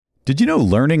Did you know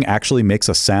learning actually makes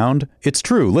a sound? It's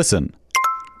true. Listen.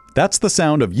 That's the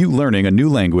sound of you learning a new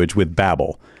language with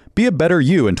Babbel. Be a better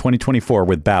you in 2024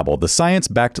 with Babbel, the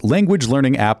science-backed language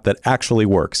learning app that actually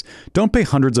works. Don't pay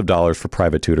hundreds of dollars for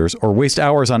private tutors or waste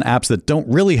hours on apps that don't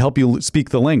really help you speak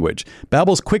the language.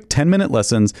 Babbel's quick 10-minute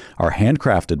lessons are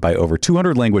handcrafted by over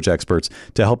 200 language experts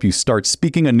to help you start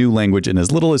speaking a new language in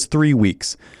as little as 3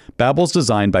 weeks. Babbel's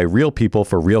designed by real people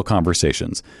for real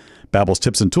conversations. Babbel's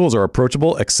tips and tools are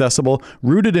approachable, accessible,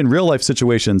 rooted in real-life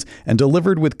situations, and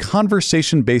delivered with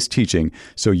conversation-based teaching,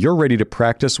 so you're ready to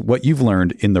practice what you've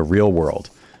learned in the real world.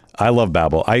 I love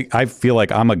Babbel. I feel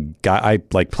like I'm a guy. I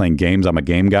like playing games. I'm a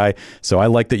game guy, so I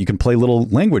like that you can play little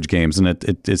language games, and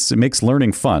it makes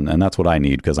learning fun, and that's what I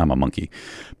need because I'm a monkey.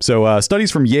 So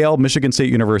studies from Yale, Michigan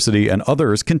State University, and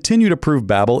others continue to prove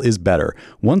Babbel is better.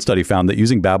 One study found that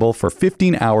using Babbel for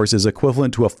 15 hours is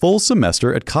equivalent to a full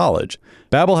semester at college.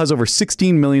 Babbel has over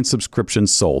 16 million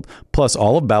subscriptions sold. Plus,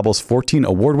 all of Babbel's 14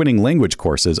 award-winning language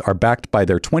courses are backed by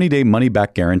their 20-day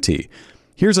money-back guarantee.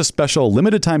 Here's a special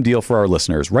limited-time deal for our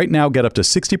listeners. Right now, get up to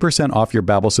 60% off your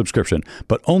Babbel subscription,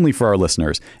 but only for our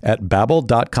listeners at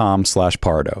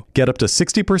Babbel.com/Pardo. Get up to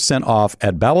 60% off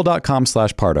at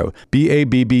Babbel.com/Pardo.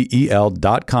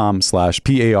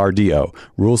 Babbel.com/PARDO.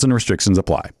 Rules and restrictions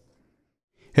apply.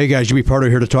 Hey guys, Jimmy Pardo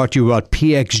here to talk to you about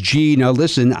PXG. Now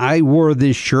listen, I wore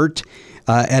this shirt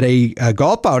at a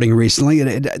golf outing recently,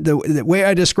 and the way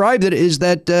I described it is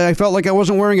that I felt like I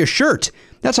wasn't wearing a shirt.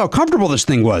 That's how comfortable this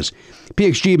thing was.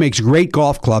 PXG makes great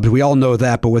golf clubs. We all know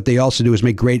that, but what they also do is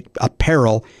make great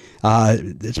apparel.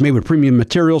 It's made with premium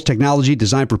materials, technology,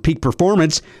 designed for peak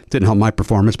performance. Didn't help my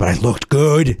performance, but I looked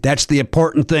good. That's the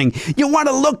important thing. You want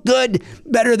to look good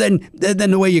better than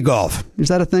the way you golf. Is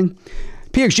that a thing?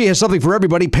 PXG has something for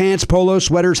everybody. Pants, polos,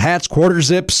 sweaters, hats, quarter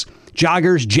zips,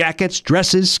 joggers, jackets,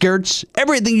 dresses, skirts,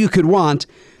 everything you could want.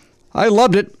 I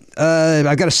loved it.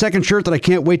 I've got a second shirt that I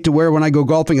can't wait to wear when I go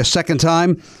golfing a second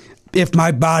time, if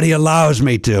my body allows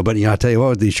me to. But, I'll tell you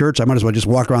what, with these shirts, I might as well just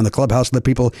walk around the clubhouse and let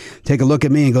people take a look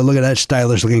at me and go, look at that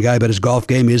stylish-looking guy, but his golf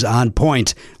game is on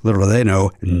point. Little do they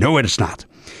know, no, it's not.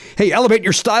 Hey, elevate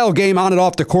your style game on and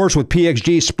off the course with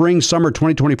PXG Spring Summer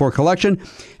 2024 collection.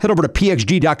 Head over to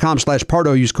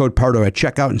pxg.com/Pardo. Use code Pardo at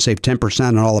checkout and save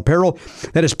 10% on all apparel.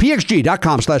 That is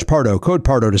pxg.com/Pardo. Code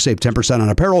Pardo to save 10% on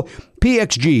apparel.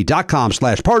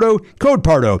 pxg.com/Pardo. Code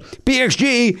Pardo.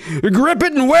 PXG, grip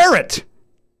it and wear it.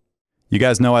 You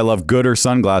guys know I love Goodr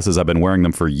sunglasses. I've been wearing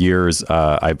them for years.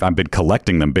 I've been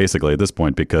collecting them basically at this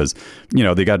point because,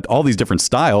 they got all these different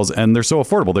styles and they're so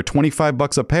affordable. They're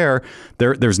 $25 a pair.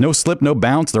 There's no slip, no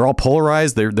bounce. They're all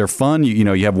polarized. They're fun.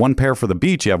 You have one pair for the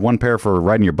beach. You have one pair for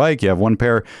riding your bike. You have one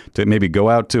pair to maybe go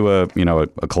out to a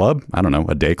club. I don't know,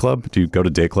 a day club. Do you go to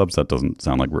day clubs? That doesn't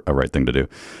sound like a right thing to do.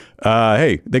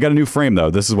 Hey, they got a new frame though.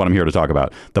 This is what I'm here to talk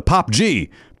about. The Pop G.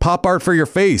 Pop art for your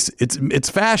face. It's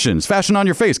fashion. It's fashion on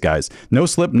your face, guys. No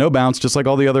slip, no bounce, just like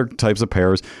all the other types of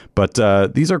pairs. But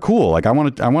these are cool. Like I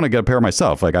want to get a pair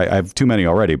myself. Like I have too many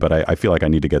already, but I feel like I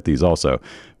need to get these also.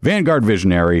 Vanguard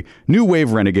Visionary, New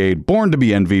Wave Renegade, Born to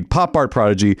be Envied, Pop Art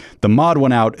Prodigy, the Mod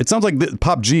One Out. It sounds like the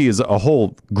Pop G is a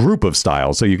whole group of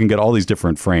styles, so you can get all these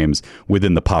different frames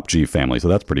within the Pop G family. So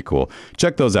that's pretty cool.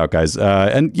 Check those out, guys.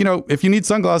 And if you need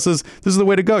sunglasses, this is the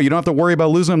way to go. You don't have to worry about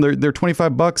losing them. They're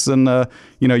 $25, and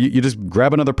you just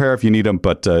grab another pair if you need them.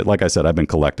 But like I said, I've been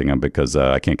collecting them because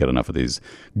I can't get enough of these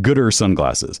Goodr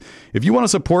sunglasses. If you want to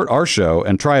support our show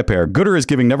and try a pair, Goodr is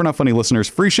giving Never Not Funny listeners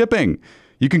free shipping.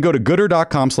 You can go to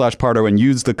Goodr.com/Pardo and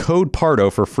use the code Pardo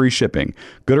for free shipping.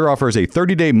 Goodr offers a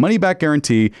 30-day money-back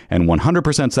guarantee and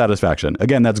 100% satisfaction.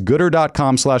 Again, that's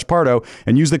Goodr.com/Pardo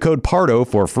and use the code Pardo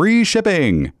for free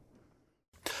shipping.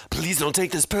 Please don't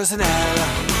take this person out.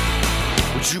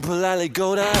 Would you politely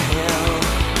go to hell?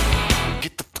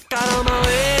 Get the fuck out of my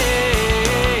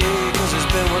way, 'cause it's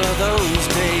been one of those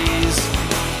days.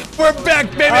 We're back,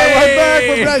 baby! We're back.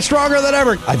 We're back stronger than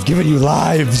ever. I've given you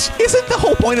lives. Isn't the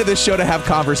whole point of this show to have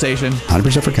conversation?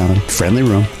 100% for comedy. Friendly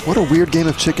room. What a weird game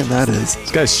of chicken that is.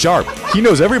 This guy's sharp. He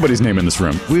knows everybody's name in this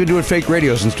room. We've been doing fake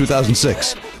radio since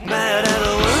 2006. Mad at the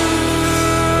world.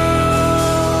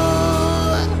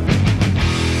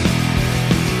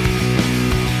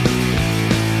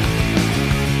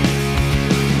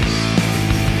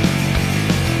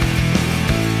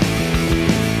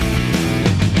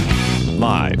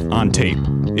 Live on tape.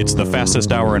 It's the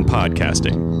fastest hour in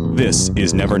podcasting. This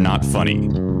is Never Not Funny.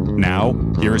 Now,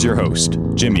 here's your host,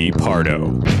 Jimmy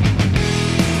Pardo.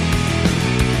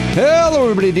 Hello,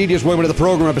 everybody. DJ's welcome to the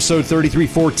program, episode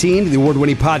 3314, the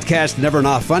award-winning podcast, Never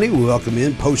Not Funny. We welcome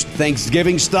in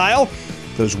post-Thanksgiving style.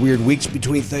 Those weird weeks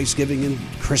between Thanksgiving and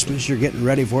Christmas, you're getting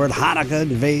ready for it. Hanukkah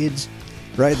invades.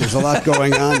 right? There's a lot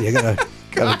going on. You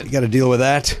gotta deal with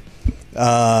that.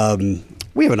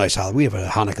 We have a nice holiday. We have a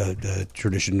Hanukkah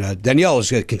tradition. Danielle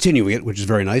is continuing it, which is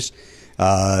very nice.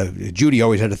 Judy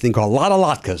always had a thing called Lot of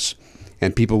Latkes.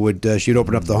 And people would, she'd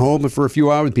open up the home for a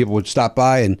few hours. People would stop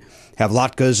by and have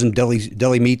latkes and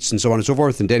deli meats and so on and so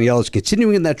forth. And Danielle is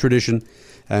continuing in that tradition,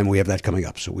 and we have that coming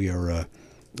up. So we are,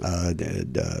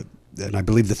 and I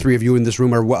believe the three of you in this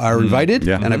room are invited.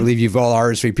 Yeah. And I believe you've all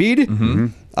RSVP'd.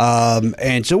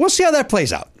 And so we'll see how that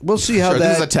plays out. We'll see how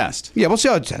This is a test. Yeah, we'll see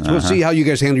how it tests. We'll see how you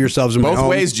guys handle yourselves in my Both home.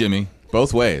 ways, Jimmy.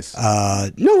 Both ways.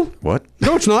 No. What?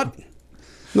 No, it's not.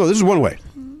 No, this is one way.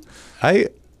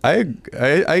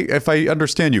 If I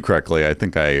understand you correctly, I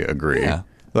think I agree. Yeah.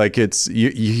 Like it's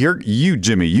you,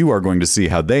 Jimmy. You are going to see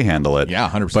how they handle it. Yeah,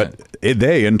 100%. But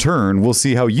they, in turn, will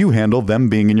see how you handle them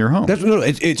being in your home.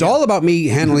 It's all about me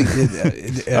handling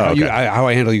how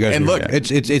I handle you guys. And look,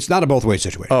 it's not a both way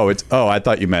situation. I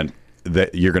thought you meant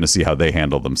that you're going to see how they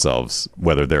handle themselves,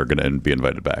 whether they're going to be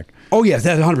invited back. Oh yeah,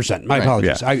 that's 100%. My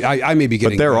apologies. Yeah. I may be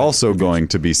getting. But they're also going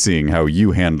to be seeing how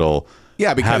you handle.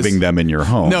 Yeah, because having them in your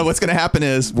home. No, what's going to happen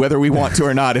is whether we want to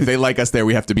or not, if they like us there,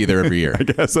 we have to be there every year. I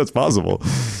guess that's possible.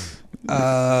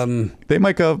 They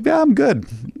might go, yeah, I'm good.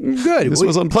 Good. This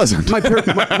was unpleasant.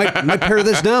 Might pare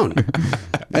this down.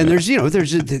 And there's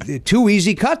two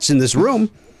easy cuts in this room.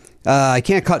 I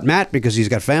can't cut Matt because he's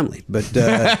got family, but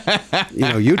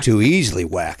you two easily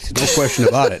whacked. No question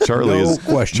about it.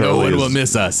 No one will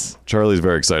miss us. Charlie's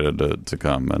very excited to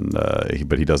come, and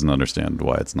but he doesn't understand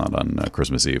why it's not on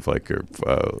Christmas Eve like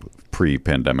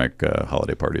pre-pandemic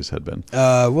holiday parties had been.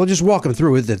 We'll just walk him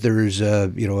through it. That there is a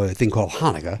thing called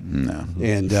Hanukkah. No,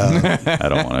 and I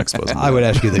don't want to expose him. I would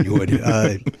ask you that you would.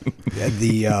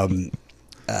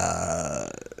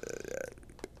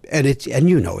 And it's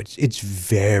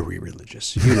very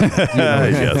religious.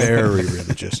 Yes. Very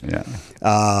religious. Yeah.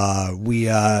 All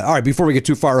right. Before we get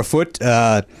too far afoot,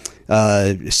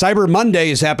 Cyber Monday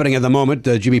is happening at the moment.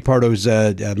 Jimmy Pardo's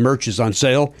merch is on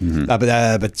sale,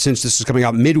 but since this is coming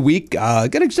out midweek, gonna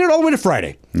extend it all the way to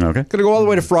Friday. Okay. Gonna go all the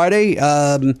way to Friday,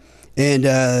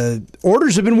 and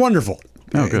orders have been wonderful.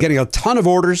 Getting a ton of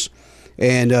orders.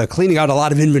 And cleaning out a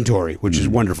lot of inventory, which is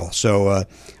wonderful. So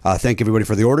thank everybody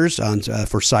for the orders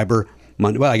for Cyber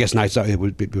Monday. Well, I guess it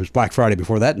was Black Friday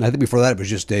before that. And I think before that it was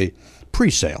just a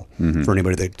pre-sale for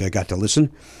anybody that got to listen.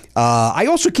 I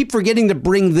also keep forgetting to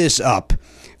bring this up.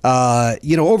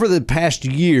 Over the past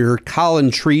year, Colin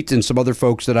Treat and some other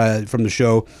folks from the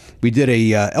show, we did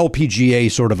a LPGA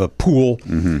sort of a pool.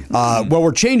 Well,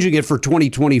 we're changing it for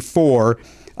 2024.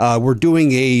 We're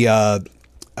doing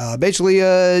basically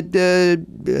a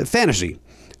fantasy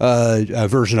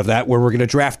version of that, where we're going to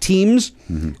draft teams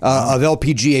of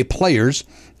LPGA players,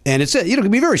 and it's it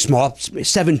can be very small,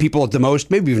 7 people at the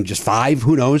most, maybe even just 5.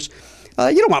 Who knows?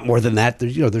 You don't want more than that.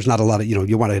 There's not a lot of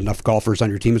you want enough golfers on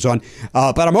your team and so on.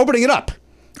 But I'm opening it up.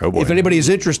 Oh boy. If anybody is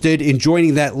interested in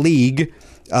joining that league,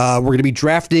 we're going to be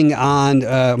drafting on.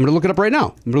 I'm going to look it up right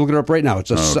now.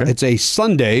 It's a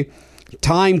Sunday,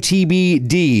 time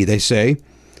TBD. They say.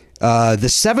 The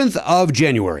 7th of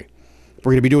January.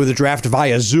 We're going to be doing the draft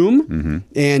via Zoom,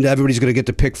 and everybody's going to get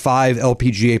to pick 5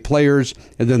 LPGA players,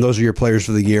 and then those are your players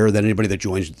for the year. Then anybody that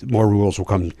joins, more rules will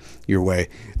come your way.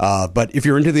 But if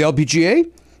you're into the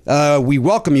LPGA, we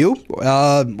welcome you.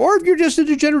 Or if you're just a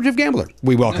degenerative gambler,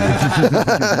 we welcome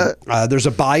you. There's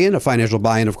a buy-in, a financial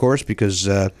buy-in, of course, because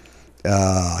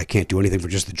I can't do anything for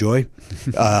just the joy.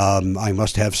 I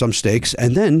must have some stakes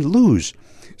and then lose.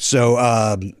 So...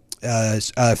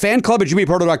 fan club at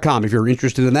jimmypardo.com if you're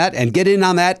interested in that, and get in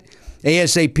on that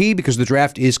ASAP because the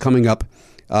draft is coming up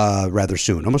rather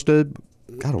soon. Almost a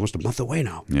month away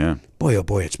now. Yeah. Boy, oh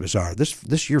boy, it's bizarre.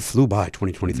 This year flew by,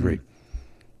 2023.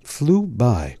 Flew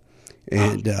by.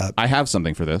 And I have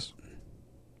something for this.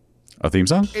 A theme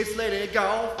song? It's Lady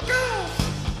Golf, golf.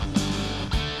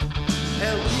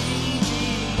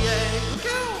 LPGA,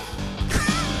 golf.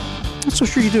 I'm not so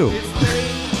sure you do. It's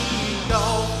Lady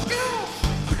Golf, golf.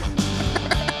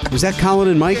 Was that Colin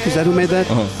and Mike? Is that who made that?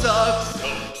 Sucks.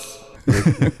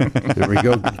 There we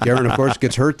go. Garen, of course,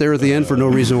 gets hurt there at the end for no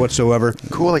reason whatsoever.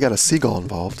 Cool, I got a seagull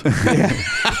involved.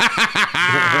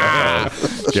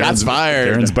 Shots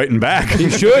fired. Garen's biting back. He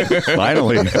should.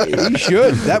 Finally. He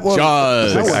should. That was.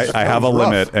 I have a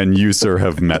limit, and you, sir,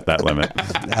 have met that limit.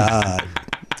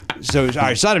 So, all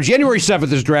right, sign up. January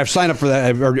 7th is draft. Sign up for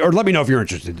that, or let me know if you're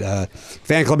interested.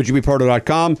 Fan club at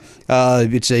gbpardo.com.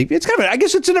 It's kind of, I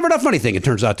guess it's a never not funny thing, it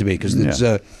turns out to be, because it's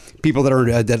people that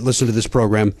are that listen to this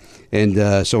program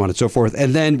and so on and so forth.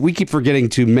 And then we keep forgetting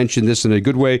to mention this in a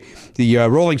good way. The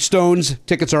Rolling Stones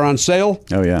tickets are on sale.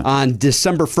 Oh, yeah. On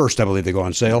December 1st, I believe they go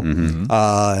on sale.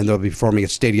 And they'll be performing at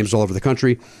stadiums all over the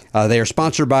country. They are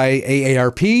sponsored by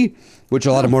AARP, which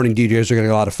a lot of morning DJs are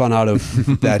getting a lot of fun out of.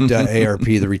 That ARP,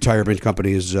 the retirement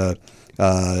company, is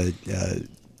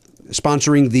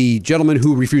sponsoring the gentleman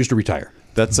who refused to retire.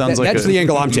 That sounds like that's the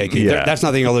angle I'm taking. Yeah. That's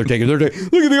not the angle they're taking. They're look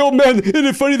at the old man. Isn't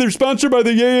it funny they're sponsored by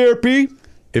the AARP?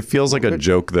 It feels like a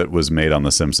joke that was made on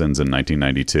The Simpsons in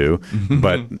 1992,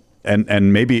 but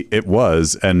and maybe it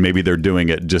was, and maybe they're doing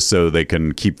it just so they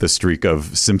can keep the streak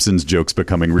of Simpsons jokes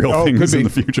becoming real things in the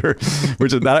future.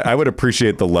 Which is that I would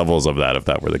appreciate the levels of that if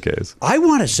that were the case. I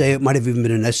want to say it might have even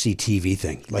been an SCTV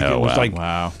thing. Like it was like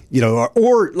wow. You know,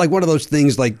 or like one of those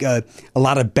things like a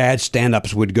lot of bad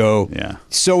stand-ups would go. Yeah.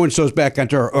 So and so's back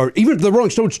onto, or even the Rolling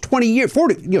Stones 20 years,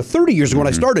 40, 30 years ago when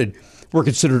I started. Were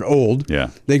considered old. Yeah.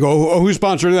 They go, oh, who's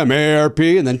sponsoring them?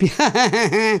 AARP, and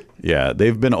then Yeah,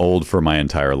 they've been old for my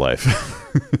entire life.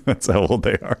 That's how old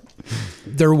they are.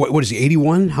 They're what is he?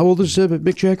 81? How old is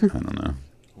Mick Jagger? I don't know.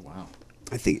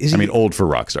 I think. I mean, old for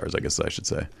rock stars, I guess I should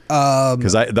say.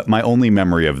 Because my only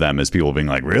memory of them is people being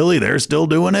like, "Really, they're still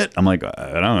doing it?" I'm like,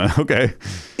 I don't know. Okay.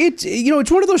 It's it's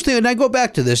one of those things, and I go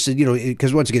back to this,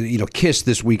 because once again, Kiss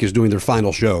this week is doing their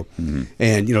final show,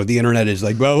 and the internet is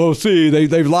like, well, we'll see,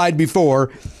 they've lied before.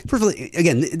 First of all,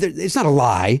 again, it's not a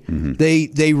lie. They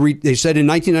said in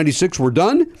 1996 we're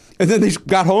done, and then they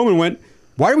got home and went,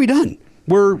 why are we done?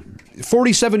 We're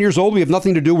 47 years old. We have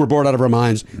nothing to do. We're bored out of our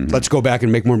minds. Let's go back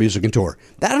and make more music and tour.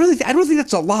 I don't think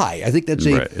that's a lie. I think that's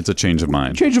it's a change of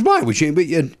mind. Change of mind. We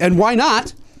change, and why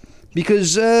not?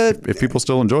 Because if people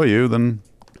still enjoy you, then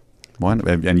why not?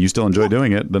 And you still enjoy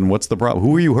doing it, then what's the problem?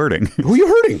 Who are you hurting? Who are you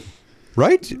hurting?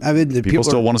 Right? I mean, people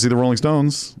still want to see the Rolling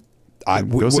Stones.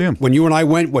 Go see them. When you and I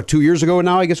went, 2 years ago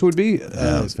now, I guess it would be.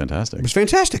 Yeah, it was fantastic. It was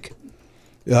fantastic.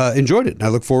 Enjoyed it. And I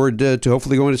look forward to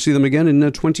hopefully going to see them again in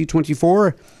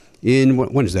 2024. In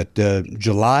when is that?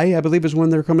 July, I believe, is when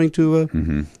they're coming to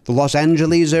the Los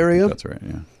Angeles area. That's right.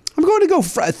 Yeah, I'm going to go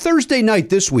Thursday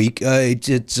night this week. There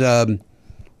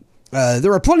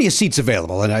are plenty of seats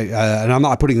available, and I'm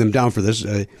not putting them down for this.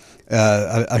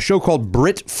 A show called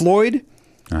Brit Floyd.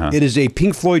 It is a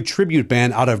Pink Floyd tribute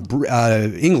band out of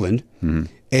England.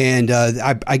 And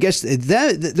I guess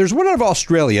there's one out of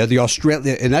Australia,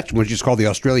 and that one's just called the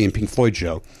Australian Pink Floyd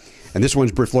Show. And this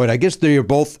one's Brit Floyd. I guess they are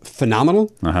both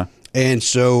phenomenal. And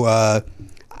so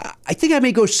I think I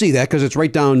may go see that because it's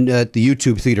right down at the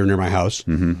YouTube theater near my house.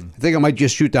 I think I might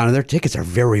just shoot down there. Tickets are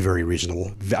very, very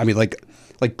reasonable. I mean, like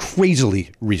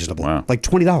crazily reasonable. Wow. Like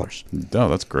 $20. Oh,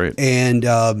 that's great. And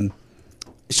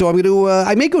so I'm going to.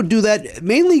 I may go do that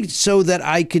mainly so that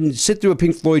I can sit through a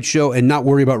Pink Floyd show and not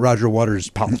worry about Roger Waters'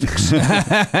 politics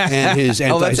and his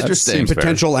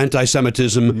potential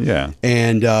anti-Semitism. Yeah,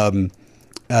 and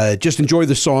just enjoy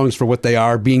the songs for what they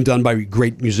are, being done by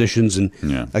great musicians. And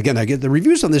again, I get the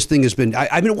reviews on this thing has been.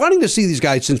 I've been wanting to see these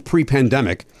guys since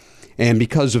pre-pandemic. And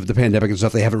because of the pandemic and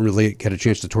stuff, they haven't really had a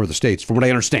chance to tour the States, from what I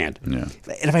understand. Yeah.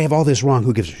 And if I have all this wrong,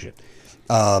 who gives a shit?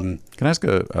 Can I ask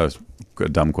a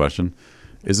dumb question?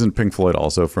 Isn't Pink Floyd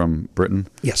also from Britain?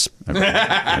 Yes. Okay.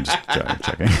 I'm just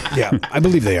checking. Yeah, I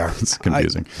believe they are. It's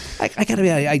confusing. I gotta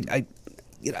be.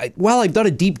 While I've done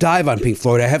a deep dive on Pink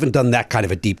Floyd, I haven't done that kind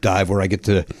of a deep dive where I get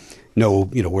to know,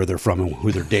 where they're from and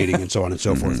who they're dating and so on and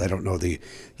so forth. I don't know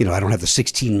I don't have the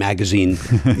 16 magazine,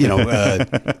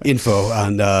 info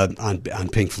on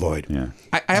Pink Floyd. Yeah.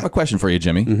 I have a question for you,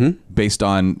 Jimmy, based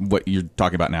on what you're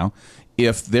talking about now.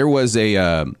 If there was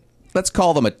a, let's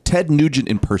call them a Ted Nugent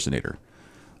impersonator,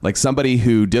 like somebody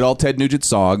who did all Ted Nugent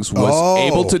songs, was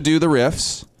able to do the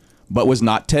riffs, but was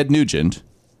not Ted Nugent,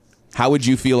 how would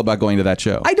you feel about going to that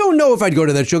show? I don't know if I'd go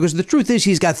to that show because the truth is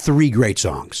he's got 3 great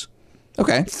songs.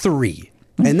 Okay. 3.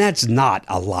 And that's not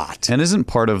a lot. And isn't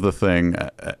part of the thing,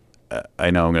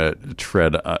 I know I'm going to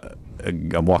tread,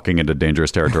 I'm walking into dangerous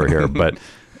territory here, but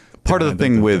part of the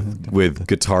thing with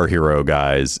Guitar Hero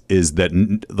guys is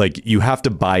that you have to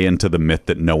buy into the myth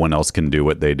that no one else can do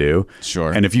what they do.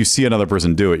 Sure. And if you see another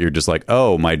person do it, you're just like,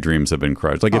 oh, my dreams have been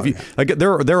crushed.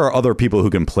 There are other people who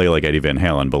can play like Eddie Van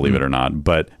Halen, believe it or not,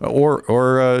 but or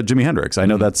Jimi Hendrix. I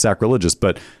know that's sacrilegious,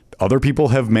 but other people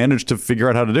have managed to figure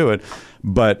out how to do it.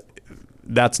 But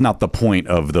that's not the point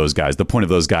of those guys. The point of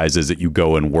those guys is that you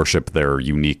go and worship their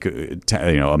unique,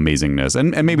 amazingness.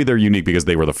 And maybe they're unique because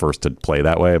they were the first to play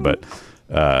that way. But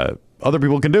other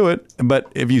people can do it.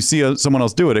 But if you see someone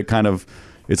else do it,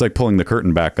 it it's like pulling the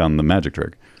curtain back on the magic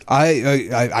trick.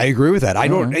 I agree with that. I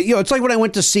don't. It's like when I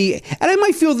went to see, and I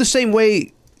might feel the same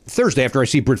way Thursday after I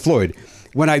see Brit Floyd.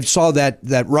 When I saw that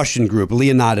Russian group,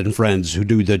 Leonard and Friends, who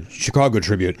do the Chicago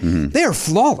tribute, they are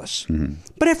flawless.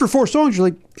 But after 4 songs, you're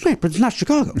like, man, but it's not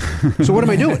Chicago. So what am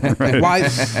I doing? Like, why?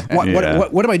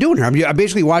 What am I doing here? I'm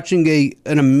basically watching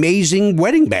an amazing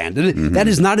wedding band. And that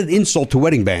is not an insult to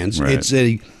wedding bands. Right.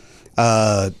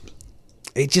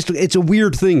 It's a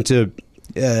weird thing to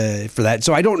for that.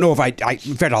 So I don't know if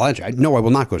in fact, I'll answer. I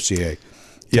will not go see a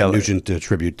Ted Nugent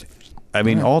tribute. I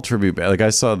mean, all tribute. Like I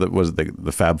saw that was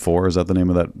the Fab Four. Is that the name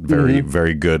of that very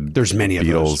very good? There's many of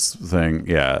Beatles thing.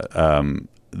 Yeah,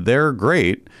 they're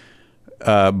great.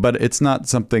 But it's not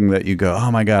something that you go, oh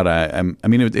my God, I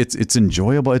mean, it's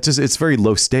enjoyable. It's very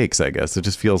low stakes, I guess. It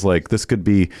just feels like this could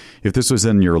be, if this was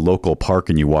in your local park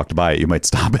and you walked by it, you might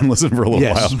stop and listen for a little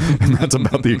while. And that's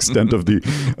about the extent of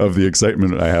the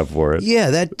excitement I have for it. Yeah,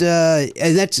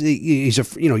 and that's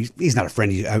he's not a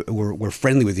friend. We're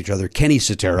friendly with each other. Kenny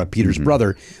Cetera, Peter's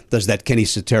brother, does that Kenny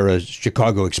Cetera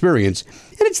Chicago experience,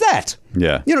 and it's that.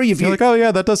 Yeah. You're like, oh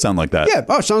yeah, that does sound like that. Yeah.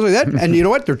 Oh, it sounds like that. And you know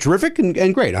what? They're terrific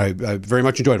and great. I very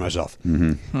much enjoyed myself.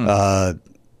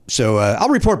 So I'll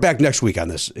report back next week on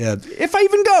this, if I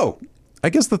even go. I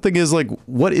guess the thing is, like,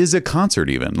 what is a concert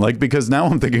even? Like, because now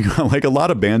I'm thinking, like, a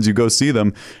lot of bands, you go see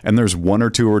them and there's 1 or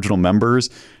 2 original members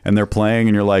and they're playing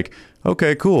and you're like,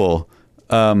 okay, cool.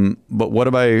 But what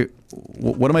am I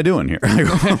doing here?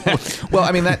 Well,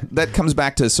 I mean, that comes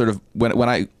back to sort of when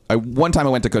I one time I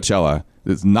went to Coachella.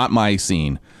 It's not my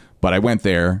scene, but I went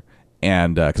there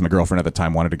and because my girlfriend at the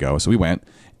time wanted to go, so we went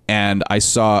and I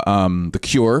saw The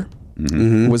Cure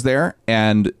was there,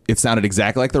 and it sounded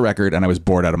exactly like the record, and I was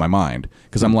bored out of my mind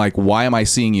because I'm like, why am I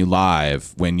seeing you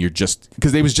live when you're just,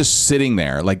 because they was just sitting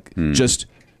there, like just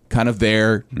kind of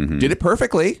there, did it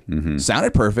perfectly,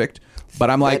 sounded perfect,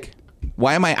 but I'm like,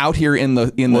 why am I out here in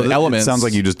the elements? It sounds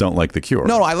like you just don't like The Cure.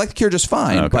 No, I like The Cure just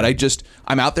fine, but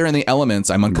I'm out there in the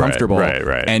elements. I'm uncomfortable,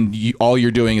 right. And all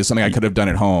you're doing is something I could have done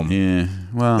at home. Yeah,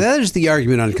 well, that is the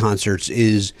argument on concerts.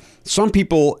 Is some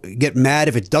people get mad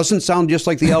if it doesn't sound just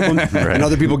like the album, and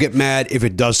other people get mad if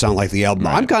it does sound like the album.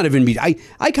 I'm kind of in between.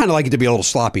 I kind of like it to be a little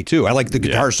sloppy too. I like the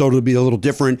guitar solo to be a little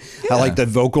different. I like the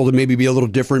vocal to maybe be a little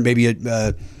different. Maybe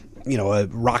a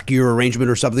rockier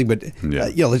arrangement or something. But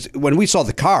when we saw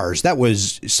the Cars, that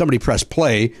was somebody pressed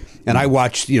play, and I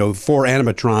watched 4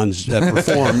 animatrons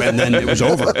perform, and then it was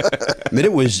over.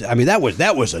 That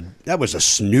was a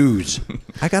snooze.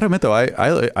 I gotta admit though,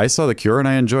 I saw The Cure and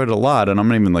I enjoyed it a lot, and I'm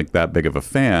not even like that big of a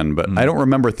fan, but I don't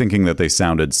remember thinking that they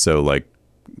sounded so like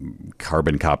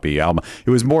carbon copy album. It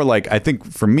was more like, I think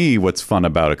for me, what's fun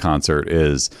about a concert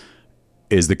is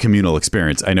the communal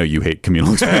experience. I know you hate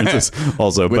communal experiences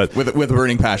also, but with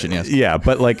burning passion, yes. Yeah,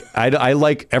 but like I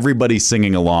like everybody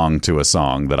singing along to a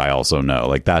song that I also know.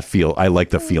 Like that I like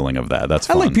the feeling of that. That's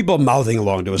fun. I like people mouthing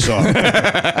along to a song.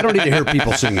 I don't need to hear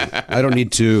people singing. I don't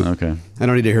need to. Okay. I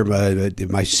don't need to hear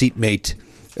my seatmate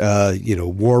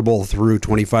warble through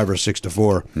 25 or 6 to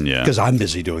 4. Yeah. Because I'm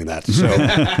busy doing that. So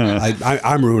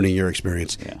I'm ruining your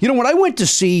experience. Yeah. When I went to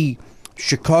see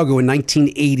Chicago in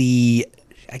 1980.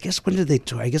 I guess when did they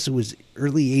tour? I guess it was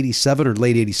early 87 or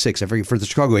late 86. I forget, for the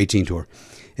Chicago 18 tour.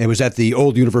 It was at the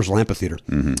old Universal Amphitheater.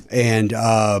 And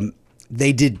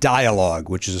they did Dialogue,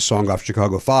 which is a song off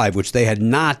Chicago 5, which they had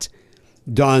not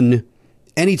done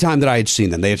any time that I had seen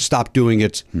them. They had stopped doing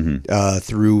it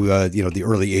through the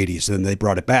early 80s, and then they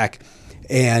brought it back.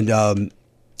 And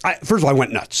first of all, I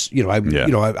went nuts.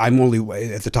 I'm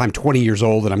only at the time 20 years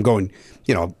old, and I'm going,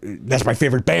 that's my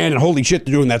favorite band, and holy shit,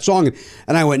 they're doing that song.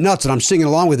 And I went nuts, and I'm singing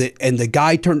along with it. And the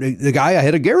guy I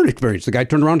had a Garrett experience. The guy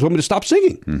turned around and told me to stop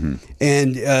singing.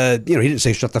 And he didn't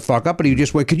say shut the fuck up, but he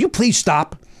just went, could you please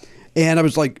stop? And I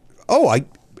was like, to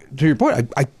your point,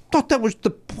 I thought that was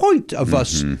the point of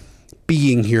us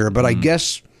being here, but I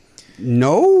guess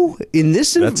no. In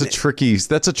this, that's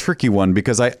a tricky one,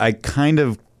 because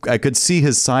I could see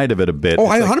his side of it a bit. Oh,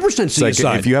 I 100% see his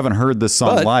side. If you haven't heard this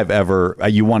song live ever,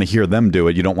 you want to hear them do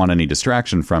it. You don't want any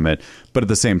distraction from it. But at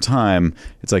the same time,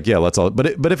 it's like, yeah, let's all.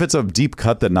 But if it's a deep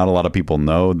cut that not a lot of people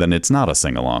know, then it's not a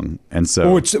sing along. And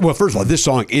so, well, first of all, this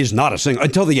song is not a sing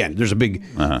until the end. There's a big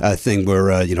thing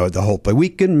where the whole play, we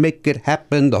can make it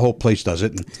happen. The whole place does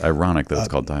it. It's ironic that it's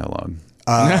called Dialogue.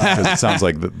 Because it sounds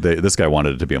like this guy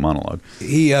wanted it to be a monologue.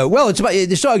 Well, it's about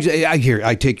the songs.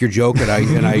 I take your joke and I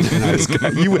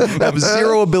You have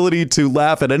zero ability to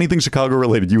laugh at anything Chicago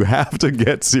related. You have to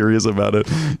get serious about it.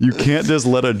 You can't just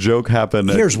let a joke happen.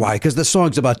 Here's why, because the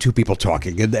song's about two people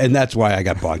talking, and that's why I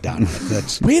got bogged down on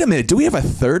it. Wait a minute. Do we have a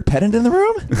third pedant in the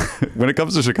room? When it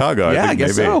comes to Chicago, I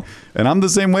guess maybe. so. And I'm the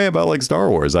same way about like Star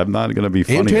Wars. I'm not going to be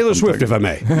funny. And Taylor Swift, if I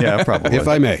may. Yeah, probably. If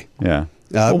I may. Yeah.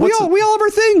 We all have our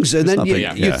things, and then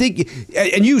you think,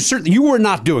 and you certainly you were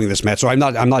not doing this, Matt. So I'm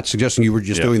not suggesting you were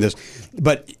just doing this,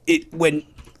 but when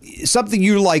something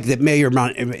you like that may or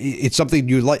not, it's something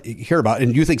you like hear about,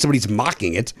 and you think somebody's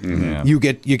mocking it, you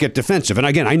get defensive. And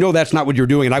again, I know that's not what you're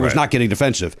doing, and I was not getting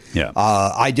defensive. Yeah,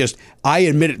 I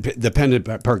admit it. The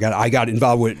pendant part I got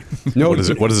involved with. No, what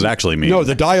does it actually mean? No,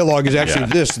 the dialogue is actually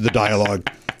this. The dialogue.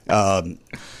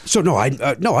 So no, I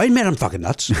admit I'm fucking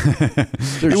nuts.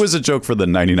 It was a joke for the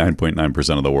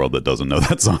 99.9% of the world that doesn't know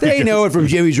that song. They know it from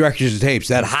Jimmy's Records and Tapes,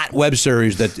 that hot web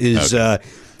series that is,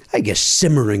 I guess,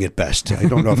 simmering at best. I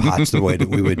don't know if hot's the way that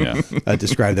we would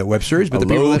describe that web series, but the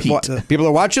people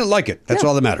that watch it like it. That's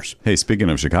all that matters. Hey, speaking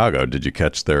of Chicago, did you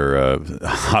catch their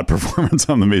hot performance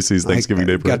on the Macy's Thanksgiving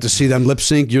Day Parade? Got to see them lip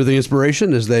sync "You're the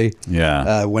Inspiration" as they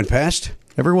went past.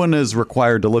 Everyone is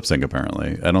required to lip sync,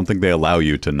 apparently. I don't think they allow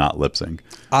you to not lip sync.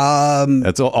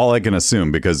 That's all I can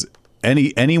assume, because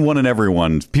anyone and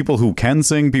everyone, people who can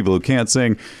sing, people who can't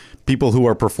sing, people who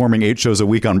are performing 8 shows a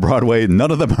week on Broadway, none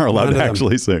of them are allowed to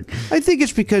actually sing. I think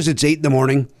it's because it's 8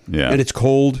 a.m. and it's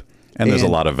cold. And there's a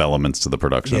lot of elements to the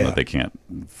production that they can't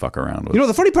fuck around with. You know,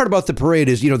 the funny part about the parade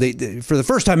is, they for the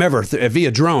first time ever,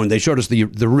 via drone, they showed us the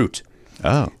route.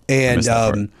 Oh. And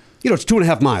it's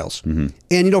 2.5 miles. Mm-hmm.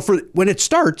 And, for when it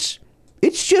starts,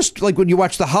 it's just like when you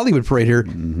watch the Hollywood parade here.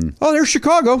 Mm-hmm. Oh, there's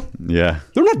Chicago. Yeah.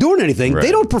 They're not doing anything. Right. They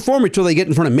don't perform until they get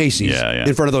in front of Macy's,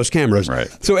 in front of those cameras.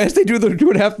 Right. So as they do the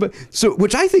 2.5,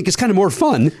 which I think is kind of more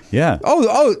fun. Yeah.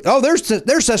 Oh,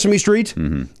 there's Sesame Street.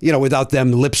 Mm-hmm. Without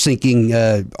them lip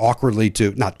syncing awkwardly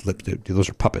to, not lip, those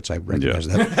are puppets. I recognize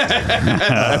that.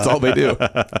 That's all they do.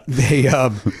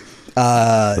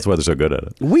 That's why they're so good at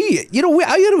it.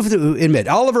 I have to admit,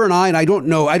 Oliver and I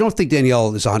don't think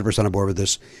Danielle is 100% on board with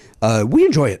this. We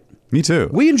enjoy it. Me too.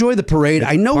 We enjoy the parade.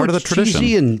 I know part it's of the tradition.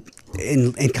 cheesy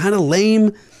and kind of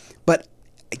lame, but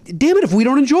damn it if we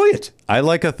don't enjoy it. I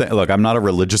like look, I'm not a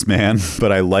religious man,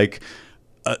 but I like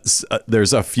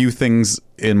there's a few things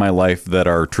in my life that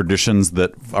are traditions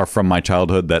that are from my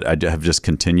childhood that I have just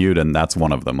continued, and that's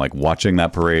one of them. Like watching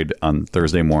that parade on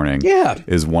Thursday morning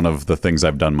is one of the things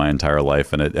I've done my entire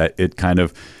life, and it kind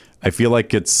of, I feel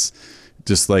like it's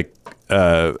just like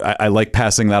I like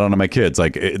passing that on to my kids.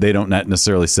 Like they don't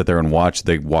necessarily sit there and watch;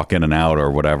 they walk in and out or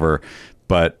whatever,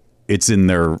 but it's in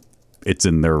their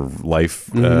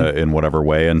life in whatever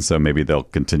way, and so maybe they'll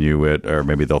continue it, or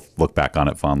maybe they'll look back on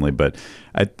it fondly. But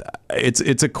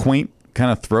it's a quaint kind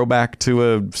of throwback to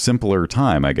a simpler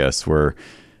time, I guess, where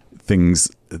things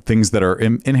that are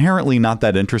inherently not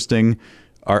that interesting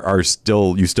are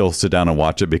still, you still sit down and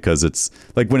watch it, because it's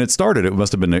like when it started, it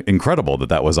must have been incredible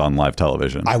that was on live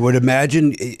television. I would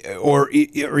imagine, or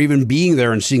even being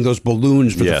there and seeing those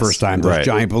balloons for the first time, those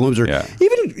giant balloons, or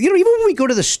even when we go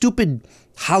to the stupid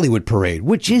Hollywood parade,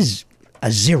 which is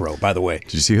a zero, by the way.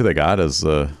 Did you see who they got as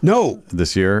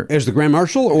this year? As the Grand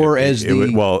Marshal, or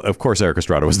well, of course, Eric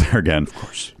Estrada was there again. Of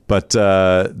course. But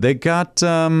they got,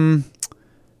 it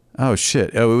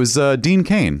was Dean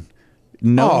Cain.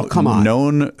 No, come on.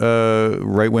 Known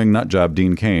right-wing nutjob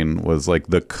Dean Cain was like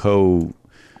the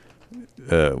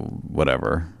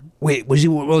whatever. Wait, was he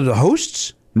one of the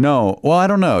hosts? No. Well, I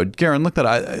don't know. Garen, look,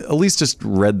 Elise just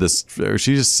read this.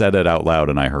 She just said it out loud,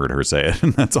 and I heard her say it,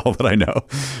 and that's all that I know.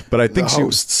 But I think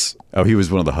hosts. He was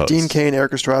one of the hosts. Dean Cain,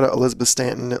 Eric Estrada, Elizabeth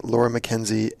Stanton, Laura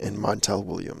McKenzie, and Montel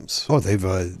Williams. Oh,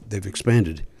 they've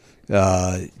expanded.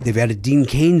 They've added Dean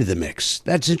Cain to the mix.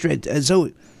 That's interesting.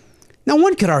 So now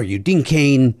one could argue Dean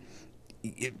Cain.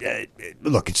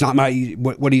 Look, it's not my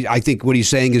I think what he's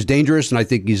saying is dangerous, and I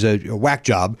think he's a whack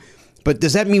job. But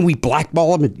does that mean we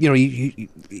blackball him?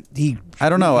 He I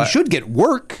don't know. He should get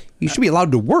work. He should be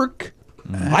allowed to work.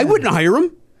 I wouldn't hire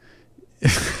him.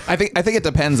 I think it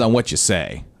depends on what you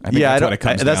say. I think that's what it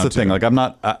comes that's down the thing. Like I'm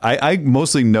not. I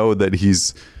mostly know that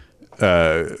he's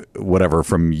whatever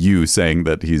from you saying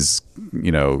that he's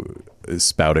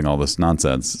spouting all this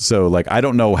nonsense. So like I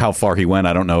don't know how far he went.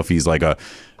 I don't know if he's like a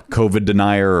COVID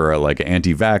denier or like an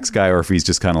anti-vax guy, or if he's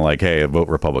just kind of like, hey, vote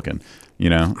Republican.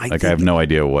 I have no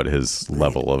idea what his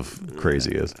level of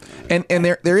crazy is. And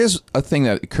there is a thing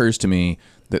that occurs to me,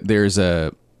 that there's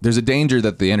a danger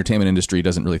that the entertainment industry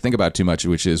doesn't really think about too much,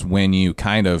 which is when you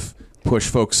kind of push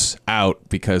folks out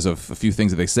because of a few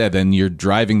things that they said, then you're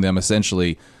driving them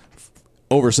essentially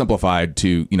oversimplified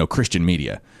to, Christian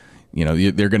media.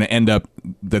 They're going to end up,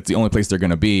 that's the only place they're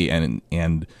going to be.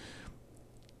 And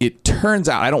it turns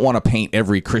out, I don't want to paint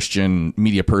every Christian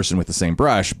media person with the same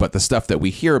brush, but the stuff that we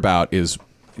hear about is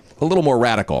a little more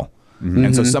radical. Mm-hmm.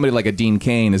 And so somebody like a Dean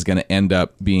Cain is going to end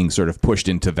up being sort of pushed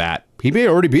into that. He may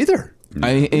already be there. He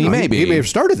may be. He may have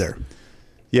started there.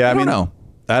 Yeah, I don't know.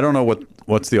 I don't know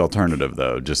what's the alternative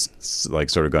though. Just like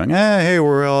sort of going, hey,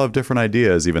 we all have different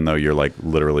ideas, even though you're like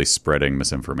literally spreading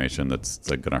misinformation that's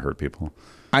like going to hurt people.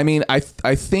 I mean, I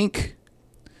think,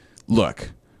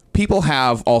 look, people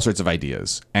have all sorts of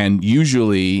ideas, and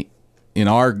usually in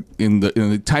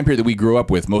the time period that we grew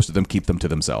up with, most of them keep them to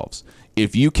themselves.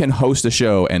 If you can host a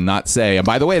show and not say, and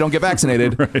by the way, don't get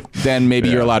vaccinated, right, then maybe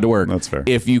you're allowed to work. That's fair.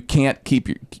 If you can't keep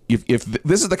if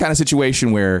this is the kind of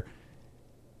situation where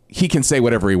he can say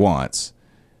whatever he wants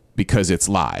because it's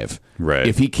live. Right.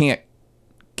 If he can't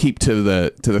keep to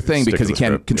the thing because he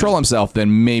can't control himself,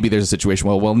 then maybe there's a situation.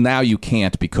 Well, now you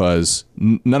can't because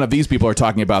none of these people are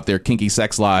talking about their kinky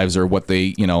sex lives or what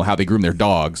they, how they groom their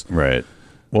dogs. Right.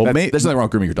 Well, there's nothing wrong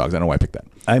with grooming your dogs. I don't know why I picked that.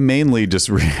 I mainly just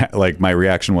my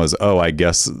reaction was, I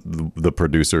guess the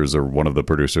producers or one of the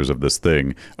producers of this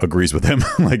thing agrees with him.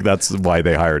 Like that's why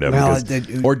they hired him. Well,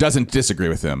 or doesn't disagree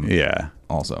with him. Yeah.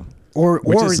 Also. Or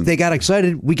they got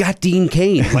excited. We got Dean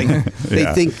Cain. Like they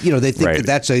think, right.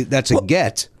 that's a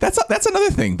get. That's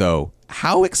another thing though.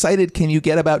 How excited can you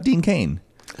get about Dean Cain?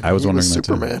 I was wondering that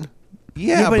Superman. too.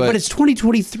 Yeah, but it's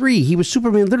 2023. He was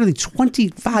Superman literally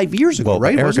 25 years ago,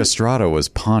 right? Eric Estrada was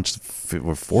paunched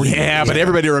 40 years. Yeah, but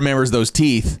everybody remembers those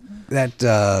teeth.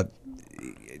 That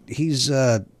he's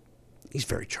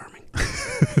very charming.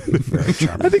 Very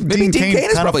charming. I think Dean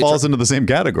Cain kind of falls into the same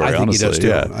category. I think honestly, he does too.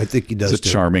 Yeah. I think he does. He's a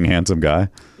charming, handsome guy.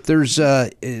 There's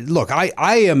look, I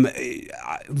am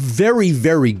very,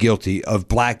 very guilty of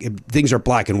things are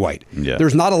black and white. Yeah.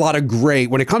 There's not a lot of gray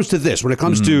when it comes to this. When it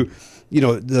comes to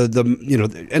and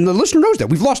the listener knows that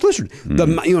we've lost listeners.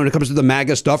 When it comes to the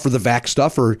MAGA stuff or the vax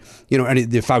stuff or any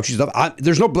the Fauci stuff,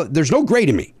 there's no gray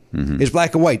to me. It's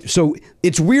black and white. So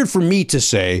it's weird for me to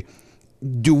say,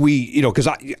 do we, because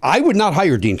I would not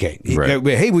hire Dean Cain. Right.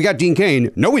 Hey, we got Dean Cain.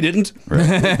 No, we didn't.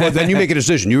 Right. Well, then you make a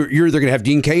decision. You're either going to have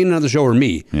Dean Cain on the show or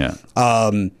me. Yeah.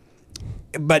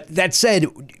 But that said,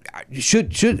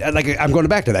 should like I'm going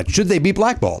back to that. Should they be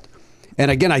blackballed? And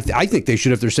again, I think they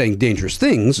should if they're saying dangerous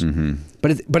things. Mm-hmm.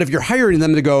 But if you're hiring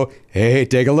them to go, hey,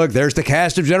 take a look, there's the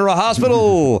cast of General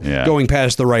Hospital going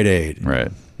past the Rite Aid.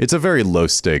 Right. It's a very low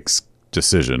stakes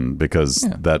decision because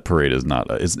that parade is not.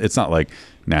 It's not like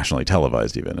nationally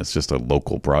televised. Even it's just a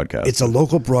local broadcast. It's a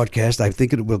local broadcast. I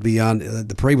think it will be on.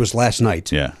 The parade was last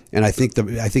night. Yeah. And I think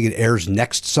it airs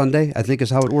next Sunday. I think is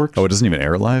how it works. Oh, it doesn't even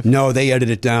air live? No, they edit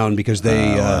it down because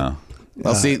they. Wow.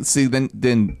 Well, see,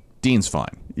 then Dean's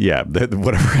fine. Yeah,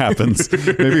 whatever happens,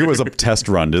 maybe it was a test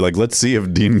run. Like, let's see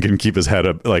if Dean can keep his head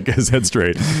up, like his head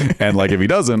straight, and like if he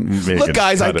doesn't, look,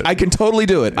 guys, I can totally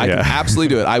do it. I can absolutely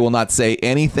do it. I will not say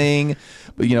anything.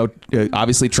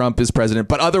 Obviously Trump is president,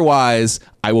 but otherwise,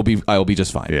 I will be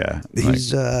just fine. Yeah,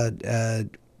 he's a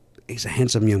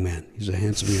handsome young man. He's a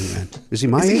handsome young man. Is he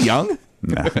my age? Is he young?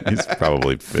 No, he's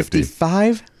probably 50.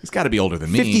 55? He's got to be older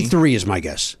than me. 53 is my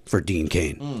guess for Dean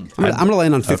Cain. I'm going to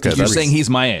land on 53. You're saying he's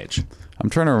my age. I'm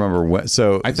trying to remember what.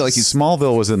 So I feel like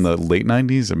Smallville was in the late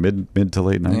 90s or mid to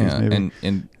late 90s, maybe.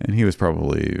 And he was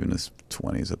probably in his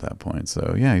 20s at that point.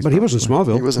 So yeah, but he wasn't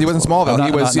Smallville. He wasn't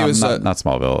Smallville. Not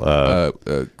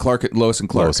Smallville. Clark, Lois and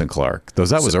Clark. Lois and Clark.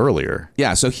 That was earlier.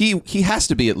 Yeah, so he has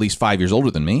to be at least 5 years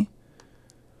older than me.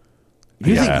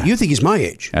 You think he's my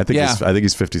age? I think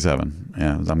he's 57.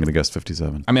 Yeah, I'm going to guess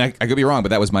 57. I mean, I could be wrong, but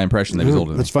that was my impression that he was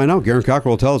older than Let's me. find out. Garen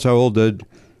Cockrell will tell us how old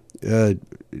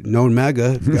known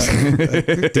MAGA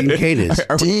Dean Cain is.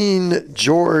 Dean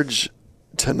George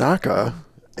Tanaka,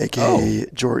 a.k.a.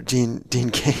 Dean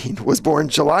Cain, was born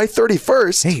July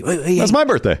 31st. Hey, that's my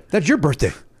birthday. That's your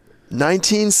birthday.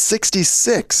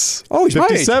 1966. Oh, he's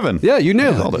 57. My age. Yeah, you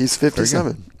nailed it. He's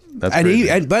 57. That's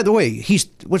and by the way, he's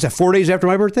what's that? 4 days after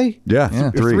my birthday?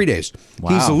 Yeah. 3 days.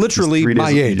 Wow. He's literally He's 3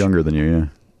 my days age. younger than you. Yeah.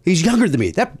 He's younger than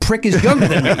me. That prick is younger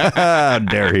than me. How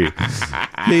dare he?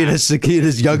 He and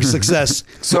his young success.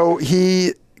 So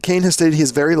Cain has stated he is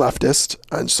very leftist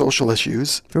on social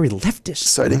issues, Very leftist.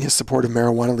 citing his support of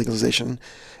marijuana legalization,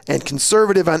 and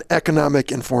conservative on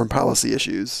economic and foreign policy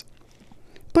issues.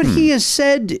 But he has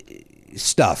said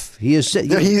stuff. He has said.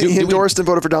 Yeah, he endorsed and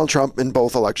voted for Donald Trump in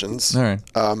both elections. All right.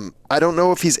 I don't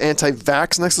know if he's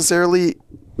anti-vax necessarily,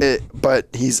 but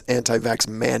he's anti-vax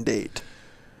mandate.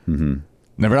 Mm-hmm.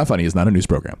 Never Not Funny is not a news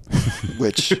program.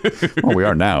 which Well, we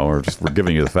are now. We're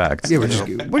giving you the facts. Yeah, we're just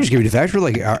giving you the facts. We're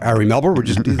like Ari Melber.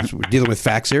 We're dealing with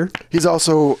facts here. he's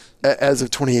also, as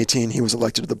of 2018, he was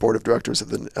elected to the board of directors of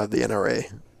the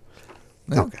NRA.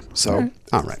 Okay. So,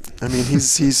 All right. I mean,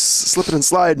 he's slipping and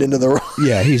sliding into the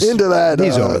Yeah, he's into that.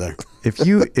 He's over there. If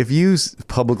you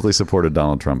publicly supported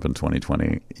Donald Trump in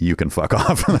 2020, you can fuck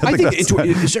off. I think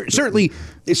certainly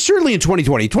in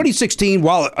 2020, 2016.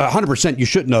 While 100% you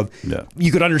shouldn't have. Yeah.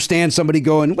 You could understand somebody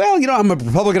going, well, I'm a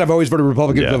Republican. I've always voted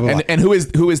Republican. Yeah. Blah, blah, blah. And who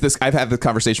is this? I've had the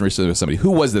conversation recently with somebody.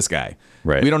 Who was this guy?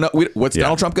 Right. We don't know. What's Yeah.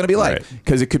 Donald Trump going to be like? Right.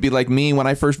 Because it could be like me when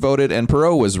I first voted and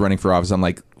Perot was running for office. I'm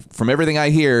like, from everything I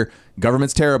hear,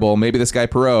 government's terrible. Maybe this guy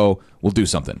Perot will do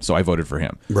something. So I voted for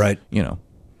him. Right.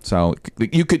 So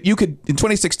you could in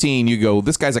 2016 you go,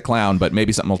 this guy's a clown, but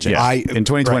maybe something will change. Yeah. In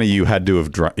 2020, you had to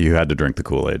drink the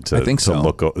Kool-Aid to, I think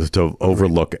so. to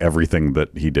overlook everything that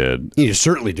he did. You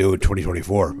certainly do in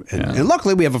 2024. And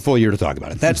luckily, we have a full year to talk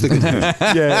about it. That's the good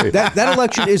news. Yay. That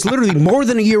election is literally more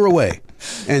than a year away.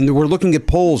 And we're looking at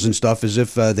polls and stuff as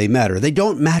if they matter. They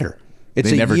don't matter. It's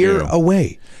They a never year do.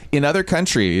 away. In other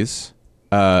countries,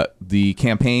 the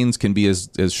campaigns can be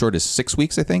as short as 6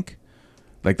 weeks, I think.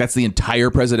 Like that's the entire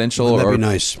presidential Wouldn't that or be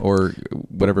nice? or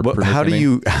whatever. But how do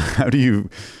you do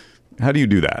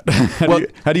that?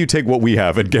 How do you take what we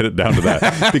have and get it down to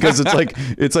that? Because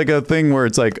it's like a thing where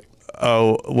it's like,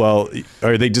 oh well,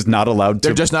 are they just not allowed to?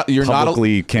 They're just not. You're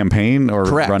publicly campaign or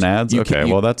Correct. run ads. You Okay, can-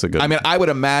 well that's a good. I mean, I would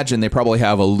imagine they probably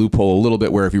have a loophole a little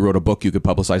bit where if you wrote a book, you could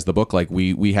publicize the book, like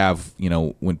we have,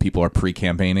 when people are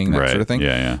pre-campaigning, that Right. sort of thing.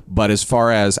 Yeah. But as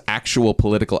far as actual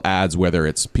political ads, whether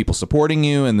it's people supporting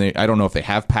you, and I don't know if they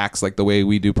have PACs like the way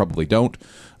we do, probably don't,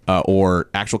 or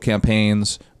actual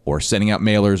campaigns, or sending out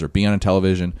mailers, or being on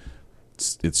television,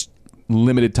 it's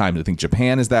limited time. I think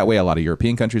Japan is that way. A lot of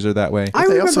European countries are that way.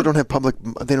 they also don't have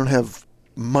they don't have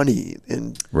money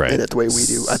in it the way we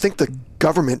do. I think the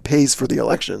government pays for the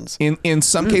elections. In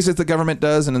some cases, the government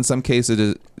does, and in some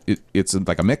cases, it's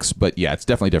like a mix. But yeah, it's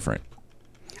definitely different.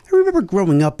 I remember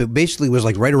growing up, it basically was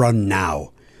like right around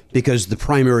now. Because the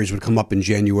primaries would come up in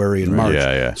January and March.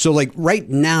 Yeah. So like right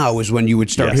now is when you would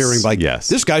start hearing like,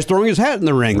 this guy's throwing his hat in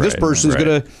the ring. This person's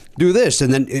going to do this.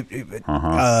 And then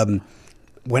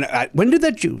when did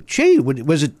that change?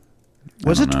 Was it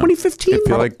 2015? I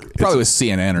feel like Probably with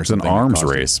CNN or it's an something. arms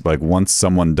race. Like once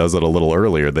someone does it a little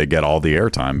earlier, they get all the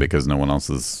airtime because no one else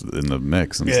is in the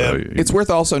mix. And so It's worth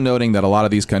also noting that a lot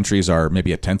of these countries are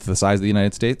maybe a tenth the size of the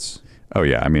United States. Oh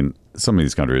yeah, I mean, some of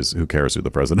these countries, who cares who the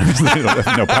president is? They don't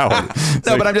have no power.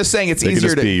 No, but I'm just saying it's they easier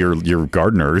could just be your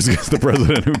gardener is the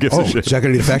president. Who gives a shit? Is that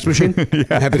going to need a fax machine?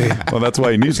 Happy to. Well, that's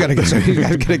why he needs He's got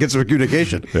to get some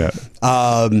communication. Yeah.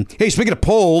 Hey, speaking of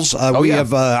polls, we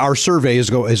have our survey is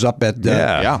up at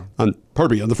on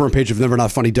the front page of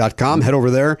nevernotfunny.com. Head over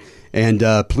there and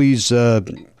please.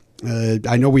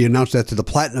 I know we announced that to the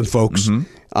Platinum folks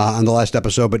on the last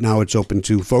episode, but now it's open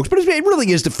to folks. But it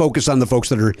really is to focus on the folks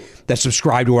that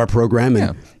subscribe to our program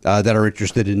and that are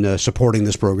interested in supporting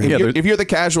this program. Yeah, if you're the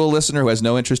casual listener who has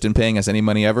no interest in paying us any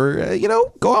money ever,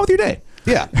 go on with your day.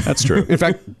 Yeah, that's true. In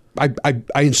fact, I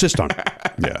insist on it.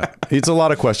 Yeah, it's a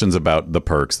lot of questions about the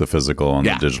perks, the physical and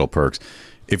the digital perks.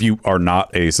 If you are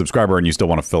not a subscriber and you still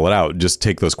want to fill it out, just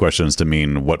take those questions to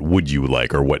mean what would you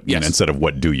like, or what instead of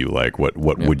what do you like, what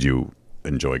would you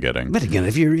enjoy getting. But again,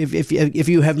 if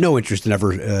you have no interest in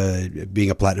ever being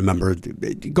a platinum member,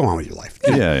 go on with your life.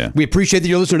 Yeah. We appreciate that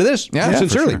you're listening to this. Yeah,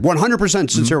 sincerely, for sure. 100%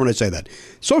 sincere when I say that.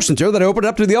 So sincere that I opened it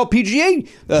up to the LPGA league.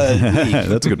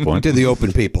 That's a good point. To the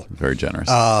open people. Very generous.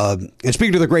 And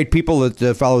speaking to the great people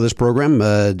that follow this program,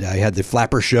 I had the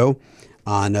Flapper show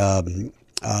on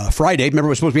Friday. Remember, it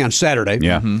was supposed to be on Saturday.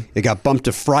 Yeah. It got bumped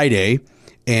to Friday.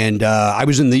 And I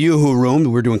was in the Yoo-Hoo room. We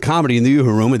were doing comedy in the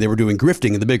Yoo-Hoo room, and they were doing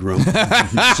grifting in the big room.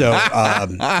 So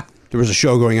there was a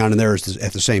show going on in there at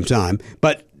the same time.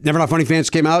 But Never Not Funny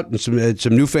fans came out, and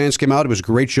some new fans came out. It was a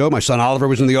great show. My son Oliver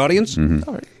was in the audience.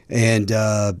 Mm-hmm. Right. And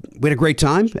we had a great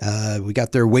time. We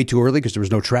got there way too early because there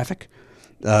was no traffic,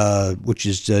 which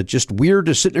is just weird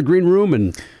to sit in a green room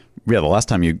and... Yeah, the last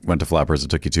time you went to Flappers,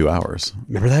 it took you 2 hours.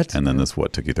 Remember that? And then this,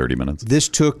 took you 30 minutes? This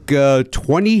took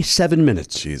 27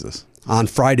 minutes. Jesus. On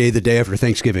Friday, the day after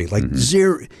Thanksgiving. Like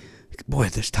zero. Boy,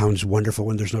 this town's wonderful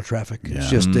when there's no traffic. Yeah. It's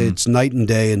just, it's night and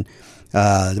day. And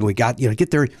then we got,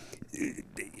 get there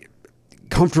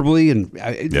comfortably and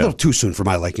a little too soon for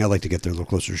my liking. I like to get there a little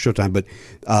closer to showtime. But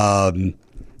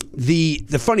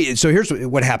the funny, so here's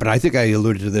what happened. I think I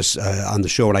alluded to this on the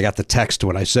show when I got the text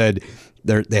when I said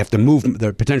they have to move,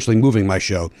 they're potentially moving my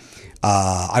show.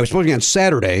 I was supposed to be on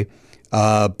Saturday,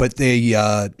 but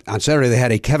on Saturday they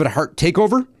had a Kevin Hart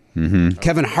takeover. Mm-hmm.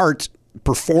 Kevin Hart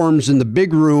performs in the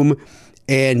big room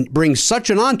and brings such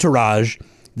an entourage,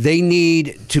 they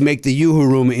need to make the Yoo-Hoo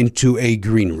room into a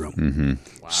green room. Mm-hmm.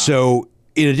 Wow. So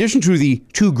in addition to the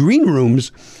 2 green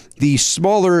rooms, the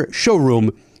smaller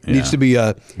showroom needs to be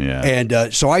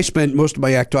and so I spent most of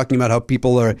my act talking about how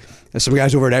people are some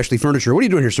guys over at Ashley Furniture. What are you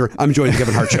doing here, sir? I'm enjoying the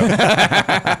Kevin Hart show.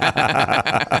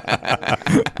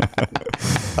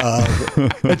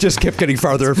 It just kept getting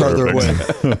farther and farther away.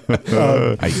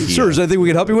 Sir, is there anything we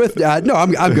can help you with? No,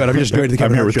 I'm good. I'm just enjoying the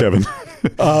Kevin Hart show. I'm here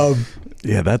with Kevin.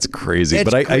 Yeah, that's crazy.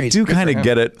 But I do kind of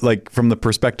get it, like from the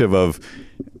perspective of,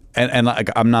 and like,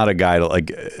 I'm not a guy to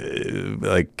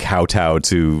like kowtow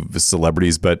to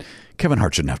celebrities, but Kevin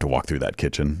Hart shouldn't have to walk through that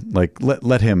kitchen. Like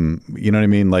let him, you know what I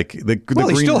mean? Like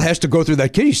he still has to go through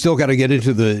that kitchen. He's still got to get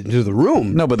into the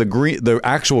room. No, but the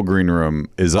actual green room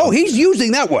is. Oh, he's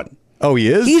using that one. Oh, he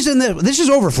is? He's in this is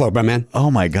overflow, my man.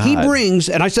 Oh my God. He brings,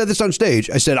 and I said this on stage.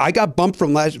 I said I got bumped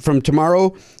from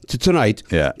tomorrow to tonight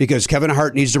because Kevin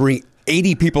Hart needs to bring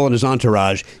 80 people in his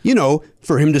entourage,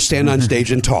 for him to stand on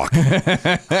stage and talk.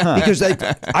 Because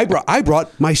I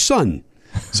brought my son.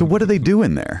 So what do they do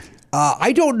in there?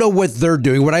 I don't know what they're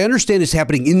doing. What I understand is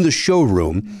happening in the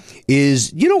showroom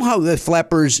is, how the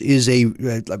Flappers is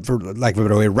for lack of a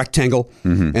better way, a rectangle,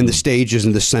 and the stage is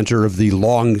in the center of the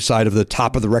long side of the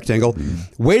top of the rectangle.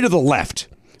 Way to the left,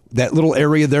 that little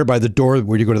area there by the door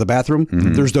where you go to the bathroom,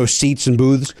 there's those seats and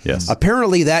booths. Yes.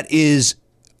 Apparently that is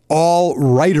all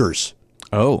writers.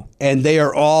 Oh. And they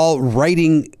are all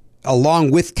writing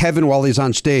along with Kevin while he's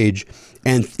on stage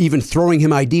and even throwing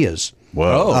him ideas.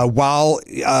 Whoa. While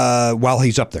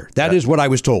he's up there. That is what I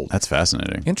was told. That's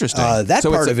fascinating. Interesting. That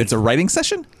so part of it's a writing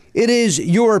session? It is.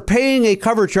 You're paying a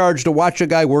cover charge to watch a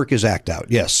guy work his act out.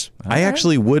 Yes. I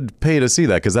actually would pay to see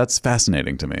that because that's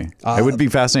fascinating to me. It would be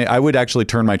fascinating. I would actually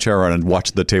turn my chair on and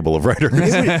watch the table of writers.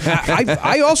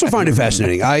 I also find it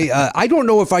fascinating. I don't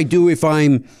know if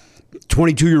I'm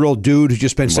 22-year-old dude who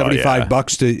just spent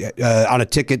 $75 to on a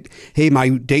ticket. Hey, my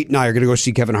date and I are going to go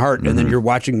see Kevin Hart, and then you're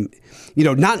watching,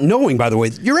 not knowing, by the way,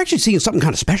 you're actually seeing something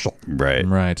kind of special.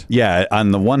 Right. Yeah.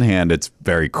 On the one hand, it's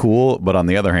very cool, but on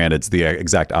the other hand, it's the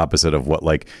exact opposite of what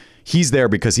he's there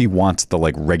because he wants the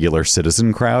regular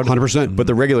citizen crowd. 100%. But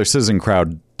the regular citizen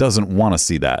crowd doesn't want to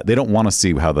see that. They don't want to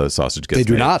see how the sausage gets made.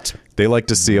 They do not. They like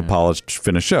to see a polished,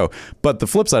 finished show. But the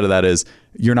flip side of that is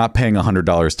you're not paying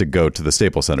 $100 to go to the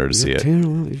Staples Center to see it.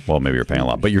 Well, maybe you're paying a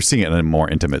lot, but you're seeing it in a more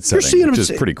intimate setting, which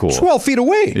is pretty cool. 12 feet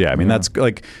away. Yeah, I mean, that's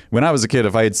like when I was a kid,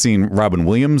 if I had seen Robin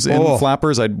Williams in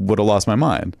Flappers, I would have lost my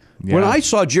mind. Yeah. When I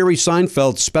saw Jerry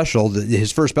Seinfeld's special,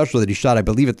 his first special that he shot, I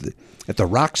believe at the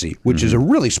Roxy, which is a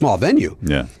really small venue.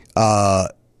 Yeah.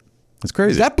 It's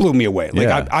crazy. That blew me away.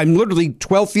 I'm literally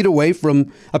 12 feet away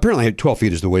from. Apparently, 12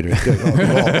 feet is the way to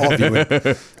all view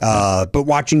it. But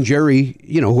watching Jerry,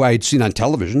 who I had seen on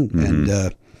television,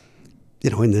 and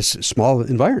in this small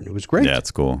environment, it was great. Yeah, it's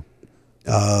cool.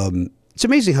 It's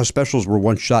amazing how specials were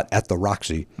once shot at the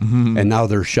Roxy, and now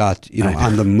they're shot,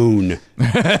 on the moon.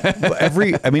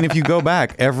 If you go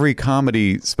back, every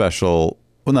comedy special.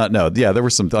 Well, there were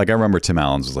some, I remember Tim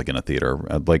Allen's was in a theater,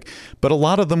 but a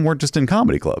lot of them were just in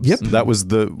comedy clubs. Yep.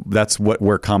 That's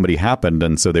where comedy happened.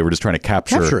 And so they were just trying to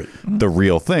capture the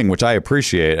real thing, which I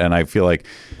appreciate. And I feel like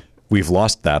we've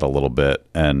lost that a little bit.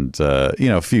 And,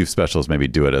 a few specials maybe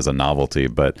do it as a novelty,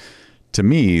 but to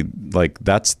me,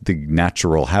 that's the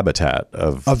natural habitat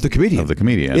of the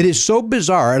comedian. It is so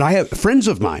bizarre. And I have friends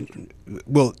of mine,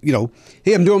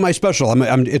 hey, I'm doing my special.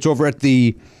 It's over at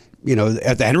the,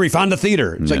 at the Henry Fonda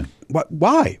Theater. It's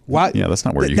why? Yeah, that's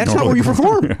not where you. That's not where you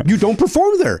perform. You don't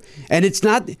perform there, and it's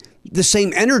not the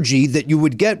same energy that you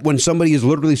would get when somebody is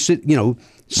literally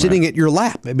sitting at your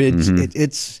lap. I mean,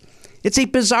 it's a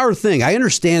bizarre thing. I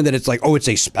understand that it's it's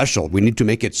a special. We need to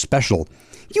make it special.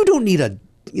 You don't need a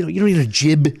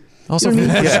jib. Also,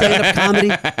 stand-up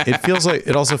comedy.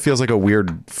 It also feels like a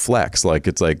weird flex. Look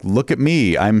at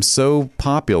me. I'm so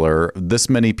popular. This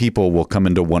many people will come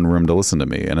into one room to listen to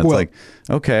me, and it's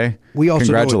okay. We also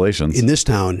congratulations. In this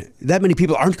town, that many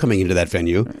people aren't coming into that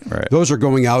venue. Right. Those are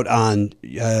going out on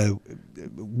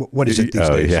what is it these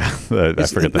days? Yeah, I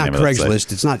forget the name of it. It's not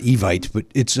Craigslist. It's not Evite, but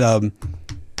it's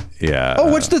yeah.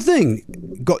 Oh, what's the thing?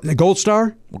 Gold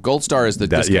Star? Well, Gold Star is the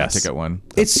discount ticket one.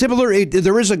 It's similar.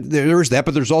 There is that,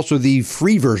 but there's also the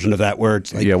free version of that where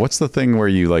it's what's the thing where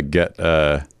you get?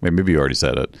 Maybe you already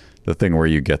said it. The thing where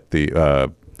you get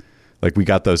the we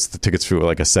got the tickets for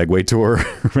a Segway tour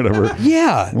or whatever.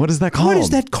 Yeah. What is that called? What is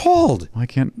that called? Why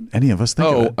can't any of us think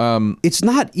of it? It's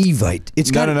not Evite. It's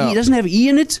got no. E. It doesn't have E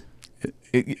in it.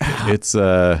 It's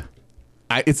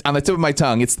it's on the tip of my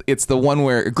tongue. It's the one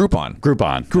where Groupon.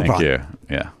 Thank you.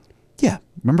 Yeah. Yeah.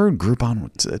 Remember when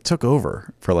Groupon it took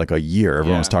over for like a year?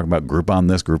 Everyone was talking about Groupon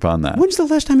this, Groupon that. When's the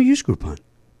last time you used Groupon?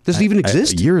 Does it even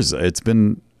exist? Years. It's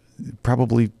been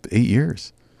probably 8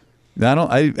 years.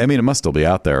 I mean, it must still be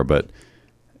out there, but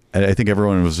I think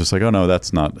everyone was just like, oh no,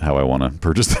 that's not how I want to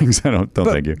purchase things. I don't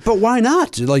thank you. But why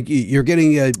not? Like you're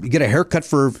getting you get a haircut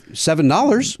for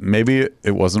 $7. Maybe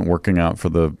it wasn't working out for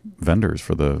the vendors,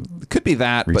 for the could be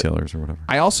that retailers or whatever.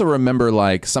 I also remember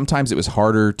like sometimes it was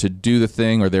harder to do the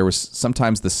thing, or there was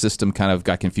sometimes the system kind of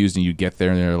got confused and you get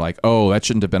there and they're like, oh, that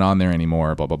shouldn't have been on there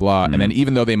anymore, blah, blah, blah. And then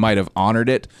even though they might have honored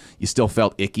it, you still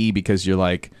felt icky because you're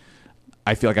like,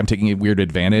 I feel like I'm taking a weird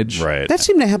advantage. Right. That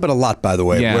seemed to happen a lot, by the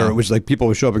way, Yeah. where it was like people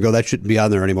would show up and go, that shouldn't be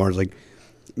on there anymore. It's like,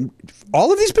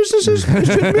 all of these businesses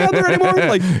shouldn't be on there anymore?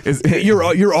 Like,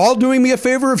 you're all doing me a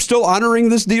favor of still honoring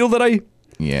this deal that I...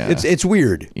 Yeah. It's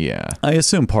weird. Yeah. I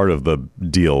assume part of the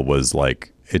deal was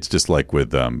like, it's just like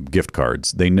with gift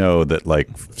cards. They know that like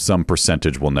some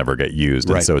percentage will never get used.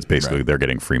 And Right. so it's basically they're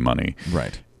getting free money.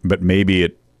 Right. But maybe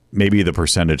the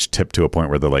percentage tipped to a point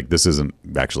where they're like, this isn't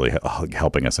actually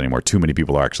helping us anymore. Too many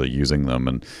people are actually using them,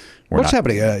 and What's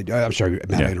happening? I'm sorry,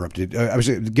 Matt, I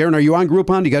interrupted. Garen, are you on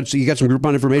Groupon? You got some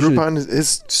Groupon information? Groupon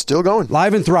is still going.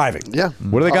 Live and thriving. Yeah.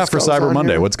 What do they got for Costco's Cyber on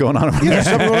Monday? here. What's going on? Over Yeah, there?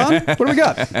 something going on? What do we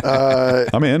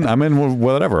got? I'm in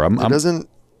whatever. It doesn't.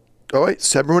 Oh wait,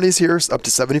 Cyber Monday's here. Up to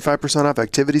 75% off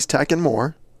activities, tech, and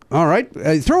more. All right.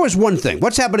 Throw us one thing.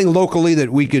 What's happening locally that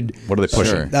we could What are they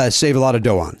pushing? save a lot of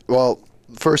dough on? Well,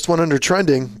 first one under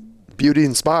trending, beauty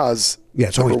and spas. Yeah,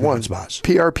 it's always number beauty one. and spas.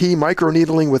 PRP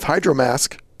microneedling with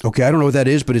hydromask. Okay, I don't know what that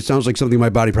is, but it sounds like something my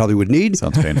body probably would need.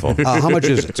 Sounds painful. How much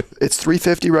is it? It's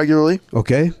 $350 regularly.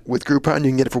 Okay. With Groupon,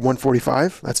 you can get it for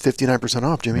 $145. That's 59%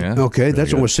 off, Jimmy. Yeah. Okay,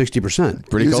 that's almost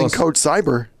 60%. Pretty Using close. code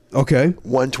CYBER, Okay.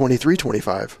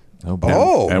 $123.25.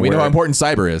 Oh. And we know how important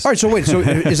cyber is. All right, so wait, so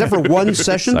is that for one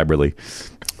session? Cyberly.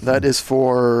 That is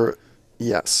for,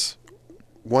 yes,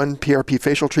 one PRP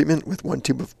facial treatment with one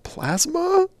tube of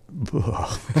plasma. I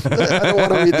don't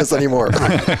want to read this anymore.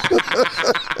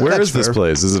 Where is this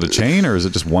place? Is it a chain or is it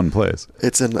just one place?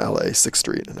 It's in LA, 6th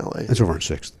Street in LA. That's over on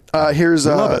 6th. Here's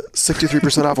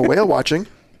 63% off a whale watching.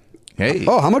 Hey.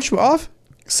 Oh, how much off?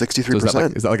 63%. So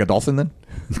is that like a dolphin then?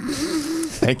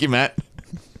 Thank you, Matt.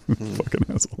 Fucking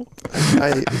asshole.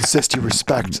 I insist you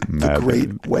respect the Mad great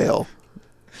dude. whale.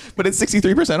 But it's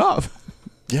 63% off.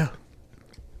 Yeah.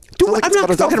 I'm like it's not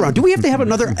about a fucking dolphin. around. Do we have to have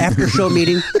another after show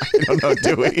meeting? I don't know,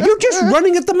 do we? You're just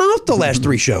running at the mouth the last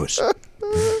 3 shows.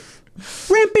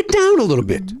 Ramp it down a little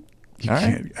bit. All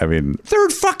right. I mean,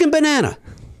 Third fucking banana.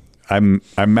 I'm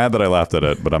mad that I laughed at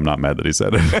it, but I'm not mad that he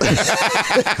said it.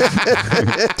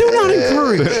 Do not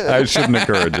encourage. I shouldn't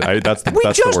encourage. That's We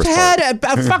the just worst had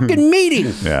part. a fucking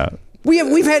meeting. Yeah.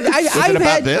 We've had. I've about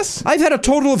had this? I've had a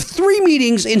total of 3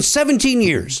 meetings in 17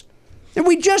 years, and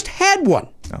we just had one.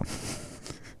 Oh.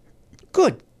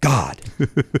 Good God.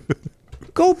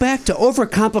 Go back to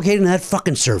overcomplicating that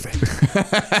fucking survey.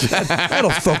 That'll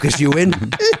focus you in.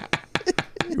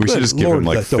 We should just give Lord, him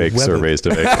like the fake web- surveys to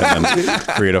make and then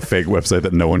create a fake website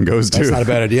that no one goes to. That's not a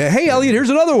bad idea. Hey, Elliot, here's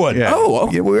another one. Yeah.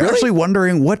 Yeah, we're actually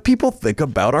wondering what people think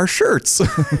about our shirts.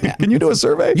 Can you do a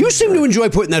survey? You seem to enjoy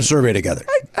putting that survey together.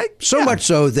 So much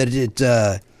so that it,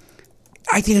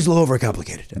 I think it's a little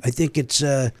overcomplicated. I think it's,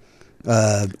 and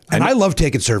I love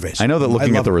taking surveys. I know that looking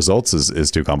at love the results is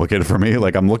too complicated for me.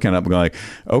 Like I'm looking up and going like,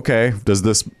 okay, does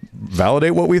this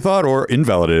validate what we thought or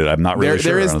invalidate it? I'm not really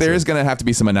sure. There is going to have to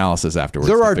be some analysis afterwards.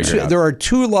 There to are figure it out. there are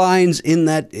 2 lines in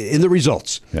the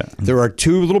results. Yeah. There are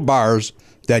 2 little bars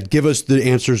that give us the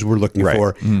answers we're looking Right.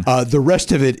 for. The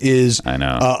rest of it is I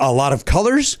know. A lot of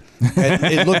colors. And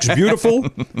it looks beautiful.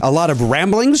 A lot of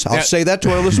ramblings. I'll say that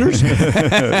to our listeners.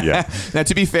 Yeah. Now,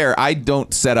 to be fair, I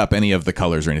don't set up any of the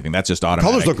colors or anything. That's just automatic.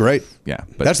 Colors look great. Yeah,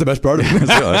 but That's the best part of it.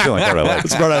 That's the only part I like.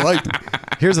 That's the part I like.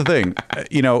 Here's the thing,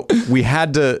 we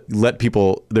had to let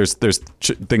people. There's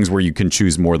things where you can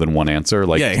choose more than one answer,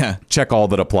 like Yeah. check all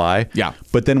that apply. Yeah.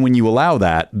 But then when you allow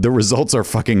that, the results are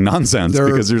fucking nonsense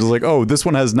because you're just like, oh, this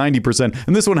one has 90%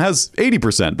 and this one has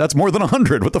 80%. That's more than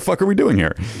 100. What the fuck are we doing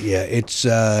here? Yeah, it's.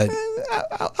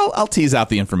 I'll tease out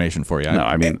the information for you. No,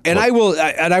 I mean, And look,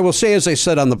 I will say, as I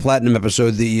said on the Platinum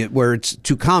episode, where it's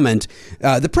to comment,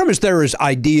 the premise there is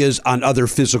ideas on other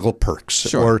physical perks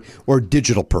Sure. or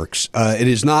digital perks. It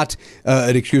is not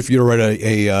an excuse for you to write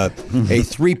a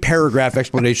 3-paragraph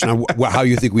explanation on how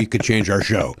you think we could change our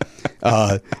show.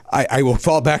 I will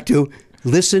fall back to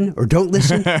Listen or don't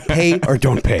listen, pay or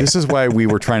don't pay. This is why we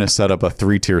were trying to set up a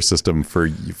 3-tier system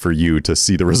for you to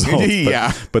see the results.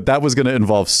 Yeah. But that was going to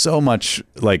involve so much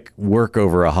like work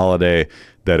over a holiday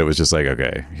that it was just like,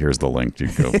 okay, here's the link. You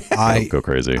go, go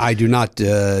crazy. I do not.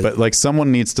 But like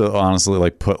someone needs to honestly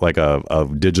like put like a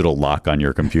digital lock on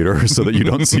your computer so that you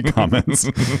don't see comments.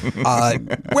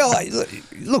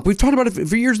 Look, we've talked about it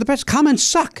for years in the past. Comments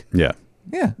suck. Yeah.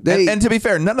 Yeah, and to be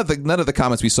fair, none of the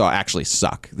comments we saw actually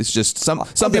suck. It's just some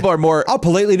people are more. I'll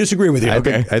politely disagree with you.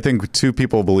 I think 2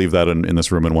 people believe that in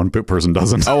this room, and 1 person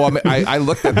doesn't. Oh, I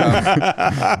looked at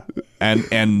them,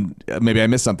 and maybe I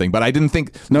missed something, but I didn't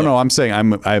think. No, I'm saying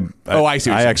I see.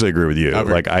 I actually agree with you.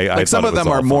 Okay. Like I some of them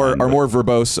are more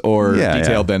verbose or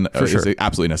detailed than for sure. is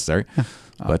absolutely necessary.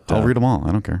 But I'll read them all.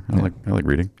 I don't care. I like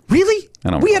reading. Really?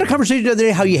 We had a conversation the other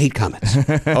day how you hate comments.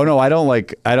 Oh no, I don't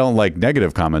like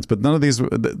negative comments, but none of these.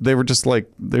 They were just like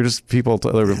they're just people.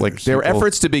 They were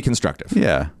efforts to be constructive.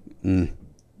 Yeah.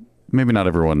 Maybe not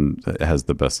everyone has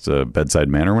the best bedside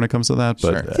manner when it comes to that,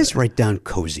 but Sure. Just write down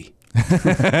cozy.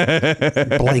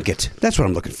 Blanket. That's what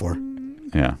I'm looking for.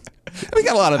 Yeah. We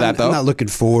got a lot of that though. I'm not looking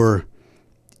for,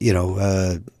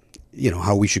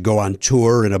 how we should go on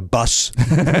tour in a bus.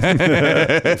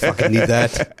 I fucking need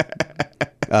that.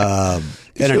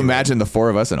 Can you imagine the 4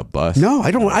 of us in a bus? No,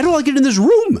 I don't like it in this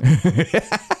room.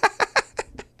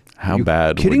 How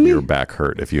bad would kidding me? your back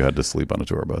hurt if you had to sleep on a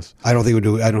tour bus? I don't think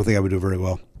I would do very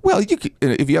well. Well, you could,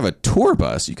 if you have a tour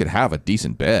bus, you could have a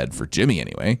decent bed for Jimmy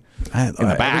anyway. In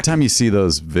the back. Every time you see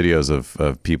those videos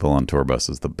of people on tour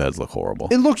buses, the beds look horrible.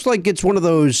 It looks like it's one of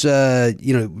those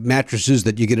mattresses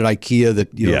that you get at IKEA that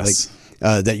Yes.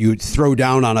 that you throw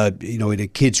down on in a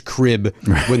kid's crib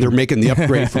when they're making the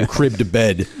upgrade from crib to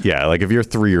bed. Yeah, like if you're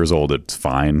 3 years old, it's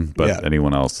fine, but Yeah.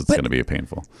 anyone else, it's going to be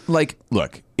painful. Like,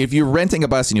 look, if you're renting a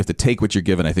bus and you have to take what you're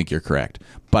given, I think you're correct.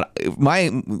 But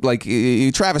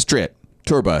Travis Tritt,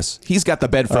 tour bus, he's got the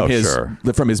bed from his bedroom.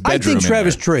 I think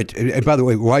Travis Tritt, and by the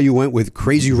way, why you went with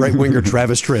crazy right winger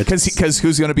Travis Tritt? Because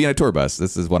who's going to be in a tour bus?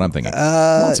 This is what I'm thinking.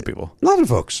 Lots of people. A lot of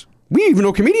folks. We even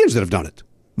know comedians that have done it.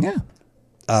 Yeah.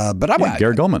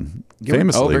 Gary Goldman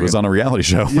famously was on a reality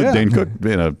show with Dane Cook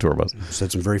in a tour bus.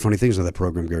 Said some very funny things on that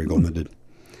program Gary Goldman did.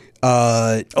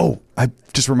 I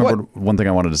just remembered one thing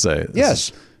I wanted to say.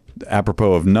 Yes.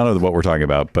 Apropos of none of what we're talking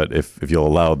about, but if you'll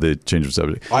allow the change of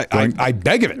subject. I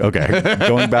beg of it. Okay.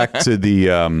 Going back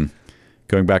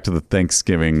to the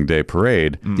Thanksgiving Day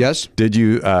parade. Yes. Did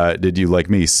you like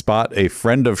me spot a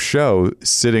friend of show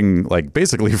sitting like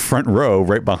basically front row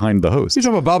right behind the host? You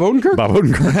talking about Bob Odenkirk? Bob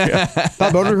Odenkirk. Yeah.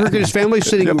 Bob Odenkirk and his family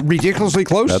sitting ridiculously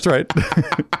close. That's right.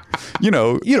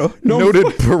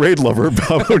 Noted parade lover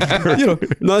Bob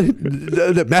Odenkirk.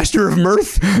 The master of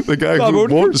mirth. The guy Bob who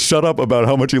Odenkirk. won't shut up about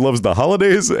how much he loves the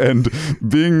holidays and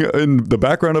being in the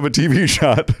background of a TV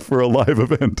shot for a live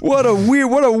event. What a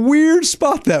weird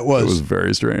spot that was. It was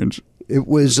very strange. It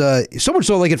was so much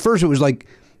so. Like at first, it was like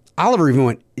Oliver even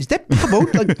went, "Is that Bob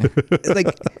Odenkirk?"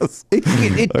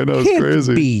 It I know, it's can't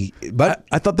crazy. be. But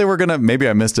I thought they were gonna. Maybe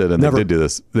I missed it, and Never. they did do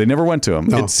this. They never went to him.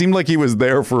 No. It seemed like he was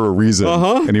there for a reason,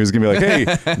 and he was gonna be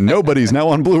like, "Hey, nobody's now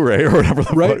on Blu-ray or whatever."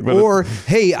 right? Or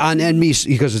hey, on NBC,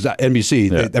 because it's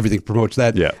NBC, Yeah. everything promotes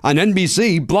that. Yeah. On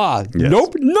NBC, blah. Yes.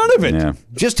 Nope, none of it. Yeah.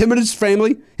 Just him and his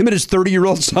family, him and his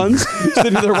 30-year-old sons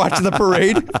sitting there watching the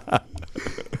parade.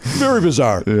 Very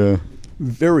bizarre. Yeah.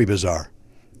 Very bizarre.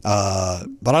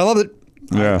 But I loved it.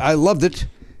 Yeah. I loved it.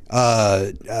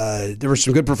 There were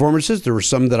some good performances. There were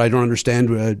some that I don't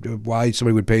understand why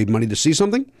somebody would pay money to see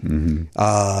something.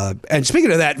 Mm-hmm. And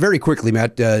speaking of that, very quickly,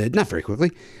 Matt, not very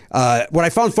quickly, what I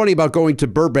found funny about going to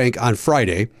Burbank on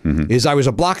Friday is I was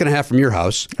a block and a half from your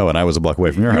house. Oh, and I was a block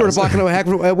away from your You house. were a block and a half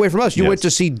away from us. You Yes. went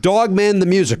to see Dogman the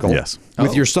Musical Yes.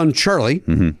 with your son Charlie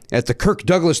at the Kirk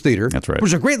Douglas Theater. That's right. It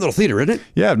was a great little theater, isn't it?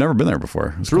 Yeah, I've never been there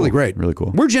before. It's really great. Really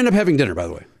cool. Where'd you end up having dinner, by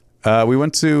the way? We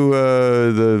went to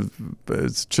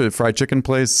the fried chicken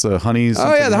place, Honey's.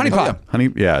 Oh, yeah, the Honey Pot. Honey,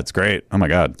 yeah, it's great. Oh my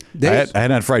god, I Days?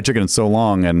 hadn't had fried chicken in so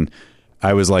long, and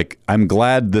I was like, I'm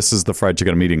glad this is the fried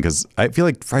chicken I'm eating because I feel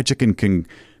like fried chicken can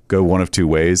go one of two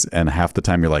ways, and half the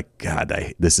time you're like, God,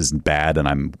 this is bad, and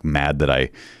I'm mad that I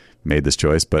made this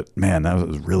choice. But man, that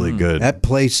was really good. That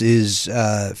place is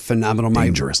phenomenal.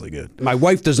 Dangerously good. My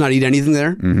wife does not eat anything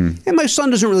there, and my son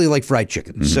doesn't really like fried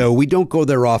chicken, so we don't go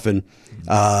there often.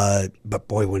 But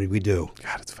boy, when did we do?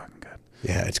 God, it's fucking good.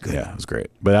 Yeah, it's good. Yeah, it was great.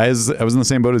 But I was in the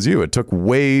same boat as you. It took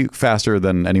way faster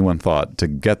than anyone thought to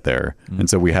get there, and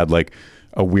so we had like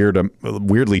a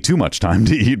weirdly too much time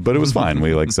to eat, but it was fine.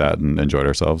 We like sat and enjoyed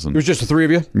ourselves. And It was just the three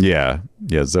of you? yeah.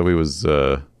 Zoe was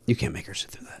You can't make her sit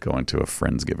through that. going to a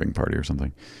Friendsgiving party or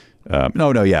something.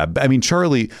 No, yeah. I mean,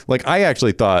 Charlie, like I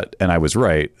actually thought, and I was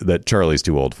right, that Charlie's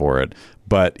too old for it.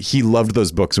 But he loved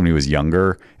those books when he was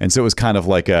younger. And so it was kind of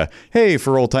like a, hey,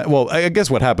 for old time. Well, I guess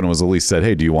what happened was Elise said,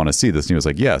 hey, do you want to see this? And he was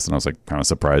like, yes. And I was like kind of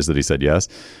surprised that he said yes.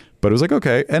 But it was like,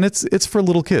 okay. And it's for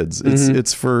little kids.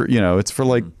 It's for, it's for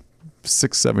like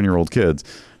 6-7-year-old kids.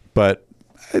 But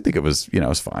I think it was, it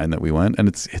was fine that we went. And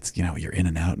it's you're in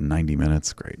and out in 90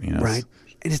 minutes. Great. Right.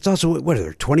 And it's also, what are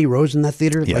there, 20 rows in that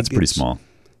theater? Yeah, it's pretty small.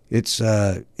 It's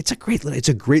a great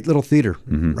little theater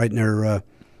right near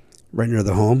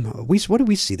the home. What did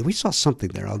we see? We saw something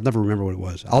there. I'll never remember what it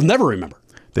was. I'll never remember.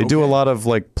 They do a lot of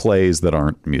like plays that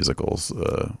aren't musicals,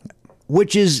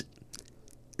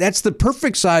 that's the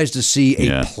perfect size to see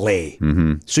a play.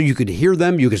 So you could hear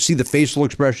them, you could see the facial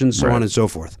expressions, so on and so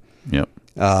forth. Yep.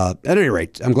 At any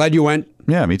rate, I'm glad you went.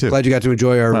 Yeah, me too. Glad you got to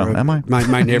enjoy our am I?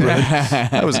 my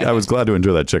neighborhood. I was glad to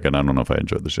enjoy that chicken. I don't know if I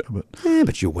enjoyed the show, but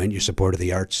but you went. You supported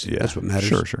the arts. Yeah, that's what matters.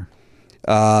 Sure.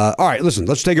 All right, listen.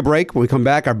 Let's take a break. When we come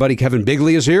back, our buddy Kevin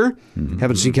Bigley is here.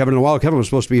 Haven't seen Kevin in a while. Kevin was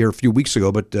supposed to be here a few weeks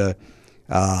ago, but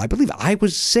I believe I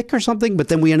was sick or something. But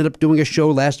then we ended up doing a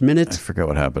show last minute. I forgot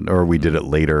what happened, or we did it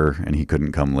later and he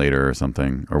couldn't come later or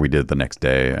something, or we did it the next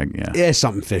day.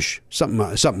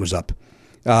 Something was up.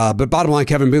 But bottom line,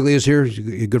 Kevin Bigley is here.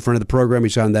 He's a good friend of the program.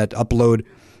 He's on that Upload,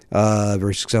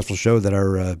 very successful show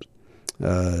that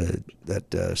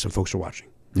some folks are watching.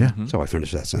 Yeah. So I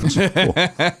finished that sentence.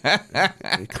 I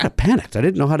kind of panicked. I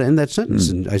didn't know how to end that sentence,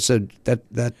 and I said that,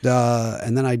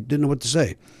 and then I didn't know what to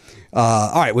say.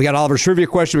 All right, we got Oliver's trivia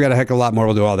question. We got a heck of a lot more.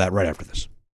 We'll do all that right after this.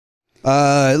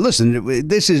 Listen,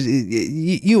 this is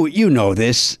you know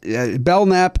this.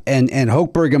 Belknap and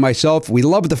Hochberg and myself, we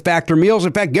love the Factor meals.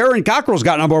 In fact, Garen Cockrell's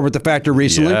gotten on board with the Factor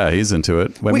recently. Yeah, he's into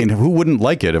it. I mean, who wouldn't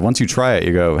like it? Once you try it,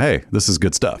 you go, hey, this is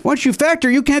good stuff. Once you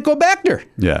Factor, you can't go back there.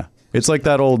 Yeah. It's like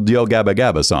that old Yo Gabba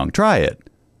Gabba song. Try it.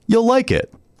 You'll like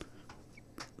it.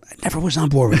 I never was on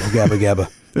board with Yo Gabba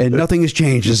Gabba. And nothing has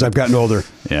changed as I've gotten older.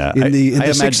 Yeah. In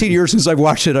the 16 years since I've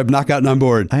watched it, I've not gotten on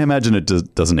board. I imagine it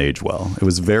doesn't age well. It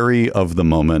was very of the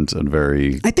moment and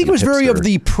very I think it was hipster. very of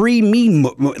the pre-me.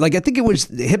 Like, I think it was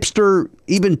hipster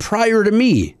even prior to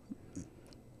me.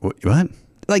 What?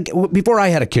 Like, before I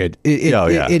had a kid.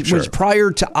 It was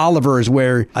prior to Oliver is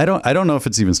where... I don't know if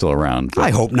it's even still around.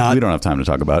 I hope not. We don't have time to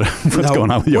talk about what's going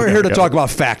on with Yo We're Gabba here to Gabba. talk about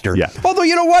Factor. Yeah. Although,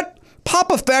 you know what?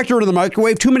 Pop a Factor into the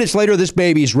microwave. 2 minutes later, this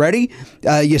baby's ready.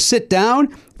 You sit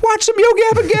down, watch some Yo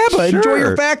Gabba Gabba, and enjoy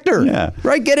your Factor. Yeah.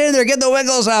 Right? Get in there, get the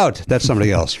Wiggles out. That's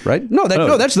somebody else, right? No,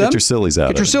 that's them. Get your sillies out.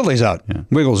 Get your sillies out. Yeah.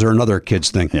 Wiggles are another kid's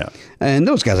thing. Yeah. And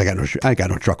those guys, I got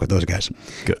no truck with those guys.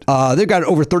 Good. They've got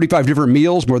over 35 different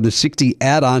meals, more than 60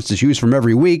 add-ons to choose from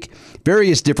every week.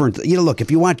 Various different, look,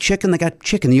 if you want chicken, they got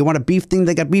chicken. You want a beef thing,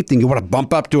 they got beef thing. You want to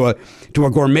bump up to a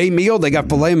gourmet meal, they got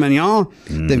filet mignon.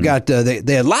 They've got, they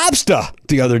had lobster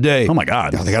the other day. Oh my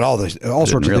God. They got all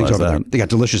sorts of things over there. They got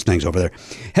delicious things over there.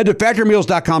 Head to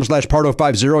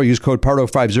factormeals.com/Pardo50. Use code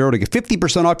Pardo50 to get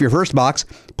 50% off your first box,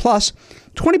 plus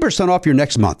 20% off your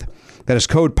next month. That is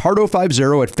code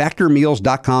Pardo50 at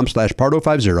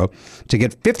factormeals.com/Pardo50 to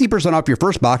get 50% off your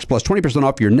first box, plus 20%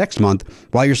 off your next month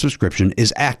while your subscription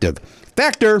is active.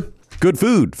 Factor. Good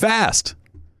food, fast.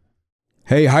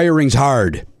 Hey, hiring's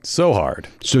hard. So hard.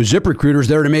 So ZipRecruiter's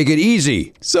there to make it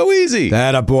easy. So easy.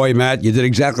 That a boy, Matt. You did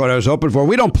exactly what I was hoping for.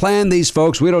 We don't plan these,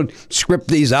 folks. We don't script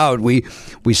these out. We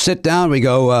sit down. We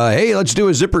go, hey, let's do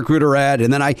a ZipRecruiter ad,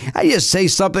 and then I just say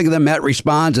something, and then Matt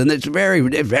responds, and it's very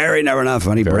never enough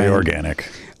funny. Very brand. organic.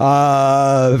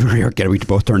 Very organic. We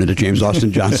both turned into James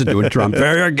Austin Johnson doing Trump.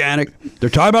 Very organic. They're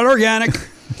talking about organic.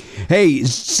 Hey,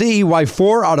 see why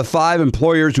 4 out of 5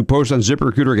 employers who post on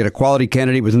ZipRecruiter get a quality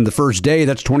candidate within the first day.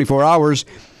 That's 24 hours.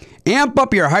 Amp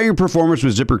up your hiring performance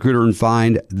with ZipRecruiter and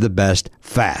find the best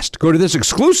fast. Go to this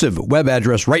exclusive web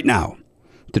address right now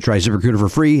to try ZipRecruiter for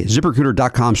free.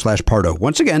 ZipRecruiter.com/Pardo.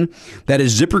 Once again, that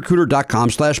is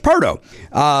ZipRecruiter.com/Pardo.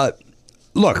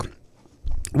 Look,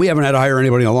 we haven't had to hire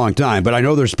anybody in a long time, but I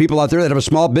know there's people out there that have a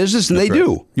small business and That's they right.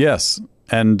 do. Yes.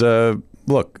 And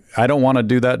look, I don't want to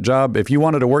do that job. If you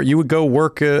wanted to work, you would go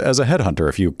work as a headhunter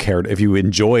if you cared, if you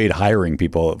enjoyed hiring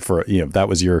people for, if that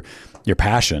was your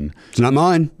passion. It's not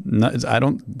mine.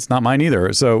 It's not mine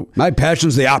either. So my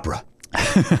passion's the opera.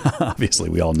 Obviously,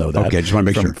 we all know that. Okay, just want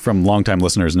to make sure. From longtime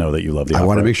listeners know that you love the opera. I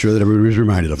want to make sure that everybody's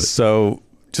reminded of it. So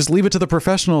just leave it to the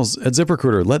professionals at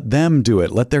ZipRecruiter. Let them do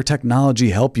it. Let their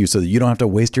technology help you so that you don't have to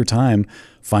waste your time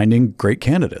finding great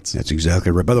candidates. That's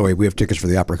exactly right. By the way, we have tickets for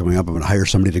the opera coming up. I'm going to hire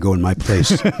somebody to go in my place.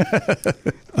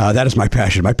 That is my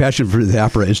passion. My passion for the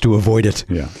opera is to avoid it.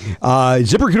 Yeah.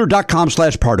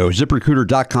 ZipRecruiter.com/Pardo.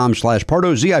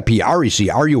 ZipRecruiter.com/Pardo.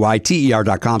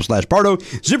 ZipRecruiter.com/Pardo.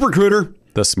 ZipRecruiter.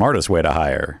 The smartest way to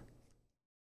hire.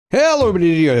 Hello,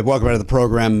 everybody. Welcome back to the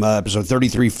program. Episode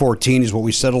 3314 is what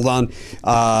we settled on.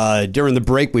 During the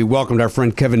break, we welcomed our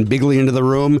friend Kevin Bigley into the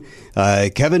room.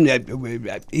 Kevin,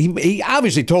 he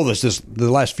obviously told us this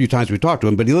the last few times we talked to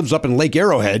him, but he lives up in Lake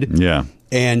Arrowhead. Yeah.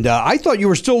 And I thought you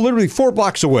were still literally 4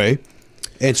 blocks away.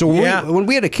 And so when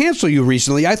we had to cancel you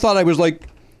recently, I thought I was like,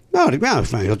 no,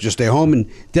 fine. He'll just stay home.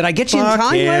 And did I get you in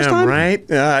time last time? Right?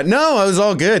 No, it was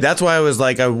all good. That's why I was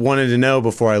like, I wanted to know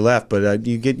before I left, but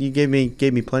you gave me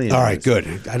plenty of All right,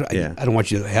 notice. good. I don't want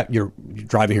you to have, you're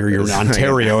driving here, you're in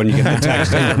Ontario, and you get the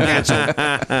text that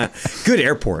you're canceled. Good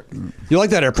airport. You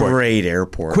like that airport? Great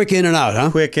airport. Quick in and out, huh?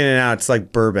 Quick in and out. It's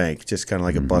like Burbank, just kind of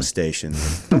like a bus station.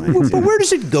 But where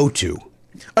does it go to?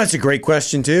 That's a great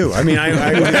question too. I mean, It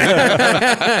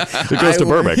goes to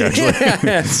Burbank, actually.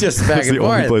 Yeah, it's just back That's and the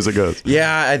forth. only place it goes.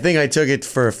 Yeah, I think I took it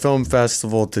for a film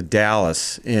festival to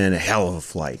Dallas in a hell of a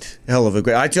flight. Hell of a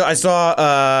great. I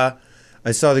saw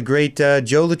the great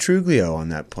Joe Latruglio on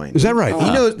that plane. Is that right? He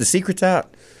knows the secret's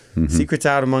out. Secret's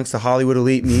out amongst the Hollywood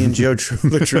elite. Me and Joe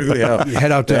Latruglio. You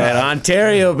head out to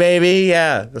Ontario, baby.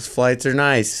 Yeah, those flights are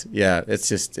nice. Yeah,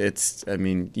 I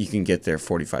mean, you can get there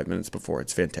 45 minutes before.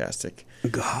 It's fantastic.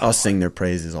 God. I'll sing their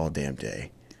praises all damn day.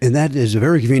 And that is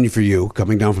very convenient for you,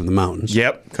 coming down from the mountains.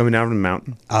 Yep, coming down from the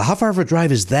mountain. How far of a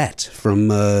drive is that from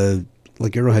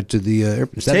Lake Arrowhead to the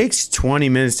airport? It takes 20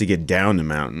 minutes to get down the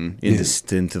mountain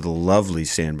into the lovely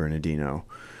San Bernardino.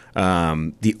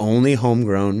 The only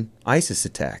homegrown ISIS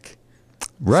attack.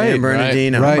 Right. San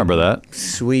Bernardino. I remember that.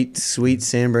 Sweet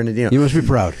San Bernardino. You must be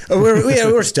proud.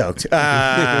 We're stoked.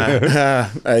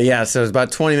 Yeah, so it's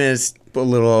about 20 minutes, a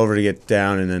little over to get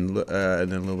down, and then a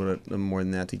little bit more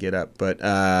than that to get up. But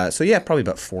so yeah, probably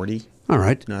about 40. All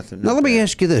right. Nothing. Now let me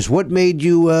ask you this: what made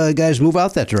you guys move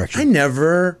out that I direction?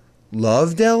 never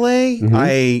loved LA.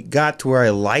 I got to where I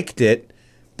liked it,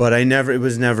 but it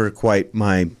was never quite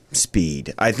my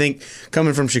speed. I think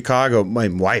coming from Chicago, my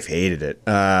wife hated it.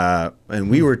 And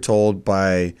we were told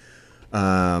by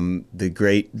the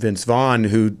great Vince Vaughn,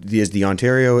 who is the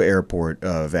Ontario airport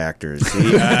of actors.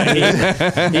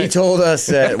 He told us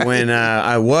that when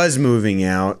I was moving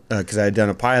out, because I had done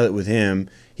a pilot with him,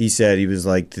 he said, he was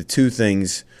like, the two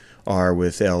things are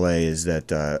with LA is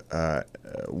that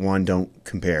one, don't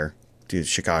compare to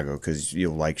Chicago because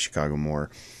you'll like Chicago more,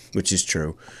 which is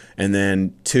true. And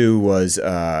then two was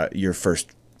your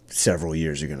first several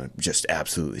years are going to just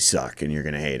absolutely suck and you're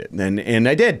going to hate it. And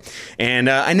I did. And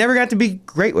I never got to be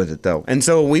great with it, though. And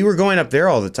so we were going up there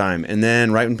all the time. And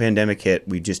then right when pandemic hit,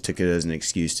 we just took it as an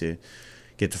excuse to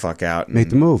get the fuck out. And, Make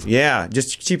the move. Yeah,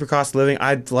 just cheaper cost of living.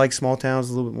 I like small towns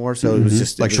a little bit more, so it was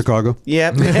just... Like Chicago? Yeah.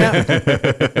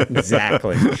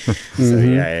 Exactly. So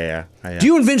yeah. Do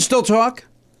you and Vince still talk?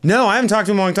 No, I haven't talked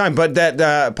to him in a long time. But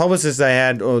that publicist I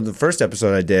had, the first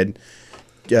episode I did,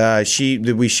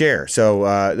 we share. So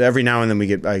every now and then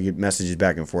I get messages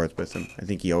back and forth with him. I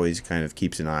think he always kind of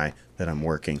keeps an eye that I'm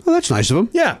working. Well, that's nice of him.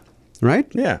 Yeah. Right?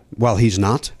 Yeah. Well, he's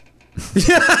not.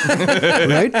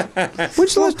 Right?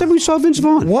 When's the last time we saw Vince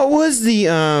Vaughn? What was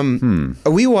the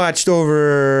we watched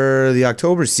over the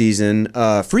October season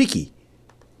Freaky.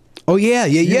 Oh, yeah.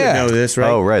 You would know this,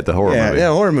 right? Oh, right, the horror movie.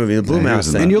 Yeah, horror movie, the Blue Yeah, he Mouse was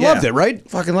in thing. that. And you Yeah. loved it, right?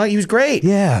 Fucking like he was great.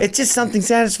 Yeah. It's just something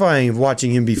satisfying of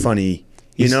watching him be funny.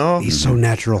 You know? He's so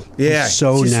natural. Yeah, He's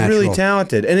so he's just natural. really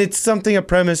talented. And it's a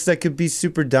premise that could be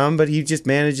super dumb, but he just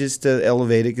manages to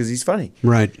elevate it because he's funny.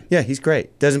 Right. Yeah, he's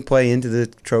great. Doesn't play into the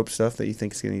trope stuff that you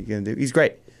think he's going to do. He's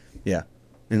great. Yeah,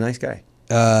 a nice guy.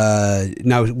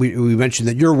 Now, we mentioned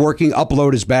that you're working.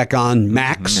 Upload is back on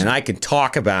Max. And I can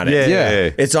talk about it. Yeah.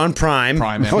 It's on Prime.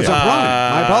 Prime, Oh, it's on Prime.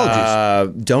 My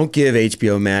apologies. Don't give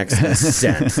HBO Max a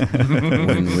cent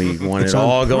when we want It's it on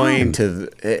all going Prime.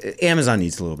 to Amazon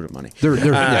needs a little bit of money. They're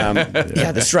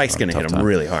The strike's going to hit them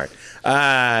really hard.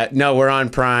 No, we're on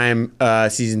Prime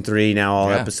season 3 now.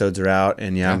 All episodes are out,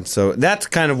 and so that's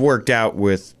kind of worked out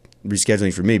with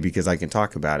rescheduling for me because I can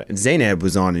talk about it. And Zainab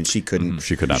was on, and she couldn't.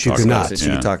 She could not She talk could about not. it. She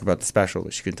could talk about the special,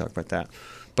 but she couldn't talk about that.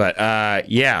 But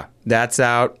yeah, that's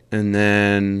out, and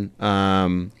then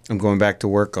I'm going back to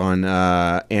work on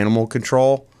Animal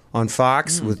Control on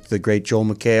Fox with the great Joel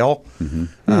McHale.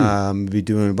 Be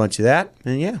doing a bunch of that,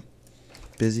 and yeah,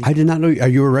 busy. I did not know. Are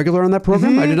you a regular on that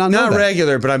program? I did not know Not that.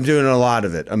 regular, but I'm doing a lot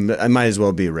of it. I might as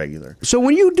well be a regular. So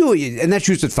when you do it, and that's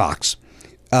used at Fox,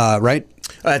 right?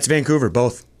 It's Vancouver,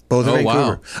 both in Oh,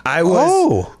 Vancouver.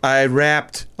 wow. I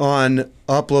wrapped on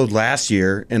Upload last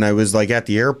year, and I was like at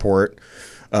the airport,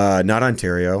 not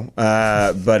Ontario,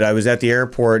 but I was at the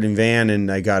airport in Van, and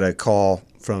I got a call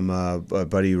from a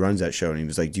buddy who runs that show, and he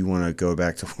was like, "Do you want to go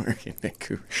back to work in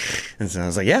Vancouver?" And so I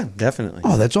was like, "Yeah, definitely."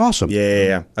 Oh, that's awesome.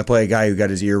 Yeah. I play a guy who got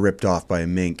his ear ripped off by a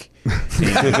mink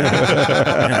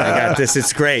I got this.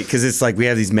 It's great because it's like we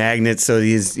have these magnets, so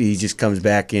he just comes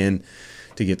back in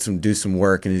to do some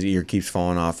work, and his ear keeps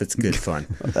falling off. It's good fun.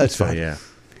 That's So, fun. yeah.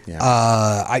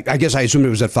 I guess I assumed it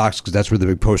was at Fox because that's where the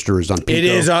big poster is on Pico. It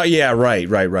is. Yeah, right.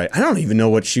 I don't even know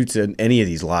what shoots at any of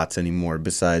these lots anymore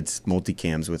besides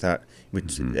multicams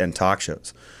and talk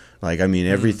shows. Like, I mean,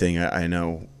 everything I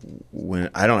know when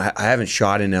I haven't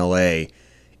shot in LA.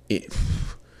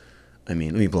 Let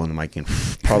me blow the mic in.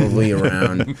 Probably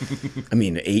around,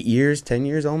 8 years, 10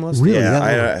 years almost. Really? Yeah,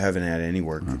 Yeah. I haven't had any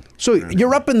work. So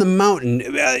you're up in the mountain,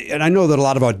 and I know that a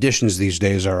lot of auditions these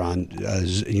days are on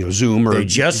Zoom or They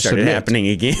just started submit. happening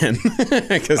again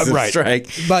because of the strike.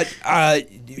 But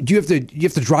do you have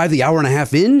to drive the hour and a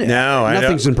half in? No,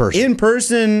 nothing's in person. In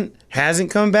person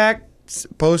hasn't come back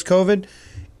post COVID,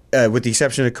 with the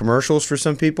exception of commercials for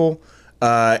some people,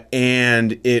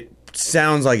 and it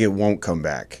sounds like it won't come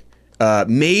back.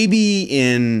 Maybe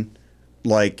in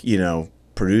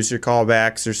producer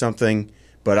callbacks or something,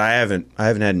 but I haven't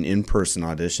had an in-person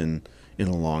audition in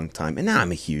a long time. And now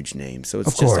I'm a huge name, so it's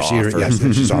Of course, just offer. yes,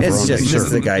 it's just offer It's only, just sure.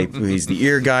 the guy. He's the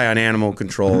ear guy on Animal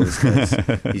Control.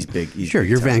 He's big. He's Sure, big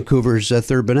you're time. Vancouver's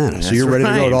third banana, so That's you're ready to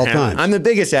go at all right. times. I'm the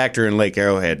biggest actor in Lake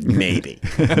Arrowhead, maybe.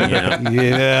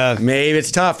 yeah. Maybe it's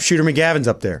tough. Shooter McGavin's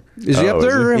up there. Is he up is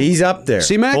there? He's up there.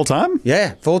 C-Mac? Full time?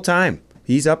 Yeah, full time.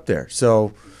 He's up there.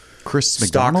 So Chris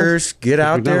McDonald? stalkers, get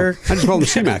out there. I just called him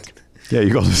C-Mac. Yeah,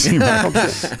 you go to see Mac.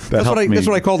 That's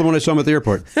what I called him when I saw him at the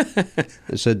airport.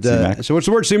 I said, C-Mac? "So what's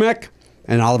the word, C-Mac?"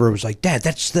 And Oliver was like, "Dad,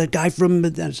 that's the guy from."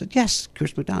 And I said, "Yes,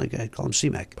 Chris McDonald. I call him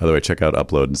C-Mac." By the way, check out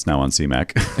Upload. It's now on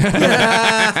CMAC.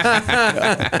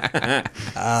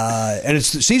 And it's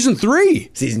season 3.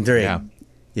 Season 3. Yeah.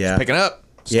 Yeah. Picking up.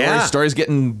 Story's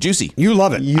getting juicy. You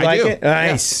love it. You I like do. it?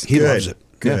 Nice. He Good. loves it.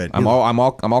 Good. I'm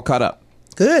all caught up.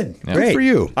 Good. Great. for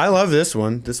you. I love this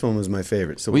one. This one was my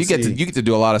favorite. So Well, we'll see. you get to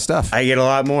do a lot of stuff. I get a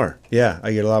lot more. Yeah,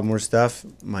 I get a lot more stuff.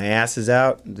 My ass is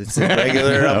out. It's a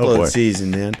regular Oh, upload boy.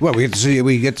 season, man. Well, we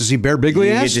get to see Bear Bigley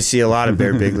You ass. get to see a lot of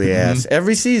Bear Bigley ass.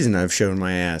 Every season I've shown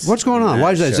my ass. What's going on?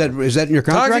 Why is that? Show. Is that in your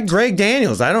Talk to contract? Greg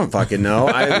Daniels. I don't fucking know.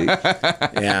 I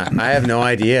have no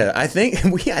idea. I think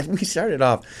we started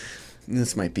off.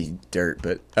 This might be dirt,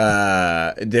 but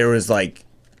there was like,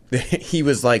 he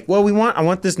was like, "Well, I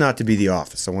want this not to be The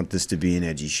Office. I want this to be an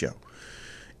edgy show."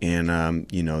 And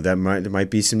there might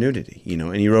be some nudity,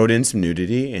 and he wrote in some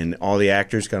nudity, and all the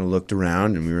actors kind of looked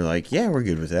around, and we were like, "Yeah, we're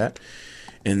good with that."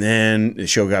 And then the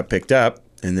show got picked up,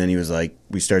 and then he was like,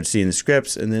 we started seeing the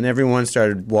scripts, and then everyone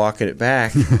started walking it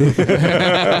back,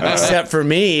 except for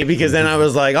me, because then I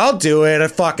was like, "I'll do it.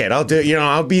 Fuck it. I'll do it.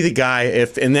 I'll be the guy."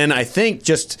 And then I think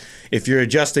just if you're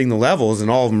adjusting the levels and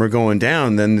all of them are going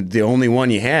down, then the only one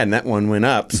you had, and that one went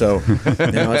up. So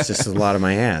now it's just a lot of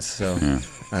my ass. So.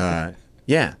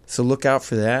 Yeah, so look out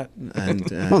for that. And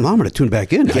Well, now I'm going to tune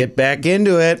back in. get back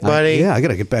into it, buddy. I got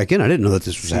to get back in. I didn't know that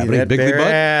this was See happening. that Bigley bare butt.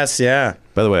 ass, yeah.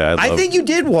 By the way, I think you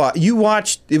did you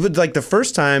watched, it was like the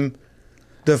first time,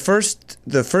 the first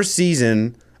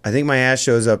season, I think my ass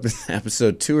shows up in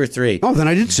episode 2 or 3. Oh, then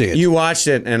I did see it. You watched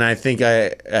it, and I think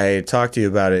I talked to you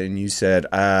about it, and you said,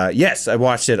 yes, I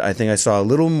watched it. I think I saw a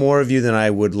little more of you than I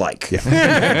would like.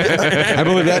 I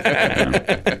believe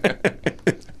that.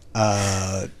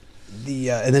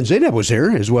 And then Zaynab was here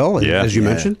as well, as you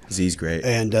mentioned. Z's great.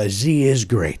 And Z is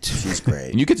great. She's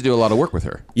great. And you get to do a lot of work with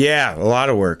her. Yeah, a lot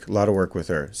of work with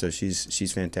her. So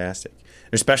she's fantastic.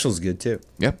 Her special's good too.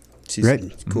 Yep. She's Right.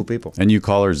 cool people. And you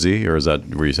call her Z, or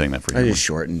were you saying that for I you? just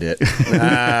shortened it.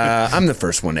 I'm the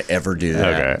first one to ever do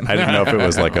that. Okay. I didn't know if it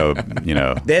was like a,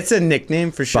 That's a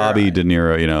nickname for sure. Bobby De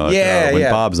Niro, Yeah, when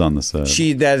yeah. Bob's on the set.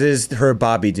 That is her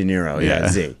Bobby De Niro. Yeah, Yeah.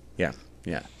 Z.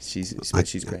 Yeah. She's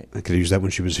great. I could have used that when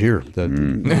she was here. The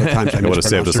times I It would have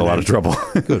saved us a lot of trouble.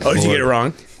 Good Oh, did you Lord. get it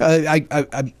wrong?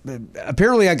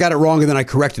 Apparently, I got it wrong, and then I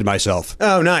corrected myself.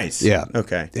 Oh, nice. Yeah.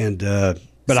 Okay. And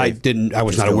but I Safe. didn't. I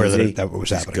was Just not go aware with that Z. that was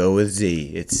Just happening. go with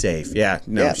Z. It's safe. Yeah.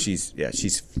 No, Yeah.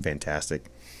 she's fantastic.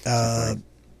 And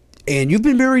you've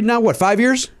been married now, what, 5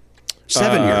 years?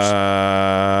 7 years.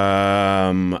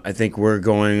 I think we're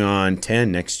going on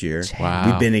 10 next year. Wow.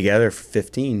 We've been together for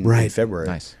 15 in Right. February.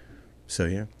 Nice. So,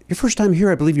 yeah. Your first time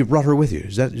here, I believe you brought her with you.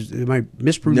 Am I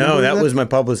misremembering? No, that was my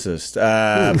publicist.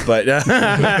 But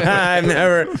I've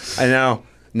never. I know.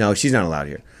 No, she's not allowed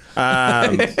here.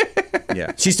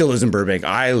 Yeah, she still lives in Burbank.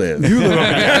 I live. You live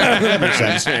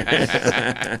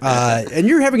And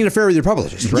you're having an affair with your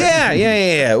publicist, right?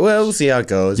 Yeah. Well, we'll see how it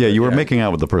goes. Yeah, but you were making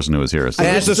out with the person who was here. So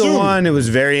That's just the assumed. one. It was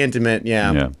very intimate.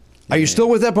 yeah. Are you still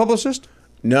with that publicist?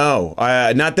 No,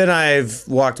 not that I've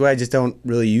walked away. I just don't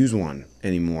really use one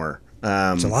anymore.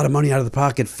 It's a lot of money out of the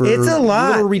pocket for It's a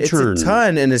lot. little return. It's a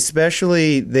ton, and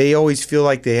especially they always feel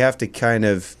like they have to kind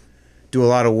of do a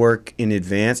lot of work in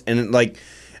advance, and like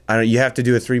you have to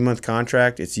do a 3-month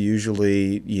contract. It's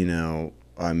usually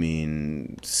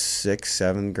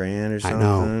 6-7 grand or something.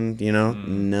 I know.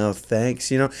 No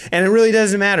thanks. And it really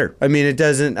doesn't matter. I mean, it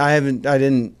doesn't. I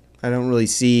don't really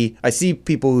see. I see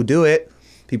people who do it,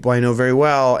 people I know very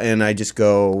well, and I just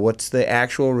go, what's the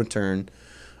actual return?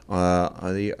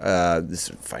 This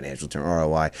financial term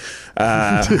ROI,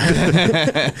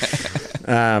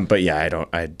 but yeah, I don't.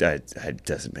 It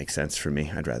doesn't make sense for me.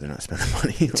 I'd rather not spend the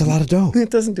money. It's a lot of dough. It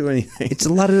doesn't do anything. It's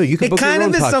a lot of dough. You can It book kind your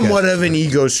of own is podcast. somewhat of an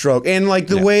ego stroke, and like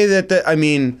the way that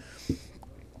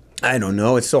I don't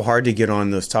know. It's so hard to get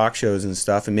on those talk shows and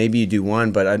stuff, and maybe you do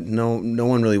one, but no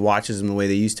one really watches them the way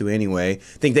they used to anyway. I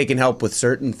think they can help with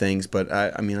certain things, but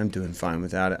I'm doing fine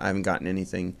without it. I haven't gotten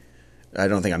anything. I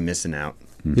don't think I'm missing out.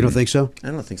 You don't think so? I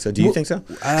don't think so. Do you think so?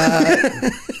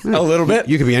 A little bit.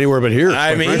 You could be anywhere but here.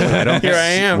 I mean, here I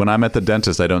am. When I'm at the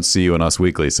dentist, I don't see you in Us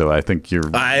Weekly, so I think you're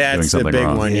doing That's something the big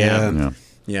wrong. one.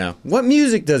 Yeah. What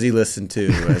music does he listen to?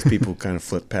 As people kind of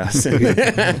flip past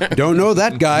it. Don't know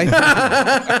that guy.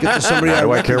 Get to somebody. Why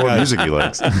do I care what music he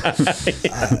likes?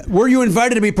 Were you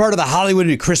invited to be part of the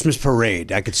Hollywood Christmas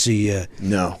parade? I could see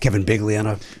No. Kevin Bigley on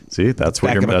a. See, that's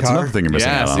Back of a that's car? another thing you're missing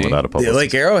out on see? without a The publicist.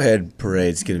 Lake Arrowhead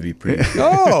parade's going to be pretty.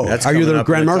 Oh, That's are you coming the up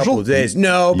Grand in a Marshal? couple of days.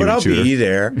 No, but You I'll and Shooter. be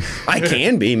there. I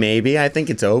can be, maybe. I think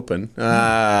it's open.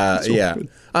 Yeah,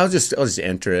 I'll just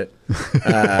enter it.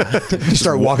 Just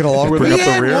start walking along with We it.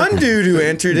 had one dude who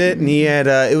entered it, and he had.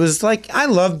 It was like I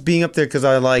love being up there because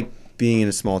I like being in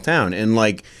a small town, and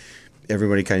like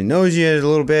everybody kind of knows you a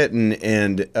little bit,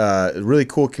 and a really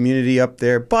cool community up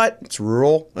there. But it's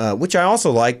rural, which I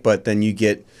also like. But then you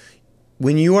get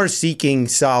when you are seeking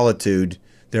solitude.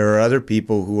 There are other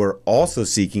people who are also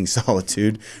seeking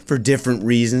solitude for different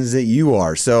reasons that you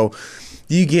are. So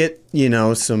you get,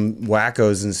 some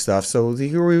wackos and stuff. So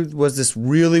here was this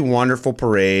really wonderful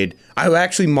parade. I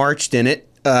actually marched in it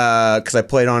because I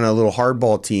played on a little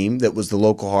hardball team that was the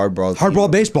local hardball team.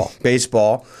 Hardball baseball.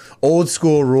 Baseball. Old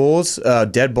school rules,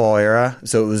 dead ball era.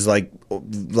 So it was like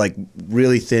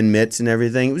really thin mitts and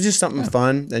everything. It was just something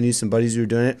fun. I knew some buddies who were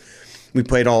doing it. We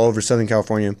played all over Southern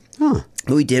California. Huh.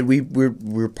 We did. We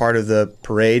were part of the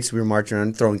parades. We were marching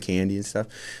around, throwing candy and stuff.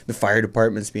 The fire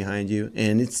department's behind you,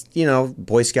 and it's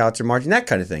Boy Scouts are marching, that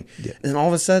kind of thing. Yeah. And all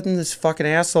of a sudden, this fucking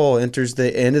asshole enters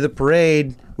the end of the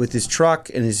parade with his truck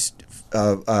and his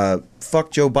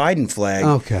 "fuck Joe Biden"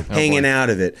 flag hanging out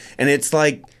of it, and it's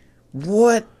like,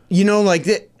 what?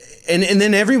 And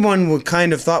then everyone would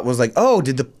kind of thought was like, oh,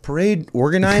 did the parade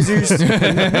organizers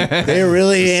they're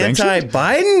really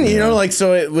anti-Biden?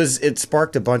 So it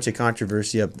sparked a bunch of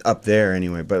controversy up there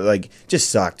anyway, but just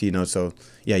sucked, so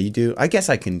yeah, you do. I guess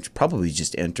I can probably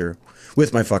just enter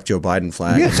with my "fuck Joe Biden"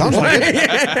 flag. Yeah, it sounds like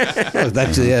it. Oh,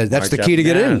 that's the key to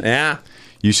get in. Yeah.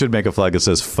 You should make a flag that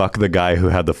says "fuck the guy who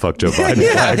had the fuck Joe Biden"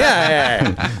 flag.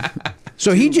 Yeah.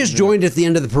 So he just joined at the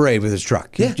end of the parade with his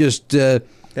truck. He just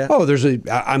Yeah. Oh,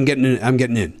 I'm getting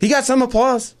in. He got some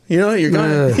applause. You're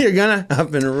gonna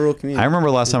up in a rural community. I remember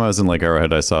last time I was in Lake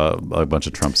Arrowhead, I saw a bunch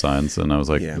of Trump signs, and I was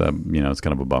like, Yeah. it's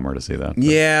kind of a bummer to see that. But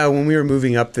Yeah, when we were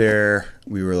moving up there,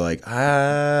 we were like,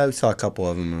 we saw a couple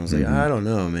of them, and I was like, I don't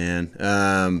know, man.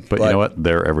 But you know what?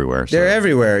 They're everywhere. So. They're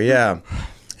everywhere, yeah.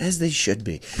 As they should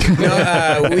be.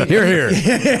 No, Here.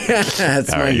 That's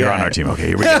All my right, you're guy. on our team. Okay,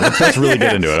 here we go. Let's really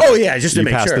get into it. Oh yeah, just to You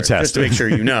make passed sure. the test. Just to make sure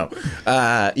you know.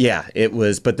 Yeah, it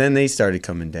was. But then they started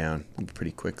coming down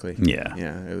pretty quickly. Yeah.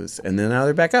 It was, and then now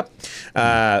they're back up.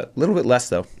 A little bit less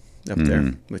though up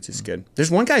there, which is good. There's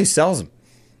one guy who sells them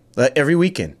every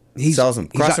weekend. He sells them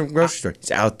across the grocery store. He's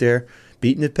out there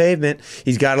beating the pavement.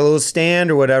 He's got a little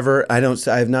stand or whatever. I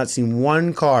have not seen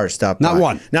one car stop. Not by.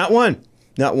 one. Not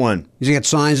one. He's got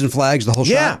signs and flags the whole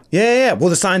shop. Yeah. Well,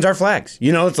 the signs are flags.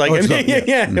 It's like, it's not-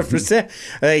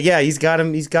 yeah. He's got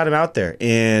him out there,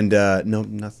 and no,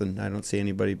 nothing. I don't see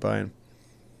anybody buying,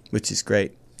 which is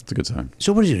great. It's a good sign.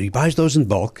 So what does he do? He buys those in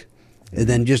bulk, and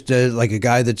then just like a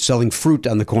guy that's selling fruit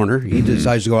on the corner, he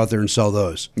decides to go out there and sell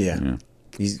those. Yeah.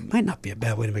 Might not be a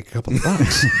bad way to make a couple of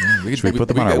bucks. Should we put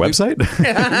them on our website?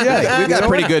 Yeah, we got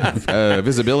pretty good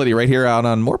visibility right here out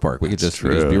on Moore Park. We could just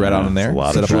be right on in there, It's a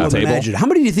lot set of up a traffic. table. Imagine how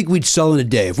many do you think we'd sell in a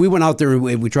day if we went out there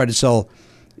and we tried to sell,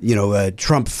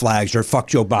 Trump flags or "fuck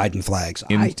Joe Biden" flags?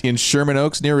 In Sherman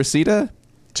Oaks near Reseda,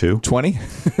 2. 20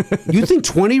 You think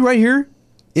 20 right here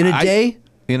in a day?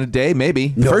 in a day,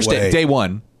 maybe. No First way. day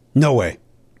one. No way.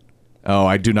 Oh,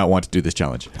 I do not want to do this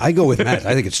challenge. I go with Matt.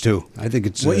 I think it's 2. I think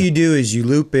it's What you do is you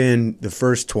loop in the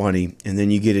first 20, and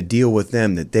then you get a deal with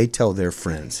them that they tell their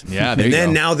friends. Yeah, there and you then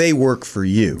go. now they work for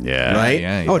you. Yeah. right.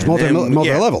 Yeah, Oh, it's And then,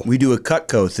 multi-level. we do a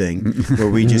Cutco thing where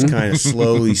we just kind of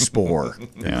slowly spore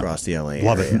across the LA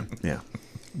Love area. it. Yeah.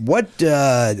 What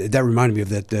that reminded me of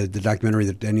that the documentary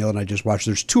that Danielle and I just watched.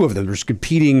 There's 2 of them. There's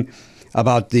competing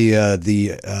about oh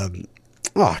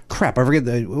crap! I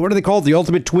forget what are they called? The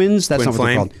Ultimate Twins? That's Twin not what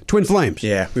they're Flame? called. Twin Flames.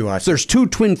 Yeah, we watched. So there's 2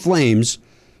 Twin Flames,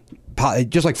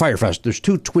 just like Firefest. There's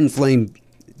 2 Twin Flame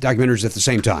documentaries at the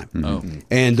same time. Oh.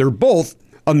 And they're both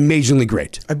amazingly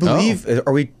great. I believe.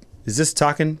 Are we? Is this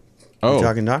talking? Oh. We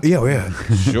talking doc? Yeah, yeah.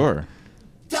 Sure.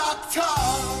 Doc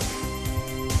talk.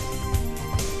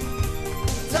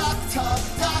 Doc talk,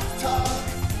 doc talk.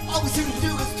 All we seem to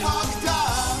do is talk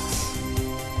docs.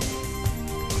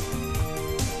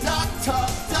 Doc talk,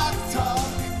 doc talk.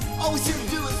 All we seem to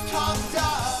do is talk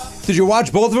docs. Did you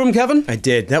watch both of them, Kevin? I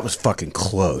did. That was fucking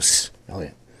close. Oh yeah.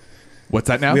 What's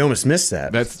that now? We almost missed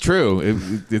that. That's true.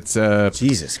 It's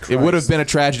Jesus Christ. It would have been a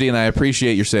tragedy, and I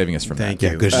appreciate your saving us from Thank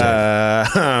that. you. good stuff.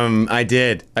 I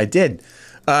did.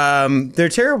 They're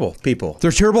terrible people.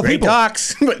 They're terrible Great people.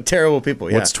 docs, but terrible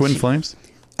people. Yeah. What's Twin Flames?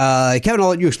 Kevin, I'll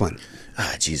let you explain.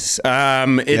 Jesus.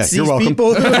 It's you're these welcome.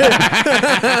 people.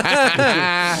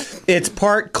 It's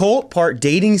part cult, part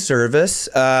dating service,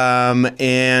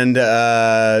 and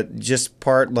just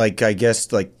part I guess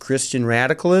Christian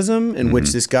radicalism, in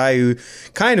which this guy who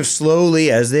kind of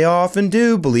slowly, as they often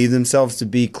do, believe themselves to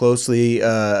be closely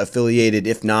affiliated,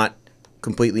 if not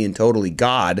completely and totally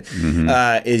God,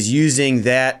 is using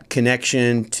that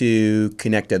connection to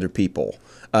connect other people.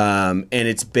 And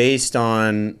it's based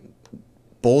on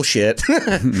bullshit,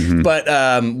 but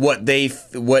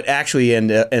what actually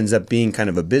ends up being kind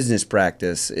of a business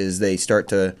practice is they start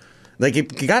to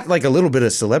it got a little bit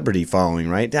of celebrity following,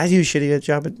 right? Did I do a shitty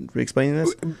job at explaining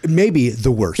this? Maybe the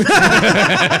worst.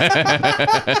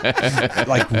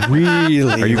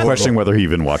 Really. Are you questioning whether he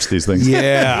even watched these things?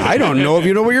 Yeah, I don't know if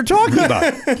you know what you're talking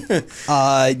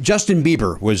about. Justin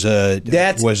Bieber was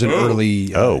an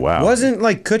early. Oh, wow. Wasn't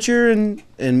Kutcher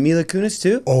and Mila Kunis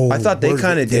too? Oh, I thought they were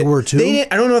kind of they did. were too?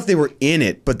 I don't know if they were in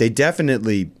it, but they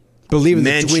definitely believe in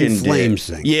the Twin mentioned Flames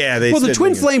it. thing. Yeah, they well, the said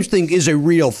Twin they- Flames thing is a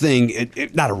real thing.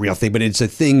 Not a real thing, but it's a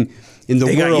thing in the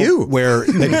They got world you. where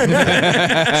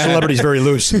celebrity's very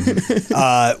loose.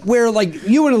 Where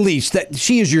you and Elise, that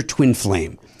she is your twin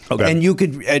flame. Okay. And you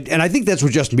could, and I think that's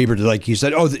what Justin Bieber did. He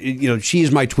said, she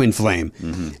is my twin flame.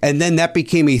 And then that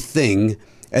became a thing.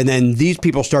 And then these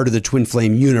people started the Twin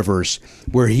Flame universe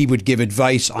where he would give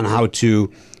advice on how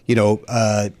to,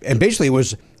 and basically it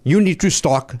was, you need to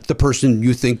stalk the person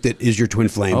you think that is your twin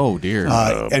flame. Oh, dear.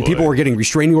 And people were getting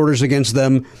restraining orders against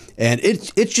them, and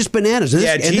it's just bananas. And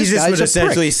Yeah, this Jesus guy's would a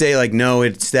essentially prick. say no,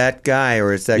 it's that guy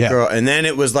or it's that Yeah. girl, and then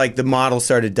it was the model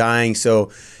started dying, so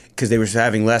because they were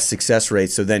having less success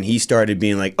rates, so then he started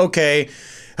being okay.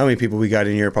 How many people we got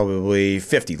in here? Probably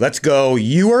 50. Let's go.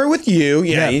 You are with you.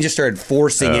 Yeah. And he just started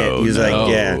forcing it. He was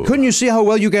yeah. Couldn't you see how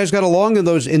well you guys got along in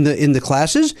those in the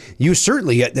classes? You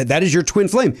certainly that is your twin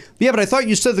flame. Yeah, but I thought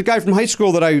you said the guy from high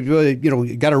school that I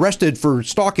got arrested for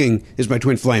stalking is my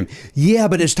twin flame. Yeah,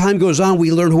 but as time goes on,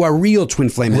 we learn who our real twin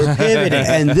flame is. We're pivoting,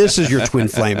 and this is your twin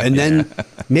flame. And then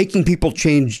making people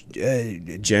change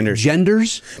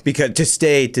genders Because to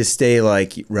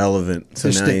stay relevant. So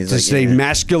to now stay, he's to stay yeah.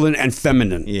 masculine and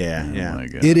feminine. Yeah, yeah. My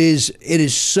God. It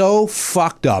is so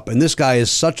fucked up, and this guy is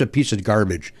such a piece of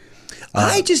garbage.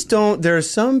 I just don't. There are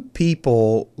some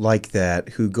people like that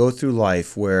who go through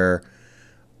life where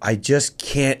I just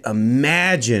can't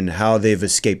imagine how they've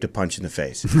escaped a punch in the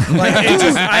face.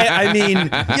 I mean,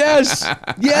 Yes,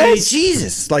 I mean,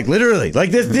 Jesus, literally,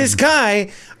 this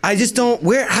guy. I just don't.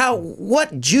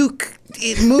 What juke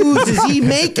moves is he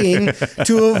making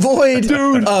to avoid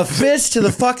a fist to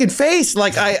the fucking face?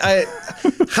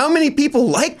 How many people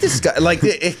like this guy?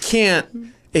 It can't.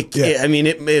 I mean,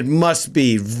 it must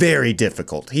be very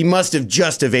difficult. He must have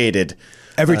just evaded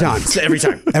every time. every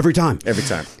time. Every time. Every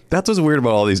time. That's what's weird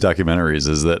about all these documentaries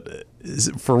is that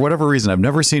for whatever reason, I've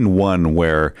never seen one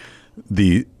where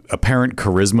the apparent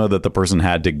charisma that the person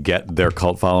had to get their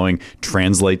cult following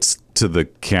translates to the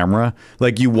camera.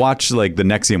 You watch the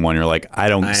Nexium one, you're I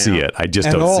don't see it. I just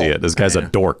At don't all. see it. This guy's a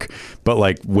dork.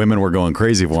 But women were going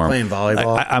crazy for him. Playing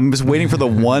volleyball. I'm just waiting for the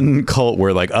one cult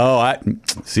where I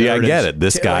get it.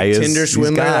 This guy is Tinder he's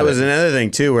swindler. got That was it. another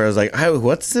thing too, where I was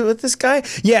what's it with this guy?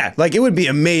 Yeah, it would be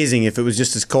amazing if it was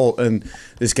just this cult and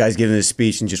this guy's giving this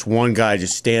speech and just one guy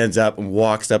just stands up and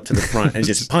walks up to the front and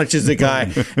just punches the guy.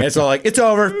 And it's all it's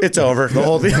over. It's over. The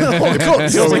whole thing. The whole cult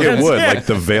It feels like it ends. would. Yeah.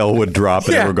 The veil would drop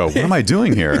and Yeah. everyone would go, what am I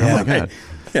doing here? Oh my God.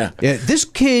 Yeah. This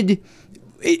kid,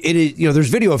 there's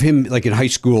video of him like in high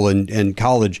school and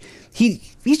college.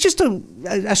 He's just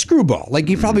a screwball. Like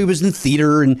he probably was in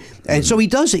theater and so he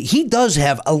does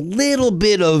have a little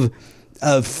bit of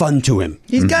fun to him.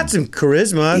 He's got some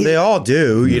charisma. They all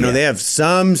do. You know, they have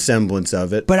some semblance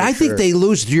of it. But I think they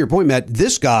lose, to your point, Matt,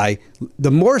 this guy, the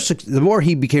more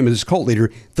he became this cult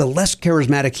leader, the less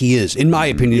charismatic he is, in my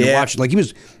opinion. To watch. Like, he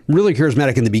was really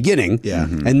charismatic in the beginning. Yeah.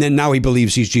 And then now he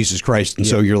believes he's Jesus Christ. And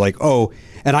so you're like, oh.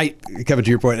 And Kevin, to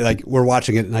your point, like, we're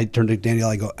watching it, and I turn to Danielle,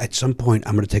 I go, at some point,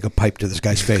 I'm going to take a pipe to this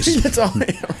guy's face. That's all.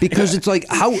 Because it's like,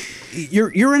 how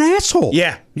you're an asshole.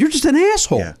 Yeah. You're just an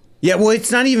asshole. Yeah. Yeah, well,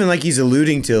 it's not even like he's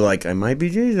alluding to, like, I might be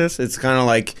Jesus. It's kind of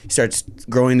like he starts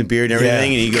growing the beard and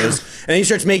everything, and he goes, and then he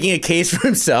starts making a case for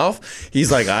himself.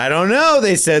 He's like, I don't know.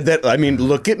 They said that, I mean,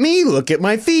 look at me, look at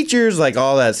my features, like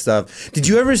all that stuff. Did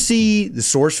you ever see The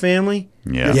Source Family?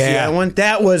 Yeah. Did you see that one?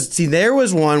 There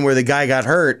was one where the guy got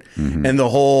hurt, and the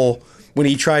whole... when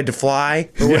he tried to fly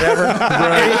or whatever.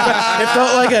 It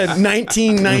felt like a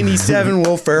 1997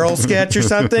 Will Ferrell sketch or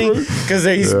something because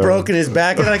he's broken his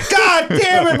back and like, God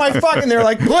damn it, my fucking, they're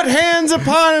like, put hands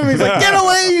upon him. He's like, get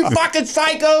away, you fucking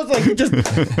psychos. Like,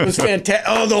 it was fantastic.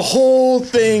 Oh, the whole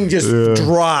thing just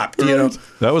dropped, you know.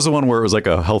 That was the one where it was like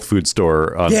a health food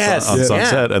store on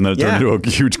Sunset, and then it turned into a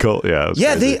huge cult. Yeah,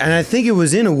 and I think it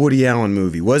was in a Woody Allen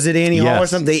movie. Was it Annie Hall or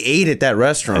something? They ate at that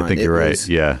restaurant. I think you're right.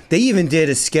 Yeah, they even did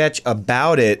a sketch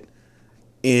about it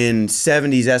in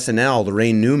 70s SNL.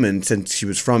 Lorraine Newman, since she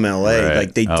was from LA,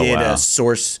 like they did a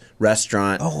Source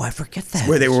restaurant. Oh, I forget that.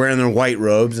 Where they were wearing their white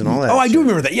robes and all that. Oh, I do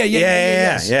remember that.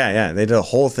 Yeah. They did a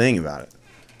whole thing about it.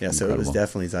 Yeah, so it was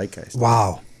definitely zeitgeist.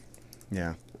 Wow.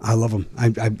 Yeah. I love him.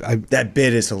 That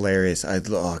bit is hilarious.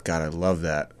 Oh God, I love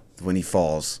that when he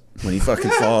falls. When he fucking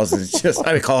falls, it's just,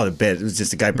 I would call it a bit. It was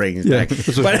just a guy breaking his back. But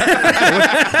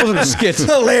it wasn't a skit.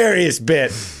 Hilarious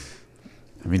bit.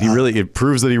 I mean, it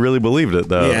proves that he really believed it,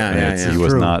 though. Yeah. He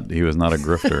was not a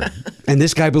grifter. And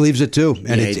this guy believes it too.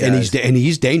 And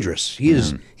he's dangerous. He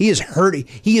is hurting.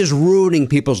 He is ruining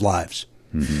people's lives.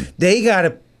 Mm-hmm. They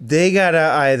gotta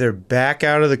either back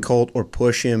out of the cult or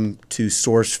push him to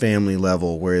Source Family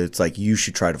level, where it's like, you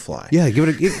should try to fly. Yeah, give it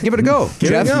a go.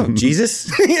 Give it a go.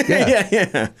 Jesus.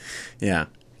 Yeah.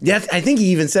 I think he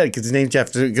even said it because his name's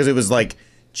Jeff. Because it was like,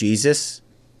 Jesus,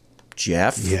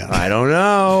 Jeff. Yeah. I don't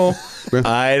know. What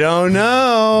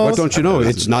don't you know?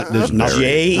 It's not. There's not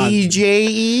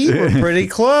J-E-J-E. We're pretty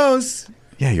close.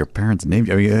 Yeah, your parents' name.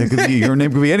 I mean, your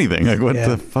name could be anything. Like, what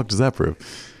the fuck does that prove?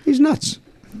 He's nuts.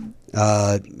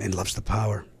 And loves the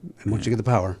power. And once you get the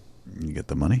power, you get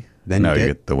the money. Then you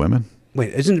get the women.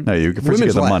 Wait, isn't it? No, first you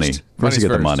get the money. First you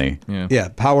get the money. Yeah,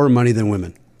 power, money, then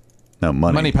women. No,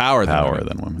 money. Money, power,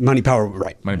 then women. Money, power,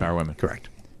 right. Money, power, women. Correct.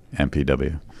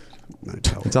 MPW.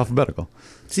 It's alphabetical.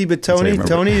 See, but Tony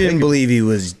didn't believe he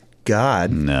was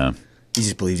God. No. He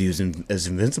just believed he was as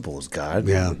invincible as God.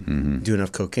 Yeah. Mm-hmm. Do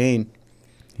enough cocaine.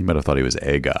 He might have thought he was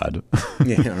a god.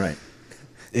 Yeah, right.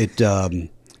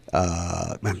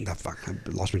 Fuck, I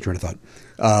lost my train of thought.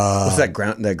 What's that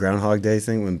Groundhog Day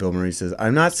thing when Bill Murray says,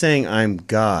 I'm not saying I'm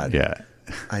God. Yeah.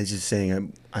 I'm just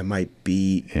saying I might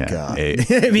be God. A God.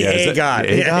 A God?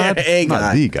 A God.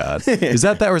 Not the God. Is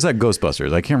that or is that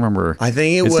Ghostbusters? I can't remember. I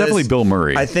think it's definitely Bill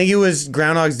Murray. I think it was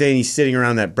Groundhog's Day and he's sitting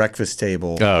around that breakfast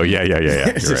table. Oh, yeah.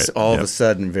 It's just all of a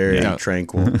sudden very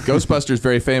tranquil. Ghostbusters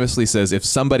very famously says, if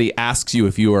somebody asks you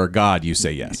if you are God, you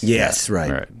say yes. Yes,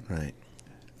 right.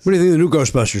 What do you think of the new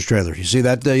Ghostbusters trailer? You see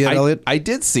that yet, Elliot? I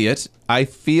did see it. I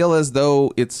feel as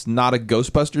though it's not a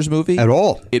Ghostbusters movie at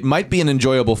all. It might be an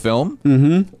enjoyable film.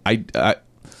 Mm-hmm.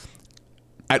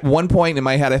 At one point in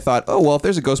my head, I thought, oh, well, if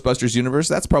there's a Ghostbusters universe,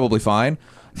 that's probably fine.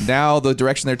 Now, the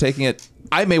direction they're taking it,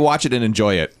 I may watch it and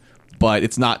enjoy it, but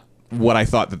it's not what I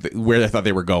thought where I thought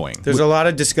they were going. There's a lot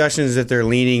of discussions that they're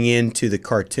leaning into the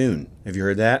cartoon. Have you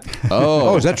heard that?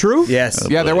 Oh, is that true? Yes.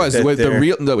 Yeah, there was.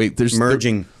 There's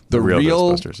merging the real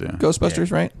Ghostbusters,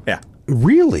 Ghostbusters, right? Yeah.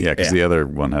 Really? Yeah, because the other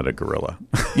one had a gorilla.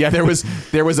 Yeah, there was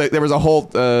a whole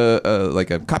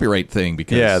like a copyright thing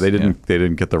because they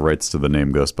didn't get the rights to the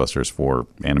name Ghostbusters for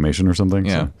animation or something.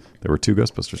 Yeah. So there were two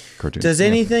Ghostbusters cartoons.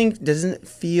 Doesn't it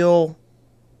feel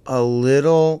a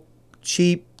little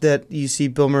cheap that you see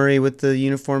Bill Murray with the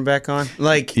uniform back on?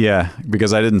 Like, yeah,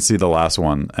 because I didn't see the last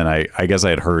one, and I guess I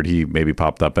had heard he maybe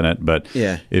popped up in it, but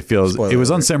it feels Spoiler it was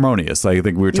alert. Unceremonious. I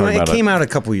think we were talking about it. Came out a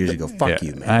couple years ago. Fuck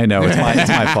you, man. I know it's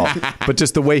my fault, but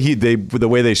just the way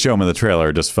they show him in the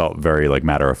trailer just felt very like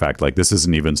matter of fact. Like, this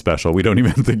isn't even special. We don't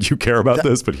even think you care about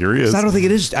this, but here he is. I don't think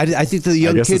it is. I think the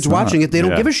young kids watching it, they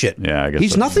don't give a shit. Yeah, I guess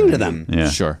he's nothing to them. Yeah,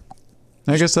 sure.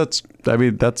 I guess that's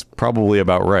probably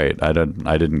about right. I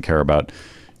didn't care about,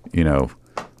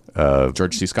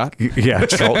 George C. Scott. Yeah,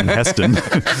 Charlton Heston.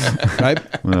 Right?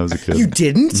 When I was a kid. You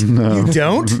didn't? You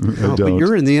don't? But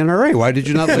you're in the NRA. Why did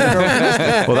you not like Charlton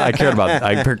Heston? Well, I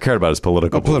cared about his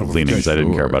political leanings. I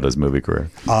didn't care about his movie career.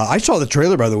 I saw the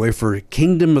trailer, by the way, for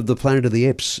Kingdom of the Planet of the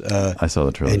Apes. I saw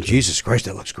the trailer. And Jesus Christ,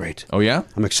 that looks great. Oh yeah.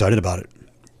 I'm excited about it.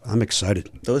 I'm excited.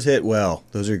 Those hit well.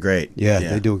 Those are great. Yeah,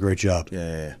 they do a great job.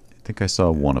 Yeah. I think I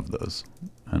saw one of those,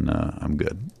 and I'm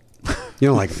good. You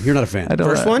don't like it. You're not a fan. I don't,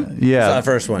 First one? Yeah, It's not the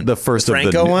first one. The first The of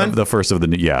Franco one? The first of the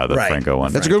the Right. Franco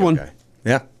one. That's a good one. Okay.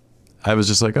 Yeah. I was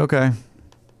just like, okay.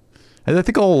 And I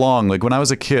think all along, like when I was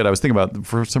a kid, I was thinking about,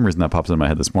 for some reason that pops in my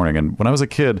head this morning. And when I was a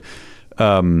kid,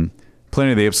 Planet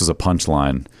of the Apes was a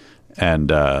punchline,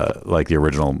 and like the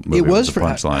original movie It was a for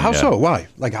punchline. how yeah. so? Why?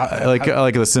 Like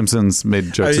Like The Simpsons made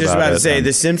jokes about it. I was just about to say and-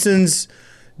 the Simpsons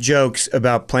jokes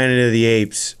about Planet of the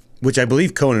Apes, which I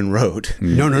believe Conan wrote.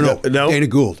 No. Dana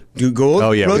Gould. Gould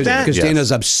Oh, yeah, wrote because- that? Because Yes.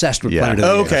 Dana's obsessed with Yeah. Planet of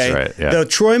the Apes. Okay. That's right, yeah. The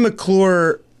Troy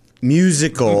McClure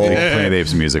musical Big Planet of the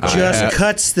Apes musical. just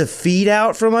cuts the feet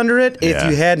out from under it if Yeah.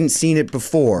 you hadn't seen it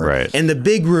before. Right. And the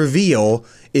big reveal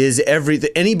is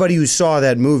anybody who saw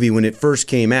that movie when it first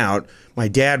came out. My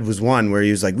dad was one where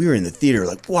he was like, we were in the theater,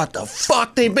 like, what the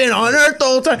fuck? They've been on Earth the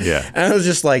whole time. Yeah. And I was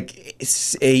just like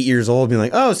 8 years old, being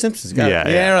like, oh, Simpsons got it.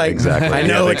 Yeah, like, exactly. I Yeah,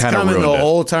 know they it's kinda coming the ruined it.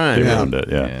 whole time. They Yeah. ruined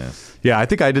it. Yeah. I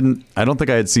think I don't think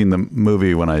I had seen the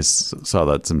movie when I saw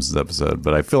that Simpsons episode,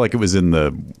 but I feel like it was in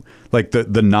the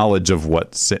knowledge of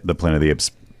what the Planet of the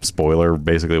Apes spoiler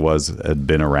basically had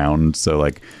been around. So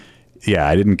like, yeah,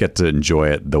 I didn't get to enjoy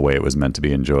it the way it was meant to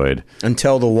be enjoyed.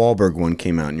 Until the Wahlberg one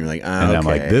came out, and you're like, And I'm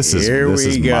like, this is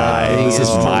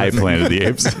my Planet of the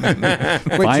Apes.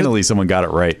 Finally, someone got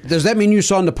it right. Does that mean you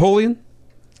saw Napoleon?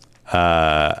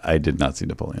 I did not see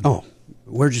Napoleon. Oh,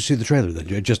 where'd you see the trailer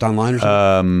then? Just online or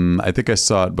something? I think I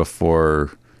saw it before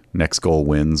Next Goal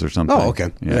Wins or something. Oh, okay.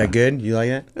 Yeah. Is that good? You like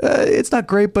that? It's not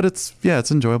great, but it's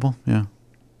enjoyable. Yeah.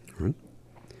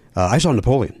 I saw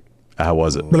Napoleon. How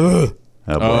was it?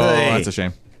 Oh, boy. Oh, that's a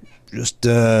shame. Just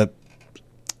So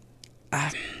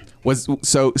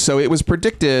it was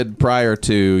predicted prior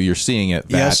to your seeing it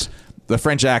that Yes. the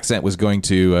French accent was going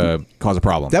to cause a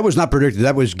problem. that was not predicted.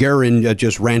 That was Garin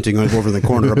just ranting over in the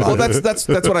corner about well, it. that's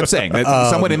what I'm saying. That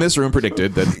someone in this room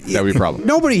predicted that would be a problem.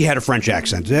 Nobody had a French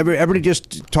accent. Everybody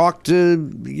just talked,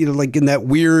 like in that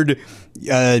weird,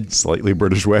 Slightly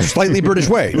British way. slightly British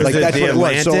way. Like that's the what it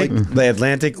was. So like, the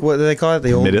Atlantic, what do they call it?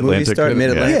 The old movie Mid-Atlantic. star?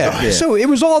 Mid-Atlantic. yeah. So it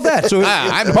was all that. So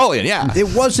I'm Napoleon. Yeah.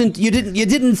 it wasn't. You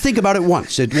didn't think about it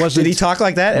once. It wasn't. Did he talk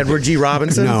like that? Edward G.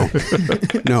 Robinson? No,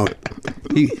 no.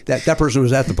 That person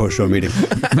was at the post show meeting.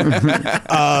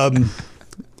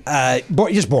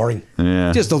 Just boring.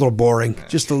 Yeah. Just a little boring.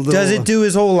 Just a little. Does it do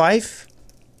his whole life?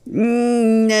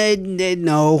 No.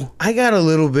 I got a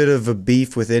little bit of a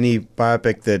beef with any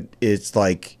biopic that it's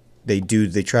like they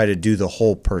try to do the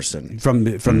whole person.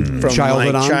 From From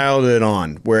childhood like on. childhood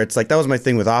on, where it's like that was my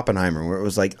thing with Oppenheimer, where it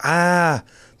was like,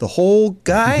 the whole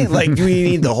guy. Like, do we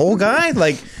need the whole guy?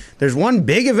 Like, there's one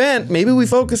big event. Maybe we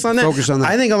focus on that. Focus on that.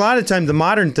 I think a lot of time the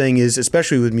modern thing is,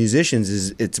 especially with musicians,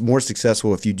 is it's more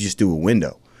successful if you just do a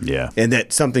window. Yeah. And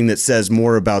that's something that says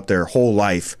more about their whole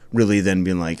life, really, than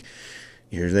being like,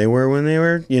 here they were when they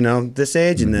were, this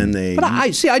age, and then they. But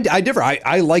I differ.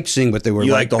 I like seeing what they were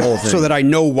You like the whole thing. so that I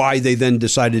know why they then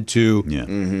decided to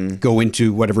Yeah. go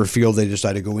into whatever field they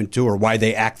decided to go into, or why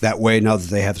they act that way now that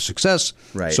they have success,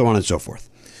 Right. so on and so forth.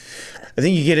 I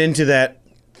think you get into that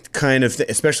kind of,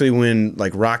 especially when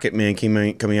like Rocket Man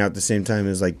coming out at the same time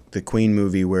as like the Queen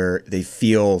movie, where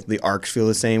the arcs feel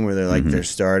the same, where they're like they're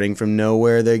starting from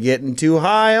nowhere, they're getting too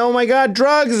high, oh my god,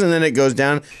 drugs, and then it goes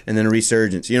down, and then a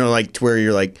resurgence. Like to where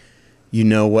you're like,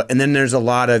 what, and then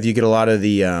you get a lot of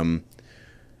the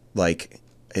like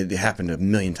it happened a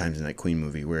million times in that Queen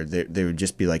movie where they would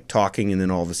just be like talking, and then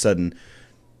all of a sudden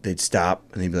they'd stop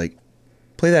and they'd be like,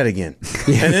 play that again.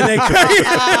 And then they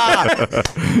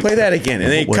play that again.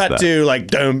 And they What's cut that? to like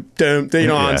dum dum,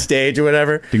 on stage or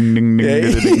whatever. Ding, ding, ding,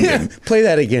 ding, ding, ding, ding. Play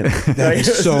that again. Like,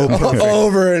 so perfect.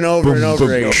 over and over and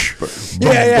over again.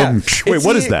 Yeah. Wait,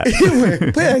 what is that?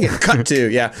 Play that again. Cut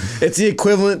to, yeah. It's the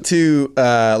equivalent to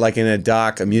like in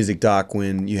a music doc,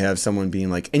 when you have someone being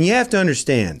like, and you have to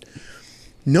understand,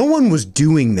 no one was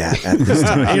doing that at this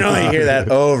time. You hear that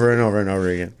over and over and over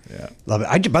again. Yeah. Love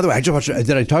it. By the way, I just watched.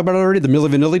 Did I talk about it already? The Milli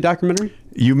Vanilli documentary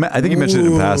I think you mentioned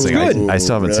it in passing. good. I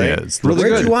still haven't seen it. It's Really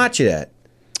Where'd good. you watch it at?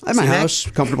 at my house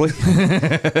comfortably.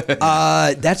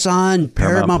 That's on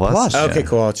Paramount Plus. Okay,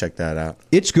 cool. I'll check that out.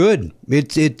 It's good.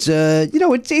 It's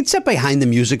set behind the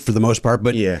music for the most part,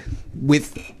 but Yeah.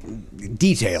 with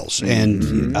details,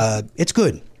 and it's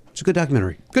good. It's a good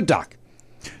documentary. Good doc.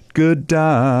 Good.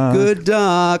 Good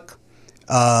doc.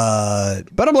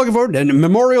 But I'm looking forward. And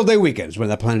Memorial Day weekend is when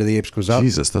that Planet of the Apes comes out.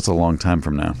 Jesus, that's a long time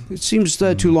from now. It seems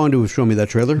too long to have shown me that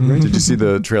trailer. Right? Did you see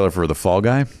the trailer for The Fall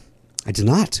Guy? I did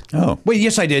not. Oh. Wait,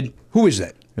 yes, I did. Who is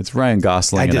that? It's Ryan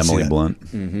Gosling I and did see Emily that.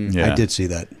 Blunt. Yeah. I did see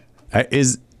that.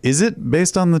 Is it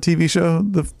based on the TV show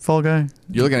The Fall Guy?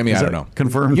 You're looking at me. Is I don't that know.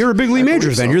 Confirmed. You're a big Lee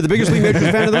Majors fan. You're the biggest Lee Majors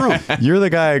fan in the room. You're the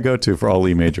guy I go to for all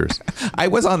Lee Majors. I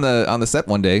was on the set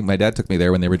one day. My dad took me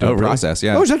there when they were doing Oh, really? process.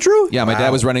 Yeah. Oh, is that true? Yeah, my dad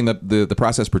was running the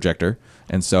process projector,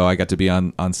 and so I got to be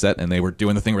on set, and they were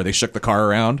doing the thing where they shook the car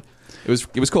around. It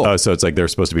was cool. Oh, so it's like they're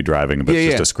supposed to be driving, but Yeah, it's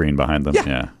just yeah. a screen behind them.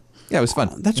 Yeah. Yeah, it was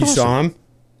fun. That's You awesome.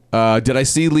 saw him? Did I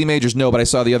see Lee Majors? No, but I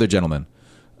saw the other gentleman,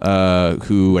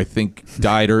 who I think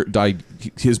died.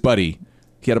 His buddy.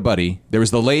 He had a buddy. There was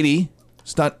the lady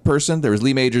stunt person. There was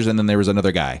Lee Majors, and then there was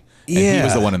another guy. And he Yeah.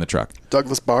 was the one in the truck.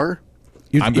 Douglas Barr.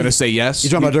 I'm going to say yes. You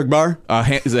talking about Doug Barr?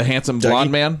 Is a handsome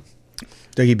blonde man?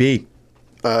 Dougie B.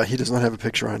 He does not have a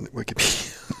picture on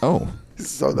Wikipedia. Oh.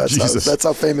 So Jesus. that's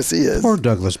how famous he is. Poor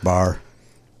Douglas Barr.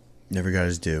 Never got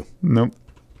his due. Nope.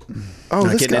 Oh,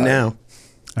 Not this getting guy. it now.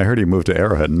 I heard he moved to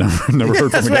Arrowhead. Never heard from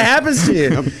That's him what again. happens to you.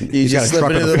 You got a just slip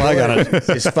truck into with the a flag on it.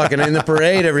 Just fucking in the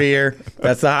parade every year.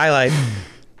 That's the highlight.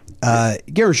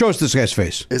 Gary, show us this guy's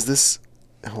face. Is this?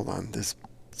 Hold on. This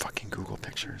fucking Google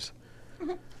pictures.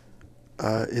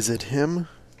 Is it him?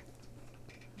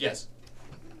 Yes.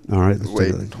 All right. Let's Wait,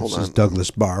 take a look. hold This is on.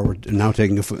 Douglas Barr. We're now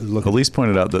taking a look. Elise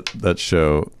pointed out that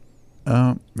show.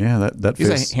 Yeah, that He's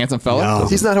face. a handsome fella. No.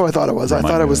 He's not who I thought it was. I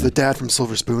Remind thought me it was of the dad from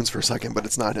Silver Spoons for a second, but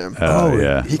it's not him. Oh,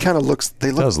 yeah. He kind of looks.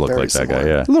 They look does look very like that guy. similar,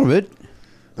 Yeah. A little bit.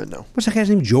 but no. What's that guy's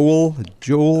name? Joel?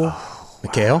 Joel?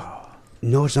 Mikhail?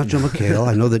 No, it's not Joe McHale.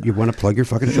 I know that you want to plug your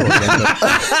fucking show again, but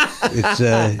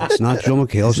it's not Joe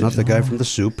McHale. It's not the guy from The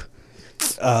Soup.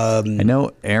 I know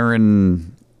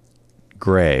Aaron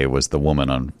Gray was the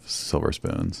woman on Silver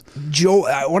Spoons. Joe.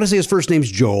 I want to say his first name's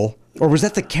Joel, or was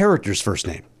that the character's first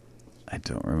name? I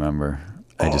don't remember.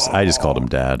 I just called him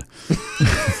Dad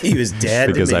He was dead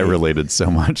because to me. I related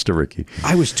so much to Ricky.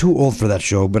 I was too old for that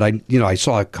show, but I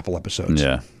saw a couple episodes.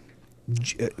 Yeah.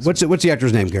 What's the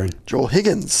actor's name, Karen? Joel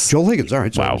Higgins. Joel Higgins. All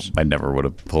right. So Wow. I never would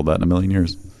have pulled that in a million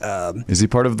years. Is he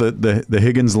part of the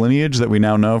Higgins lineage that we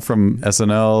now know from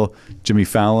SNL, Jimmy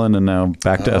Fallon, and now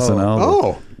back to SNL?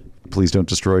 Oh. Please Don't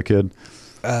Destroy Kid.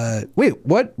 Wait,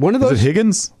 what? One of Is it those?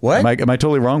 Higgins? What? Am I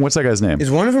totally wrong? What's that guy's name? Is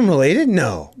one of them related?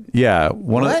 No. Yeah,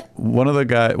 one What? of the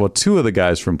guys. Well, two of the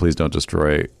guys from Please Don't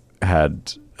Destroy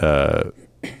had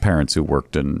parents who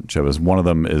worked in shows. One of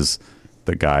them is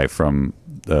the guy from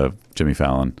Jimmy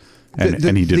Fallon,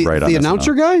 and he did write on the SNL.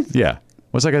 announcer guy. Yeah,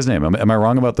 what's that guy's name? Am I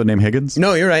wrong about the name Higgins?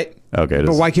 No, you're right. Okay, it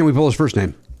But is. why can't we pull his first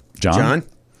name? John? John?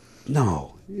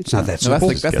 No, it's not that No, simple.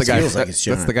 that's the Guess guy. feels like it's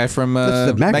That's John. the guy from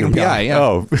That's the Magnum guy. PI. Yeah.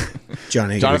 Oh, John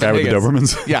Higgins. the Jonathan guy with the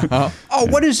Higgins. Dobermans. Yeah. Oh,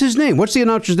 what is his name? What's the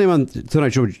announcer's name on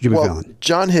Tonight Show with Jimmy Well, Fallon?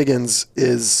 John Higgins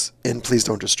is in Please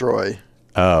Don't Destroy.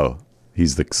 Oh,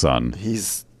 he's the son.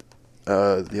 He's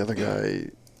the other guy,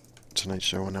 Tonight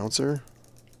Show announcer.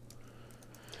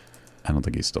 I don't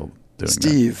think he's still doing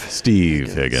Steve. that.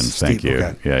 Steve Higgins. Thank Steve, you.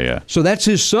 okay. Yeah. So that's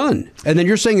his son. And then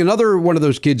you're saying another one of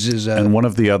those kids is And one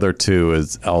of the other two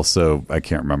is also, I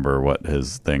can't remember what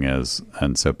his thing is.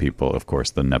 And so people, of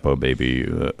course, the Nepo baby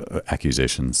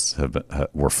accusations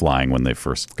were flying when they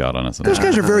first got on SNL. those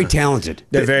guys are very talented.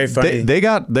 They're very funny. They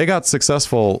got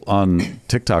successful on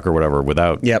TikTok or whatever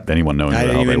without Yep. anyone knowing I who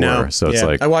the didn't hell they even know. were. So it's Yeah.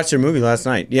 like, I watched their movie last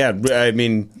night. Yeah, I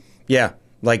mean, yeah,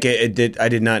 like it did. I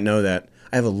did not know that.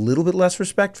 I have a little bit less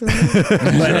respect for them,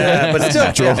 but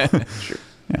still,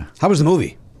 yeah. How was the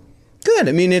movie? Good.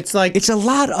 I mean, it's like It's a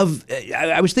lot of.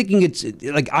 I was thinking it's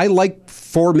like I like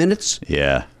 4 minutes.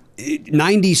 yeah.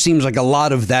 90 seems like a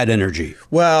lot of that energy.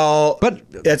 well, But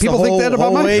it's people the think whole, that about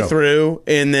whole my way show. through,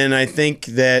 and then I think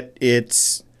that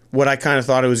it's what I kind of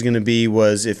thought it was going to be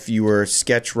was if you were a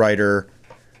sketch writer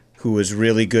who was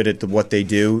really good at what they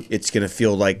do, it's going to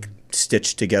feel like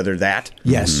stitched together that.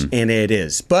 Yes. And it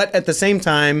is. But at the same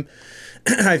time,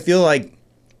 I feel like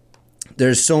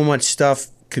there's so much stuff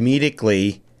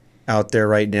comedically out there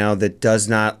right now that does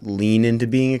not lean into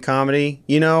being a comedy,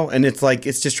 you know? And it's like,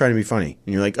 it's just trying to be funny.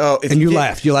 And you're like, oh. If And you did-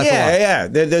 laugh. You laugh a yeah, lot. Yeah,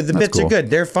 the bits cool. are good.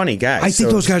 They're funny guys. I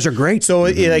think those guys are great. So,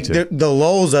 like, too. the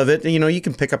lulls of it, you know, you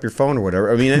can pick up your phone or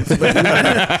whatever. I mean,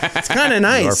 it's kind of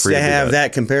nice free to to do have that.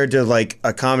 that compared to, like,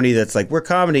 a comedy that's like, we're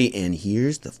comedy, and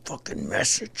here's the fucking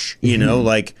message. You know,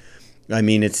 like, I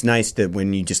mean, it's nice that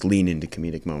when you just lean into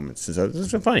comedic moments. So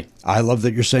it's funny. I love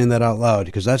that you're saying that out loud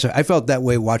because I felt that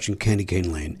way watching Candy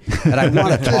Cane Lane, and I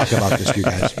want to talk about this to you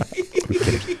guys. I'm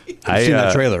kidding. You've seen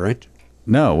that trailer, right?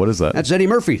 No, what is that? That's Eddie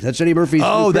Murphy. That's Eddie Murphy's.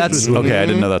 Oh, new that's Christmas movie. okay. I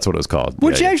didn't know that's what it was called.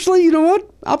 Which Yeah, yeah. actually, you know what?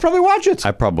 I'll probably watch it.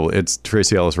 It's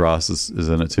Tracy Ellis Ross is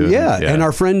in it too. Yeah, and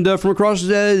our friend from across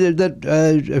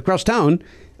across town,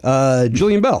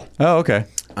 Jillian Bell. Oh, okay.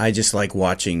 I just like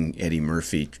watching Eddie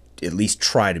Murphy at least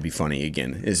try to be funny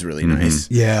again is really nice.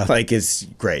 Yeah. Like, it's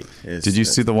great. Did you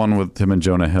see the one with him and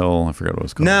Jonah Hill? I forgot what it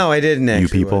was called. No, I didn't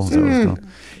actually. You People? Is that what it was called?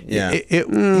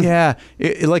 Yeah.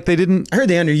 Like they didn't. I heard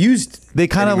they underused. They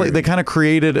kind of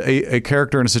created a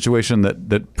character in a situation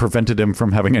that prevented him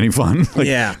from having any fun.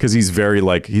 Yeah. Because he's very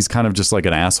he's kind of just like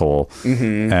an asshole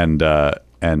and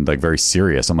like very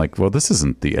serious. I'm like, well, this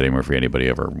isn't the Eddie Murphy anybody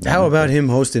ever wanted. How about him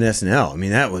hosting SNL? I mean,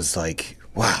 that was like,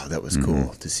 wow, that was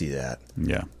cool to see that.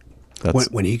 Yeah.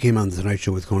 When he came on the Tonight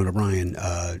Show with Conan O'Brien,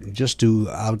 just to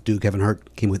outdo Kevin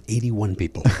Hart, came with 81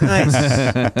 people. Nice.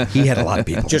 He had a lot of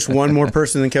people. Just one more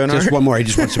person than Kevin Hart? Just one more. He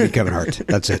just wants to be Kevin Hart.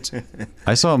 That's it.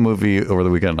 I saw a movie over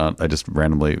the weekend. I just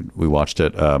we watched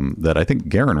it that I think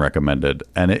Garen recommended,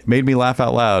 and it made me laugh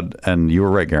out loud. And you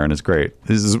were right, Garen. It's great.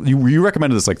 You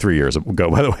recommended this like 3 years ago.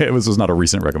 By the way, it was not a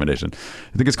recent recommendation.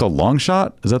 I think it's called Long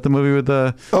Shot. Is that the movie with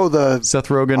the Seth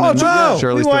Rogen and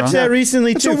Charlize we watched Theron? that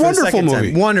recently too. It's a wonderful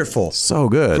movie. Wonderful. So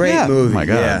good. Great movie. Oh my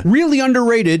God. Yeah. Really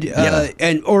underrated,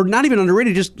 or not even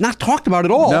underrated, just not talked about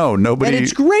at all. No, nobody. And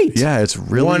it's great. Yeah, it's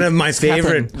really One of my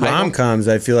favorite rom-coms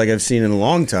I feel like I've seen in a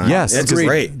long time. Yes, it's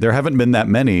great. There haven't been that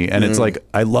many, and it's like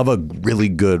I love a really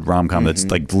good rom-com that's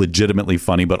like legitimately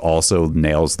funny, but also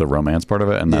nails the romance part of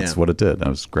it, and that's what it did. That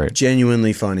was great.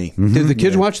 Genuinely funny. Did the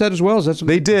kids watch that as well? Is that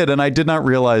something? They did, and I did not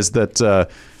realize that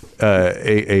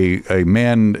a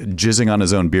man jizzing on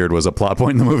his own beard was a plot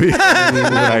point in the movie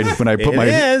when I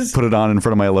put it on in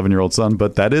front of my 11-year-old son.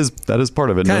 But that is part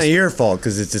of it. Kind of your fault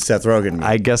because it's a Seth Rogen movie.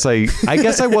 I guess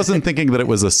I wasn't thinking that it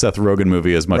was a Seth Rogen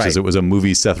movie as much as it was a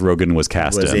movie Seth Rogen was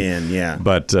cast in. Yeah.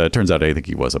 But turns out I think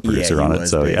he was a producer on it.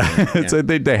 So so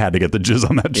they had to get the jizz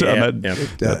on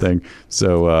that thing.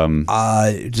 So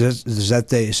does that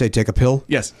say take a pill?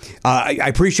 Yes. I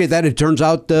appreciate that. It turns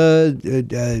out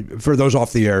for those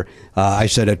off the air, I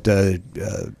said it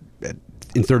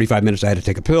in 35 minutes I had to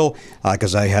take a pill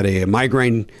because I had a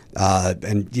migraine,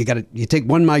 and you take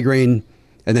one migraine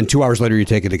and then 2 hours later you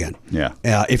take it again. Yeah.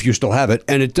 If you still have it,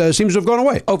 and it seems to have gone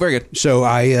away. Oh, very good. So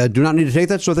I do not need to take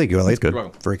that. So thank you, Elliot. That's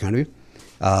good. Very kind of you.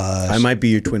 I might be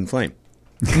your twin flame.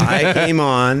 I came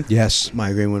on. Yes.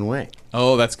 Migraine went away.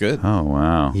 Oh, that's good. oh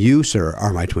wow. You, sir,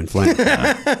 are my twin flame.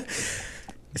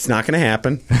 It's not going to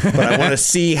happen, but I want to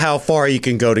see how far you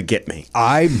can go to get me.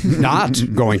 I'm not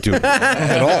going to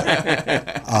at all.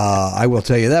 I will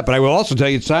tell you that, but I will also tell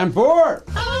you it's time for...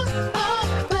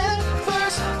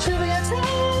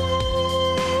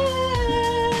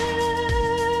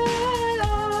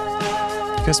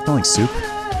 You guys smelling soup?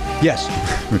 Yes.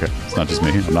 Okay, it's not just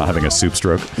me. I'm not having a soup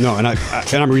stroke. No, and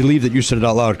I'm relieved that you said it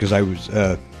out loud because I was...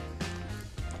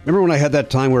 remember when I had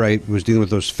that time where I was dealing with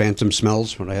those phantom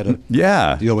smells? When I had to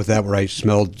deal with that, where I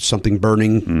smelled something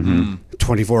burning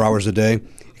 24 hours a day?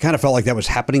 It kind of felt like that was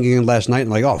happening again last night. And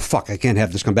like, oh, fuck, I can't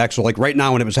have this come back. So like right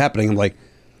now when it was happening, I'm like,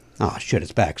 oh, shit,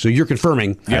 it's back. So you're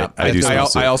confirming. Yeah, I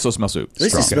also smell soup. At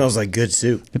least it smells like good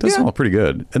soup. It does smell pretty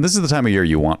good. And this is the time of year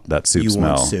you want that soup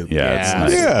smell. Want soup. Yeah, it's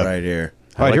nice. Yeah. Right here.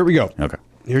 All right, here we go. Okay.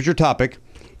 Here's your topic.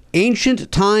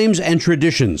 Ancient times and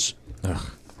traditions.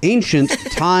 Ancient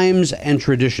times and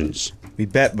traditions. We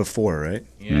bet before, right?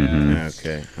 Yeah.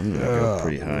 Okay. I'm going to go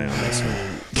pretty high on this one.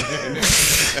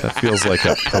 That feels like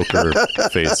a poker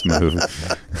face move.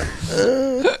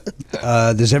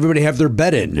 Does everybody have their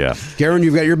bet in? Yeah. Garen,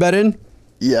 you've got your bet in?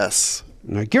 Yes.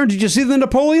 All right. Garen, did you see the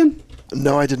Napoleon?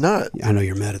 No, I did not. I know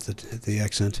you're mad at the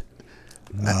accent.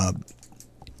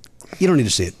 You don't need to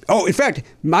see it. Oh, in fact,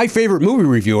 my favorite movie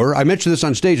reviewer, I mentioned this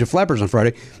on stage at Flappers on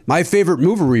Friday, my favorite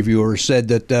movie reviewer said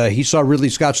that he saw Ridley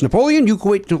Scott's Napoleon. You could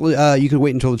wait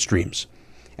until it streams.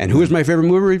 And who is my favorite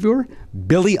movie reviewer?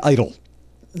 Billy Idol.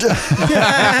 Billy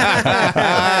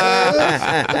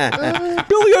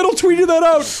Idol tweeted that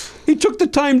out. He took the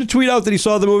time to tweet out that he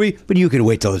saw the movie, but you can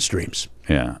wait till it streams.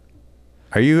 Yeah.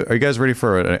 Are you guys ready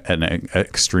for an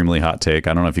extremely hot take?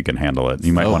 I don't know if you can handle it.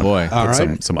 You might want to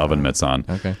put some oven mitts on.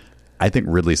 Okay. I think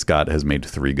Ridley Scott has made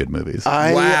 3 good movies.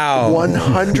 I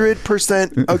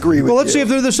 100% agree with you. Well, let's see if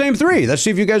they're the same 3. Let's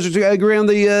see if you guys agree on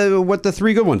the what the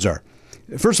 3 good ones are.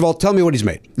 First of all, tell me what he's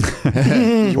made.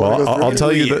 Well, I'll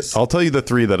tell you the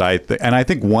 3 that I think, and I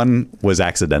think 1 was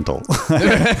accidental.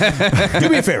 Do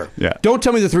me a favor. Yeah. Don't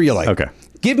tell me the 3 you like. Okay.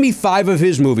 Give me 5 of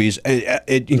his movies,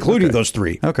 including those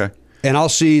 3. Okay. And I'll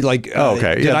see, like,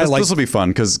 okay. Yeah, this will be fun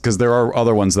because there are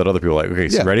other ones that other people like. Okay,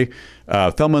 so ready?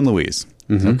 Thelma and Louise.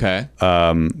 Mm-hmm. Okay.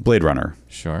 Blade Runner.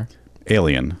 Sure.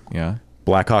 Alien. Yeah.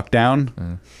 Black Hawk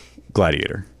Down.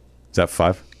 Gladiator. Is that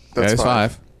 5? That's it's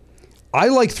 5. I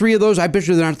like 3 of those. I bet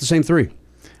you they're not the same 3.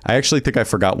 I actually think I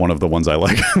forgot one of the ones I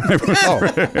like.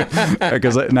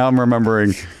 Because now I'm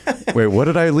remembering. Wait, what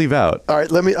did I leave out? All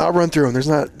right, I'll run through them. There's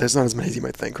not as many as you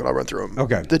might think, but I'll run through them.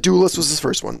 Okay. The Duelist was his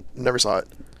first one. Never saw it.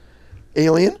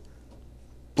 Alien,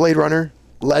 Blade Runner,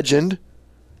 Legend,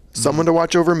 Someone to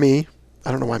Watch Over Me. I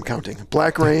don't know why I'm counting.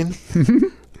 Black Rain,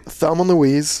 Thelma and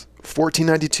Louise,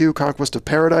 1492, Conquest of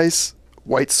Paradise,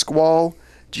 White Squall,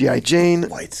 G.I. Jane,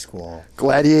 White Squall,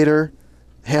 Gladiator,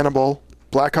 Hannibal,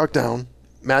 Black Hawk Down,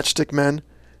 Matchstick Men,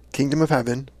 Kingdom of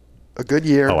Heaven, A Good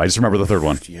Year. Oh, I just remember the third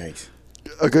one. Yikes.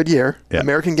 A Good Year, Yeah.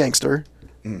 American Gangster,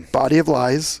 Body of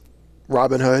Lies,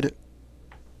 Robin Hood,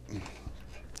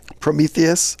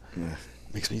 Prometheus,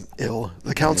 makes me ill,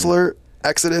 The Counselor,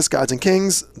 Exodus, Gods and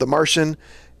Kings, The Martian,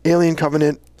 Alien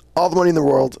Covenant, All the Money in the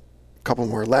World, a couple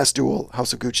more, Last Duel,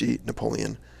 House of Gucci,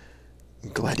 Napoleon,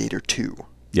 Gladiator 2.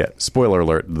 Yeah, spoiler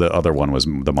alert, the other one was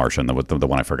The Martian, the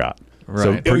one I forgot.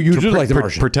 Right. Oh, you did like The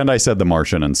Martian. Pretend I said The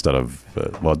Martian instead of,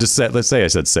 let's say I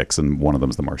said 6 and one of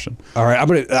them's The Martian. All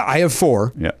right, I have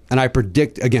 4. Yeah. And I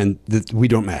predict again that we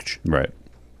don't match. Right.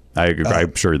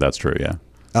 I'm sure that's true, yeah.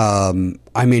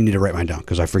 I may need to write mine down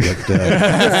because I forget.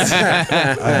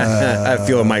 I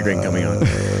feel a migraine coming on.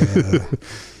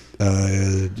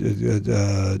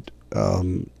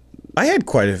 I had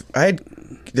quite a.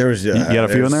 There was. You had a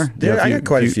few in there? I got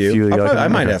quite a few. I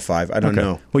might okay. have 5. I don't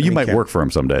know. Well, you I might can't- work for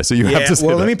him someday, so you Yeah. have to say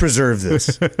Well, that. let me preserve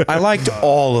this. I liked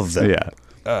all of them. Yeah.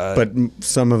 But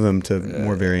some of them to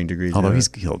more varying degrees. Although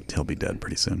Yeah. he'll be dead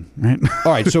pretty soon, right?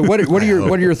 All right. So what are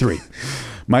your 3?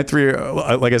 My 3,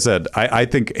 like I said, I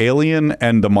think Alien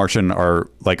and The Martian are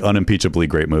like unimpeachably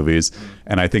great movies,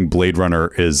 and I think Blade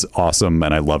Runner is awesome,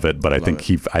 and I love it. But I think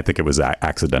it was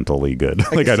accidentally good.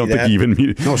 Like I don't think he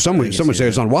even. No, some would say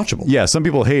it's unwatchable. Yeah, some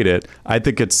people hate it. I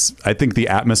think the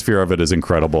atmosphere of it is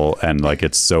incredible, and like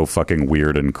it's so fucking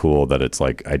weird and cool that it's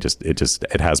like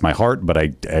it has my heart. But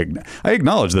I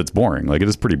acknowledge that it's boring. Like it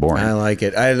is pretty boring. I like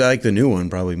it. I like the new one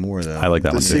probably more though. I like that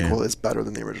The one too. sequel is better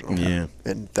than the original. Yeah.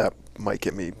 And that might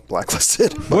get me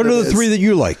blacklisted. What are the 3 that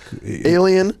you like?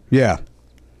 Alien. Yeah.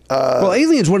 Well,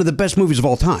 Alien's one of the best movies of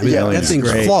all time. Yeah, that it's thing's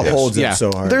Great. flawless. It holds Yeah. up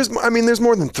so hard. There's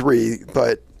more than 3,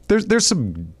 but There's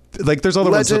some like there's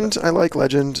other Legend. ones. I like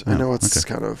Legend. I know it's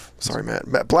kind of sorry,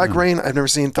 Matt. Black Rain. I've never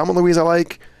seen. Thelma and Louise. I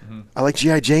like. I like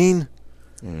G.I. Jane.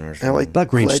 I like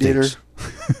Black Rain Gladiator. stinks.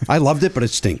 I loved it, but it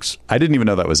stinks. I didn't even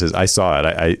know that was his. I saw it.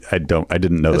 I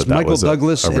didn't know That's that Michael was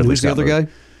Douglas a and Ridley who's the Scott other movie.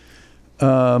 guy?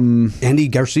 Andy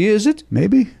Garcia, is it?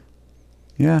 Maybe.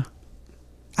 Yeah.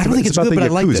 I don't think it's about good, the but I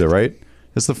liked Yakuza, it. right?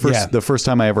 It's Yeah. the first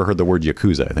time I ever heard the word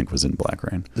Yakuza, I think, was in Black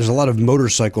Rain. There's a lot of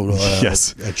motorcycle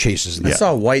Yes. chases. In I that.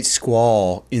 saw White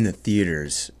Squall in the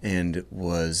theaters and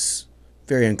was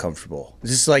very uncomfortable.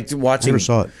 Just like watching Never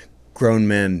saw it. grown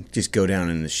men just go down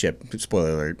in the ship.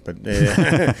 Spoiler alert, but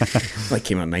like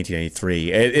came out in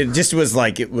 1993. It just was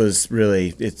like it was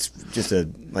really. It's just a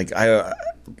like I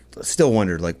still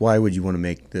wondered like why would you want to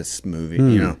make this movie?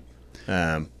 You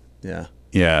know, yeah.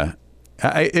 Yeah.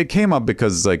 It came up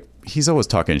because like he's always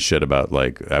talking shit about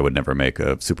like I would never make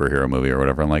a superhero movie or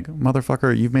whatever. I'm like,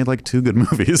 motherfucker, you've made like 2 good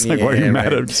movies. Like, why are you Yeah, mad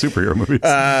right. at superhero movies?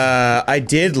 I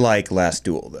did like Last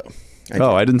Duel though.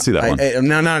 I didn't see that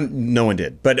one. No one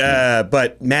did.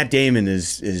 But Matt Damon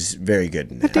is very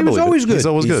good in that. He was always good. He's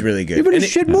always He's good. really good. Even in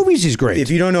And shit movies, he's great. If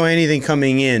you don't know anything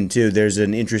coming in, too, there's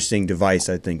an interesting device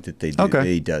I think that they do, Okay. that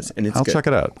he does, and it's I'll good. check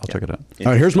it out. I'll check it out. All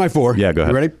right, here's my 4. Yeah, go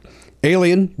ahead. You ready?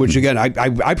 Alien, which again, I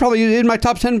probably in my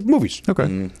top 10 movies.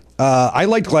 Okay. I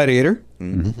liked Gladiator.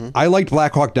 I liked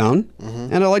Black Hawk Down,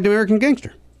 and I liked American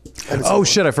Gangster. Oh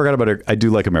shit! I forgot about it. I do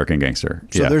like American Gangster.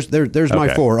 So yeah. there's my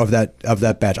Okay. 4 of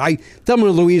that batch. Thelma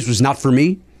and Louise was not for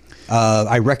me.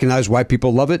 I recognize why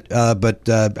people love it, but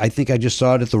I think I just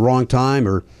saw it at the wrong time,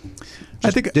 or I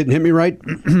think didn't hit me right.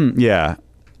 yeah.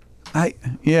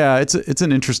 It's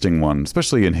an interesting one,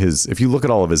 especially in his. If you look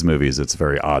at all of his movies, it's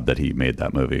very odd that he made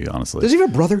that movie. Honestly, Does he have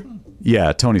a brother?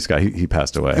 yeah. Tony Scott, he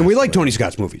passed away. And we like Tony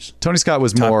Scott's movies. Tony Scott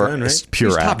was more Gun, right?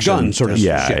 pure He's Top action. Gun sort of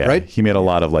yeah, shit, yeah. right? He made a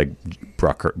lot of like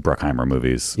Bruckheimer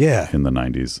movies. Yeah. in the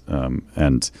 90s.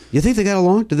 And You think they got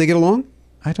along? Did they get along?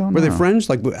 I don't know. Were they friends?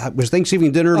 Like, was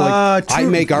Thanksgiving dinner like I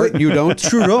make art, you don't?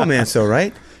 True Romance, though,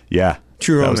 right? Yeah,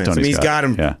 True that was Romance. Tony I mean, he's Scott. got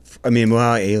him. Yeah. I mean,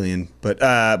 well, Alien, but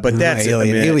that's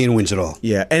Alien. I mean, Alien wins it all.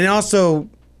 Yeah, and also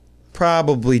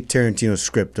probably Tarantino's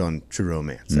script on True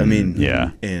Romance. I mean,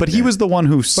 Yeah, and, but he was the one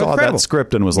who saw that incredible.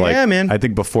 script and was like, Yeah, man. I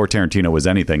think before Tarantino was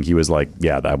anything, he was like,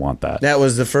 yeah, I want that. That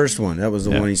was the first one. That was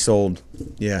the Yeah. one he sold.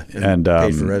 Yeah, And,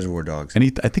 paid for Reservoir Dogs.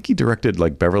 And I think he directed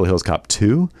like Beverly Hills Cop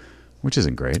 2, which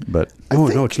isn't great, but No,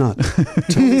 it's not.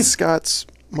 Tony Scott's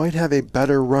might have a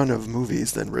better run of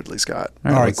movies than Ridley Scott.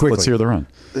 All right, let's quickly. hear the run.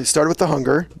 They started with The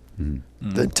Hunger,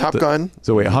 then Top Gun.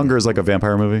 So wait, Hunger is like a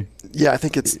vampire movie? Yeah, I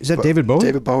think it's... Is that David Bowie?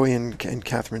 David Bowie and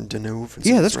Catherine Deneuve. And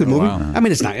Yeah, that's a good movie. Wow. I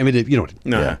mean, it's not. I mean, you know.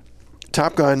 No. Yeah.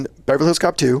 Top Gun, Beverly Hills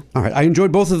Cop 2, All right, I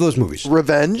enjoyed both of those movies.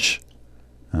 Revenge.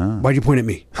 Why'd you point at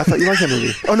me? I thought you liked that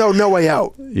movie. Oh, no, No Way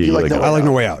Out. You like I like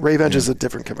No Way Out. Revenge is a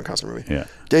different Kevin Costner movie. Yeah.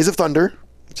 Days of Thunder,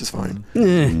 which is fine.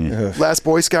 Eh, Last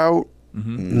Boy Scout,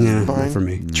 yeah, fine. not for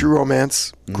me. True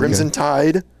Romance, Crimson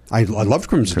Tide, I loved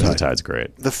Crimson Crimson Tide. Tide's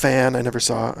great. The Fan, I never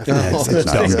saw. I think Yeah, it's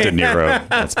it's That was dumb. De Niro.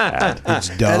 That's bad. It's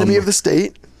dumb. Enemy of the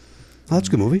State, Oh, that's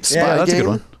a good movie. Spy that's a Game, good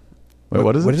one. Wait,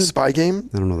 what is What it? is it? Spy Game,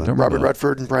 I don't know that. Don't- Robert remember that.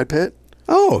 Redford and Brad Pitt,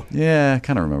 Oh, Yeah, I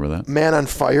kind of remember that. Man on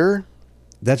Fire,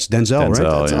 that's Denzel, right?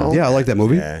 Denzel, Denzel. Yeah, I like that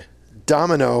movie. Yeah.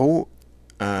 Domino,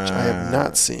 which I have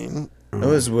not seen. That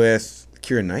was with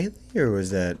Keira Knightley, or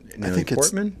was that Natalie think it's-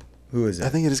 Portman? Who is that? I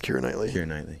think it is Keira Knightley. Keira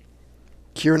Knightley.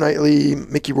 Keira Knightley,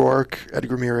 Mickey Rourke,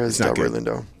 Edgar Ramirez, It's not Delroy good.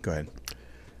 Lindo. Go ahead.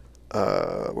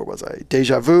 Where was I?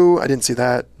 Deja Vu, I didn't see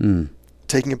that. Hmm.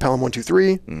 Taking a Pelham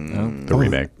 123, The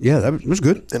remake. Yeah, that was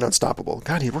good. and Unstoppable.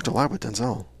 God, he worked a lot with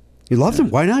Denzel. You loved him.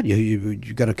 Why not? You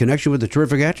got a connection with a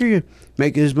terrific actor. You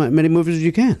make as many movies as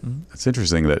you can. It's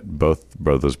interesting that both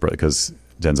those brothers, because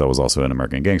Denzel was also an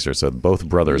American Gangster, so both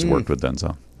brothers worked with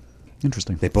Denzel.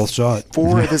 Interesting. They both saw it.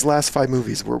 4 of his last 5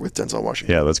 movies were with Denzel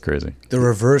Washington. Yeah, that's crazy. The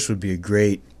reverse would be a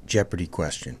great Jeopardy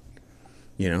question.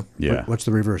 You know? Yeah. What's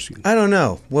the reverse? I don't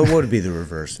know. What would be the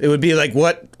reverse? It would be like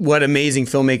what amazing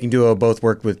filmmaking duo both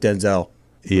worked with Denzel?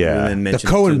 Yeah. And then The mention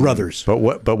Coen two- brothers. But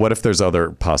what if there's other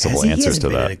possible Has he answers hasn't to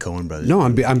been in that? a Coen brothers. No,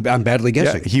 I'm badly Yeah,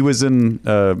 guessing. he was in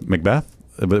Macbeth,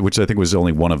 which I think was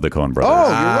only one of the Coen brothers. Oh,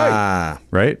 you're right.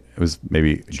 Right? It was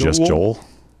maybe just Joel.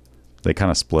 They kind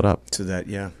of split up. So that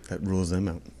rules them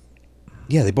out.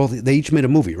 Yeah, they each made a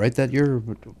movie, right? That year.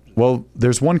 Well,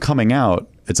 there's one coming out.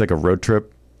 It's like a road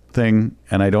trip thing,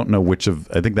 and I don't know which of.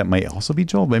 I think that might also be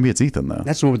Joel. Maybe it's Ethan though.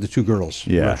 That's the one with the two girls.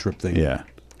 yeah, road trip thing. Yeah,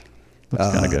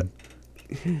 looks kind of good.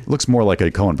 Looks more like a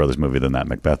Coen Brothers movie than that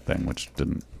Macbeth thing, which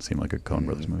didn't seem like a Coen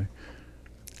Brothers movie.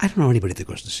 I don't know anybody that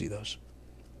goes to see those.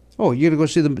 Oh, you're gonna go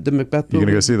see the Macbeth? You gonna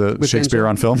movie go see the with Shakespeare Denzel?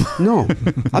 on film? No,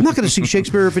 I'm not going to see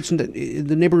Shakespeare if it's in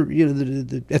the neighbor,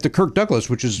 at the Kirk Douglas,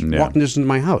 which is Yeah. walking distance to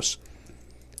my house.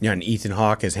 You're an Ethan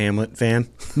Hawke as Hamlet fan?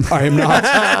 I am not.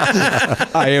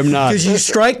 I am not. Because you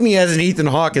strike me as an Ethan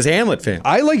Hawke as Hamlet fan.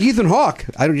 I like Ethan Hawke.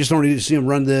 I just don't need to see him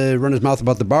run his mouth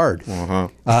about the Bard.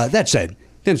 That said,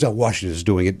 Denzel Washington is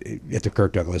doing it at the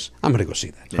Kirk Douglas. I'm going to go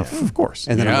see that. Of course.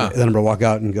 And then, Yeah. I'm going to walk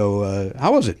out and go,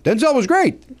 how was it? Denzel was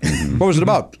great. What was it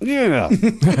about? Yeah.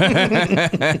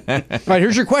 All right,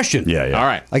 here's your question. Yeah. All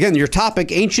right. Again, your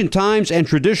topic, ancient times and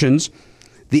traditions.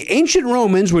 The ancient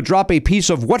Romans would drop a piece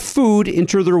of what food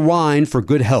into their wine for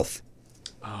good health?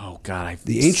 Oh God, I've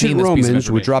The seen ancient this piece of Romans would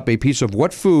information. drop a piece of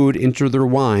what food into their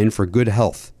wine for good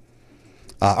health?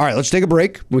 All right, let's take a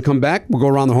break. When we come back, we'll go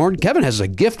around the horn. Kevin has a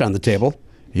gift on the table.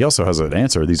 He also has an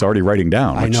answer. He's already writing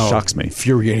down, I which know. shocks me.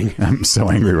 Infuriating. I'm so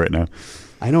angry right now.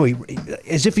 I know,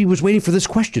 as if he was waiting for this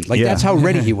question. Like, Yeah. that's how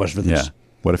ready he was for this. Yeah.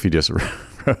 What if he just wrote?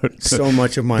 So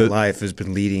much of my life has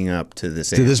been leading up to this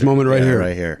To this answer. moment right Yeah, here.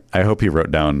 Right here. I hope he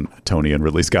wrote down Tony and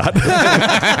Ridley Scott.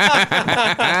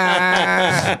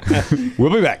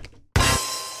 We'll be back.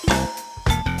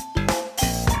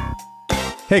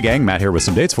 Hey gang, Matt here with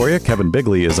some dates for you. Kevin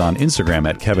Bigley is on Instagram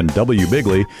at Kevin W.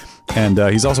 Bigley. And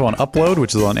he's also on Upload,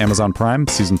 which is on Amazon Prime.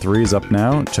 Season 3 is up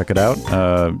now. Check it out.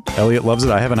 Elliot loves it.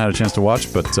 I haven't had a chance to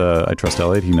watch, but I trust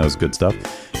Elliot. He knows good stuff.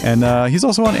 And he's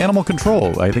also on Animal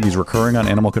Control. I think he's recurring on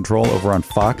Animal Control over on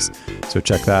Fox. So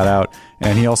check that out.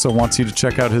 And he also wants you to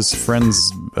check out his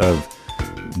friends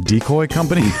decoy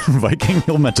company, Viking.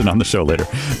 He'll mention on the show later.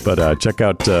 But check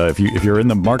out, if you're in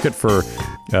the market for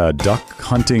duck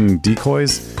hunting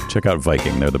decoys, check out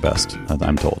Viking. They're the best,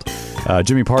 I'm told.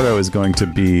 Jimmy Pardo is going to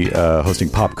be hosting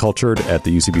Pop Cultured at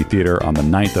the UCB Theater on the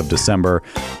 9th of December.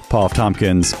 Paul F.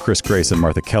 Tompkins, Chris Grace, and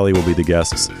Martha Kelly will be the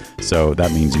guests. So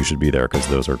that means you should be there because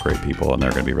those are great people and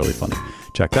they're going to be really funny.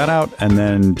 Check that out. And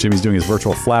then Jimmy's doing his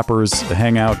virtual Flappers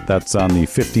Hangout. That's on the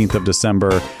 15th of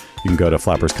December. You can go to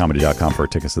flapperscomedy.com for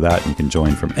tickets to that. You can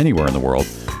join from anywhere in the world,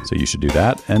 so you should do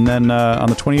that. And then on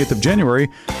the 28th of January,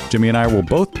 Jimmy and I will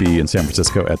both be in San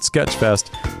Francisco at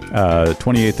Sketchfest.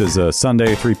 28th is a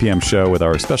Sunday, 3 p.m. show with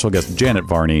our special guest, Janet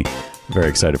Varney. Very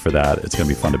excited for that. It's going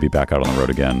to be fun to be back out on the road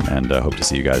again, and hope to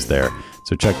see you guys there.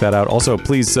 So check that out. Also,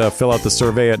 please fill out the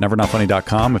survey at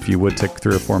nevernotfunny.com if you would take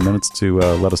 3 or 4 minutes to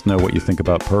let us know what you think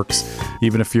about Perks.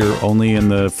 Even if you're only in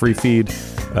the free feed,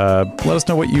 let us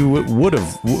know what you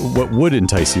what would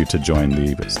entice you to join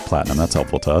the Platinum. That's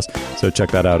helpful to us. So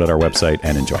check that out at our website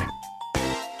and enjoy.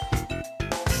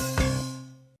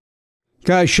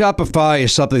 Guys, Shopify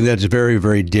is something that's very,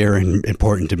 very dear and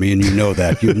important to me, and you know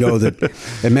that. You know that.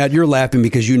 And Matt, you're laughing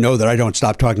because you know that I don't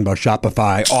stop talking about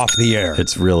Shopify off the air.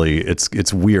 It's really,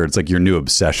 it's weird. It's like your new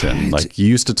obsession. Like you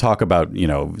used to talk about,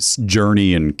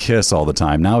 Journey and Kiss all the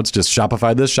time. Now it's just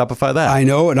Shopify this, Shopify that. I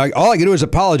know, and all I can do is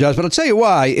apologize, but I'll tell you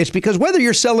why. It's because whether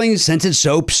you're selling scented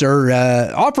soaps or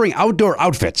offering outdoor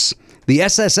outfits, the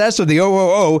SSS or the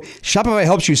OOO, Shopify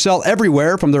helps you sell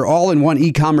everywhere from their all-in-one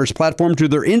e-commerce platform to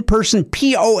their in-person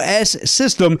POS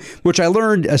system, which I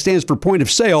learned stands for point of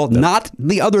sale, not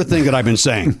the other thing that I've been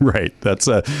saying. Right. That's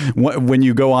when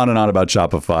you go on and on about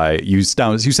Shopify, you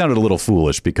sounded a little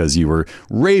foolish because you were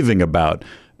raving about,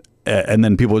 and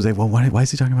then people would say, well, why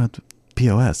is he talking about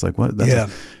POS? Like what?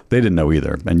 They didn't know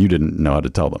either, and you didn't know how to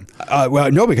tell them. Well,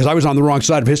 no, because I was on the wrong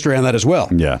side of history on that as well.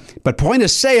 Yeah. But point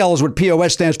of sale is what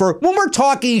POS stands for when we're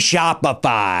talking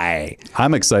Shopify.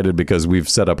 I'm excited because we've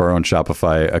set up our own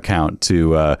Shopify account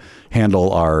to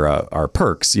handle our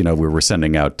perks. We were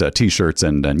sending out T-shirts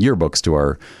and yearbooks to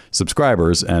our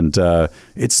subscribers, and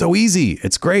it's so easy.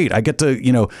 It's great. I get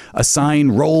to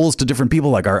assign roles to different people.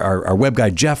 Like our web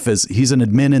guy Jeff he's an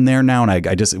admin in there now, and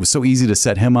it was so easy to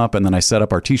set him up. And then I set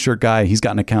up our T-shirt guy. He's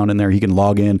got an account in there. He can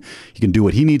log in. He can do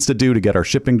what he needs to do to get our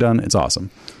shipping done. It's awesome.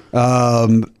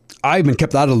 I've been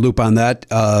kept out of the loop on that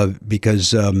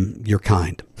because you're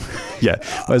kind. Yeah.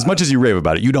 As much as you rave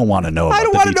about it, you don't want to know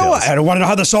about the details. I don't want to know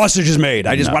how the sausage is made.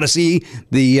 I just want to see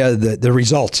the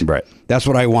result. Right. That's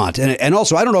what I want. And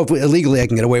also, I don't know if illegally I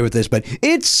can get away with this, but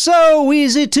it's so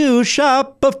easy to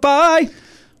Shopify.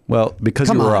 Well, because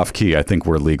you were off key, I think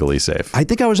we're legally safe. I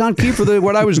think I was on key for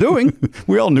what I was doing.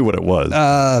 We all knew what it was.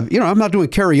 I'm not doing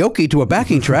karaoke to a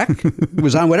backing track. It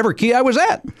was on whatever key I was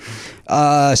at.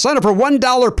 Sign up for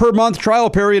 $1 per month trial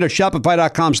period at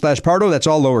Shopify.com/Pardo. That's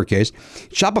all lowercase.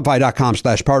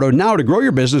 Shopify.com/Pardo. Now to grow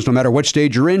your business no matter what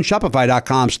stage you're in.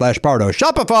 Shopify.com/Pardo.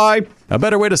 Shopify. A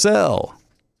better way to sell.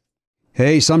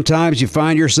 Hey, sometimes you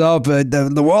find yourself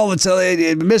the wallet's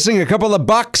missing a couple of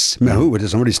bucks. Did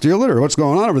somebody steal it or what's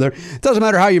going on over there? It doesn't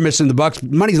matter how you're missing the bucks.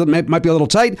 Money might be a little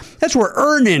tight. That's where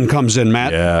Earn-In comes in,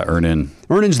 Matt. Yeah, Earn-In.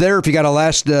 Earn-In's there if you got a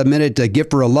last-minute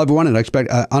gift for a loved one, an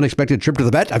unexpected trip to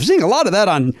the vet. I've seen a lot of that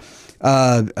on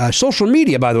social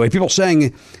media, by the way. People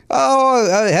saying,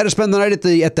 I had to spend the night at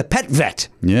the pet vet.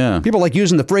 Yeah. People like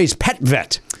using the phrase pet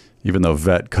vet. Even though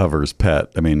vet covers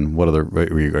pet. I mean,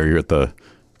 are you at the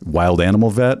wild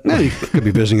animal vet? Yeah, you could be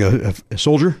visiting a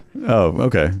soldier. Oh,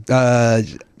 okay. I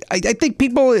think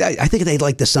people, I think they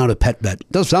like the sound of pet vet.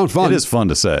 It does sound fun. It is fun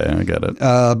to say. I get it.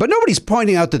 But nobody's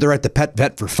pointing out that they're at the pet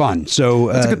vet for fun.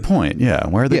 So that's a good point. Yeah.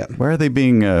 Why are they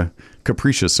being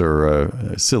capricious or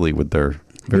silly with their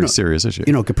very serious issue?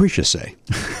 Capricious say.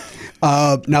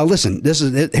 Now listen,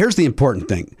 here's the important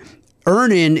thing.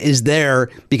 Earn-In is there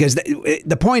because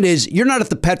the point is you're not at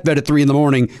the pet vet at 3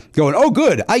 a.m. going, oh,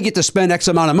 good, I get to spend X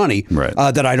amount of money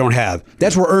that I don't have.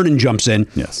 That's where Earn-In jumps in.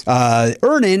 Yes.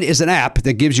 Earn-In is an app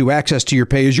that gives you access to your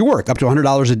pay as you work, up to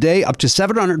 $100 a day, up to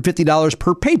 $750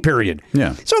 per pay period.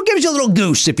 Yeah. So it gives you a little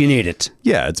goose if you need it.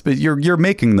 Yeah, you're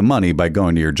making the money by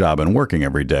going to your job and working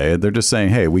every day. They're just saying,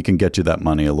 hey, we can get you that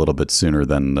money a little bit sooner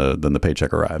than the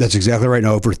paycheck arrives. That's exactly right.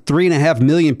 Now, over 3.5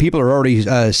 million people are already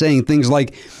saying things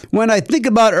like, when I think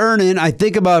about Earn-In, I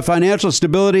think about financial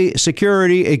stability,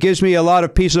 security. It gives me a lot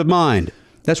of peace of mind.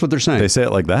 That's what they're saying. They say it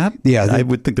like that? Yeah. I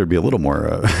would think there'd be a little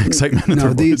more excitement in their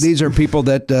voice. These are people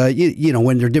that,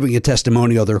 when they're giving a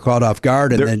testimonial, they're caught off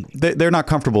guard. And they're not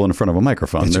comfortable in front of a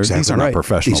microphone. These are not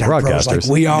professional these broadcasters. Like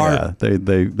we are. Yeah,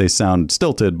 they sound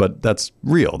stilted, but that's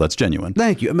real. That's genuine.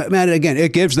 Thank you. Matt, again,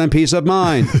 it gives them peace of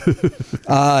mind.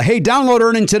 Hey, download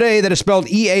Earn-In today. That is spelled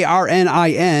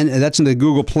EARNIN. That's in the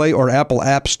Google Play or Apple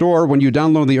App Store. When you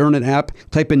download the Earn-In app,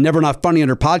 type in Never Not Funny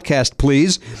under podcast,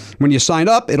 please. When you sign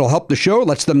up, it'll help the show.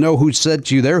 Lets them know who sent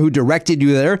you there, who directed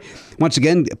you there. Once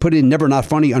again, put in Never Not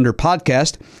Funny under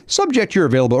podcast. Subject your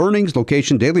available earnings,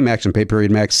 location, daily max, and pay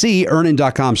period max. See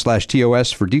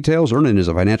earnin.com/TOS for details. Earn-In is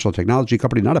a financial technology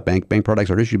company, not a bank. Bank products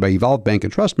are issued by Evolve Bank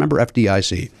and Trust, member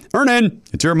FDIC. Earn-In.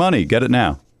 It's your money. Get it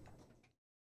now.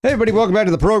 Hey, everybody. Welcome back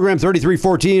to the program.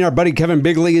 3314. Our buddy Kevin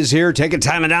Bigley is here, taking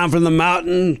time down from the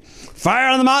mountain. Fire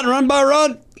on the mountain, run by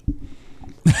run.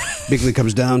 Bigley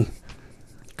comes down,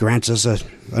 grants us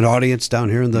an audience down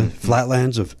here in the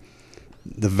flatlands of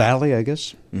the valley, I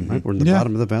guess. Mm-hmm. Right? We're in the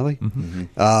bottom of the valley.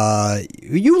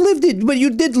 Mm-hmm. You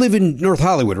did live in North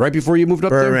Hollywood, right before you moved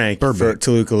up Burbank, there? for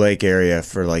Toluca Lake area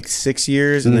for like 6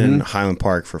 years, and then Highland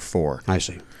Park for 4. I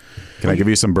see. Can I give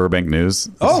you some Burbank news?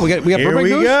 Oh, we got Here Burbank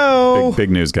we news? go. Big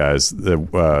news, guys.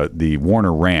 The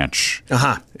Warner Ranch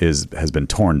has been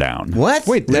torn down. What?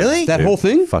 Wait, really? That whole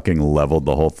thing? Fucking leveled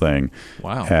the whole thing.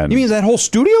 Wow. And You mean that whole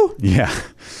studio? yeah.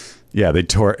 Yeah, they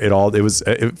tore it all. It was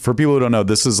for people who don't know.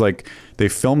 This is like they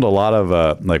filmed a lot of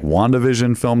like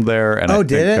WandaVision filmed there, and I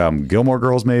did think Gilmore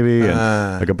Girls maybe,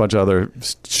 and like a bunch of other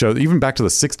shows. Even back to the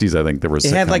 '60s, I think there was.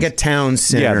 It had like a town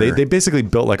center. Yeah, they basically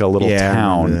built like a little I remember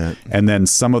town, that. and then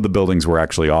some of the buildings were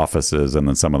actually offices, and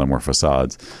then some of them were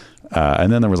facades.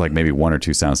 And then there was like maybe one or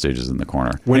two sound stages in the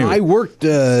corner. When I worked,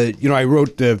 I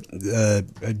wrote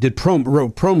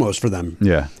promos for them.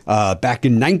 Yeah. Back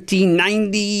in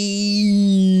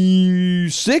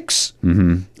 1996.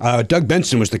 Mm-hmm. Doug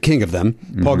Benson was the king of them.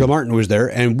 Mm-hmm. Paul Gilmartin was there,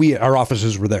 and our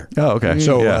offices were there. Oh, okay.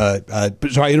 So,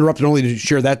 so I interrupted only to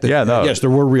share that. Yes, there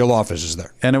were real offices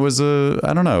there. And it was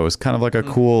I don't know, it was kind of like a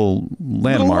cool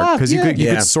landmark because you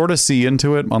could sort of see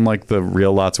into it, unlike the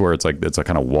real lots where it's like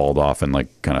kind of walled off and like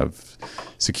kind of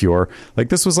secure. Like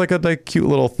this was like a cute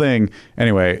little thing.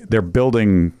 Anyway, they're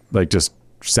building like just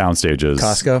sound stages.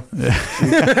 Costco.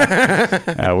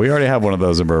 We already have one of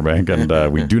those in Burbank,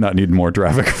 and we do not need more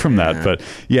traffic from that. But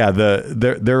yeah,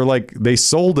 they're like they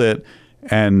sold it,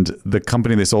 and the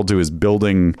company they sold to is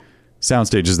building sound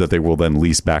stages that they will then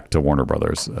lease back to Warner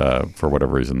Brothers for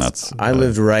whatever reason. That's I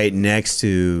lived right next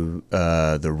to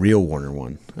the real Warner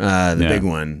one, big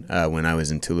one, when I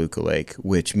was in Toluca Lake,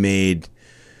 which made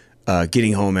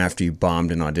getting home after you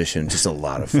bombed an audition just a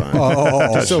lot of fun.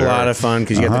 Just a lot of fun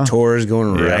because you got the tours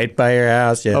going right by your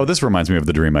house. Yeah. Oh, this reminds me of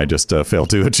the dream I just failed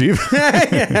to achieve.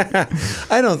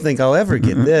 I don't think I'll ever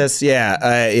get this.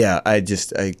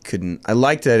 I couldn't. I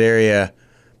liked that area,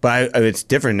 but it's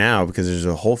different now because there's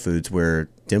a Whole Foods where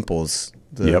Dimples,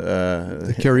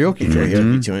 the karaoke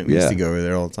joint, we used to go over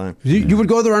there all the time. You would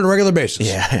go there on a regular basis.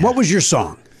 Yeah. What was your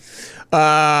song?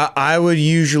 I would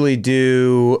usually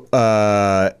do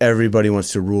Everybody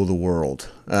Wants to Rule the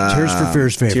World. Tears for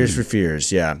Fears favorite. Tears for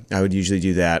Fears, yeah. I would usually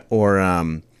do that. Or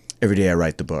Every Day I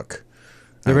Write the Book.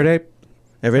 Every Day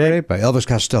by Elvis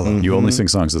Costello. You only sing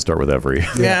songs that start with every.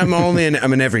 Yeah, I'm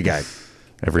an every guy.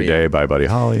 Every Day by Buddy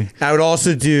Holly. I would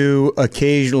also do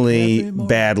occasionally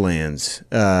Badlands,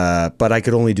 but I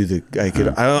could only do the. I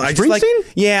just like.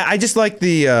 Yeah, I just like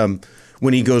the.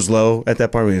 When he goes low at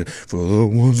that part, when he goes, for the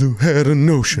ones who had a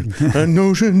notion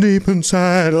deep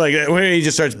inside, like that, when he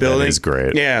just starts building. That is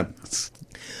great. Yeah.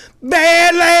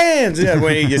 Badlands. Yeah,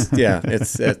 when he just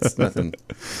it's nothing.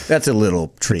 That's a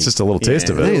little treat. It's just a little taste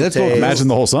of it. Hey, that's what, imagine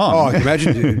the whole song. Oh,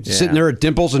 imagine sitting there at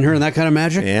Dimples and hearing that kind of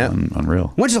magic. Yeah,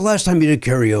 unreal. When's the last time you did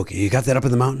karaoke? You got that up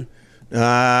in the mountain?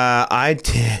 I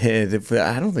did.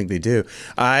 I don't think they do.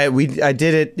 I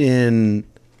did it in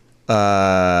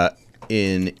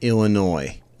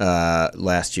Illinois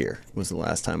last year. Was the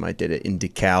last time I did it in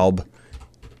DeKalb,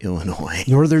 Illinois.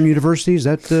 Northern University, is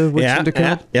that what's in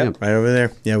DeKalb? Yeah, right over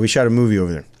there. Yeah, we shot a movie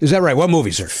over there. Is that right? What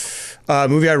movie, sir?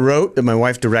 Movie I wrote that my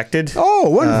wife directed. Oh,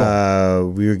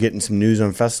 wonderful. We were getting some news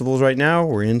on festivals right now.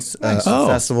 We're in a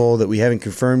festival that we haven't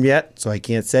confirmed yet, so I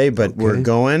can't say, but we're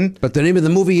going. But the name of the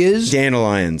movie is?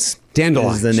 Dandelions.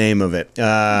 Dandelions is the name of it.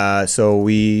 So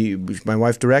my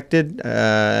wife directed.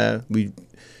 We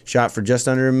shot for just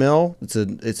under $1 million.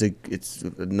 It's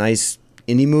a nice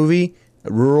indie movie,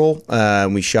 rural.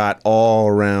 We shot all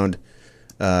around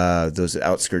those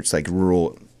outskirts, like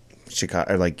rural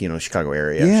Chicago, Chicago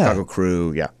area, Chicago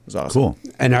crew. Yeah, it was awesome. Cool.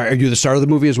 And are you the star of the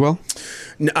movie as well?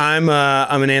 I'm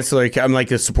an ancillary. I'm like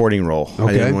a supporting role. Okay.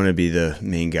 I didn't want to be the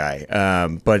main guy.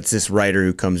 But it's this writer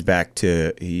who comes back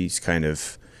to. He's kind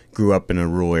of grew up in a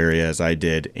rural area as I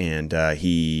did, and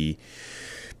he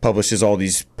publishes all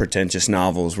these pretentious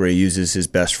novels where he uses his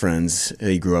best friends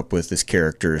he grew up with as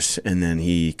characters, and then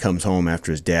he comes home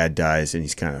after his dad dies, and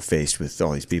he's kind of faced with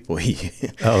all these people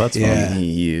that's fun. he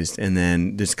used. And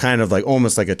then there's kind of like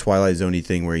almost like a Twilight Zone-y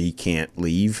thing where he can't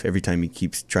leave. Every time he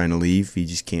keeps trying to leave, he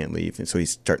just can't leave, and so he's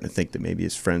starting to think that maybe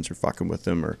his friends are fucking with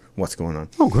him or what's going on.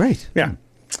 Oh, great. Yeah.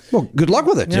 Well, good luck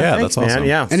with it. Yeah, thanks, that's awesome. man.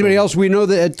 Yeah. Anybody else we know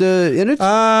that in it?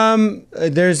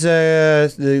 There's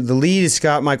the lead is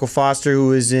Scott Michael Foster,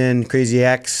 who is in Crazy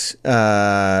X,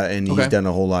 and he's done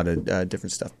a whole lot of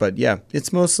different stuff. But yeah,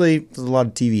 it's mostly a lot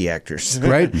of TV actors.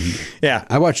 Right? Yeah.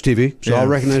 I watch TV, so I'll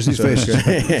recognize these faces.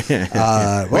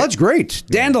 Well, that's great.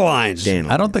 Dandelions.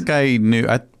 I don't think I knew.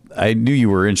 I knew you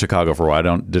were in Chicago for a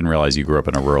while. Didn't realize you grew up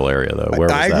in a rural area though. Where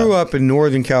was that? I grew up in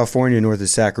Northern California, north of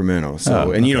Sacramento.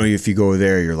 So, if you go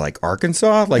there, you're like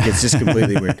Arkansas. Like it's just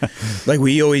completely weird. Like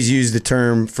we always use the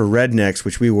term for rednecks,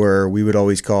 which we would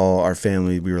always call our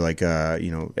family. We were like,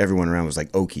 everyone around was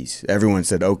like Okies. Everyone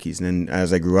said Okies. And then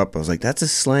as I grew up, I was like, that's a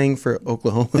slang for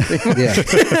Oklahoma. Yeah,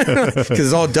 because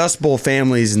it's all Dust Bowl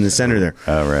families in the center there.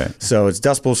 Oh, right. So it's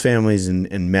Dust Bowl's families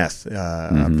and meth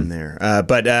up in there.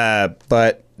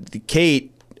 But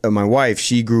Kate, my wife,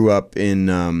 she grew up in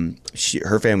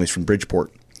her family's from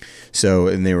Bridgeport, So,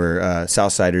 and they were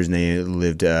Southsiders, and they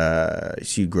lived.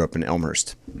 She grew up in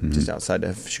Elmhurst, just outside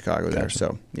of Chicago there.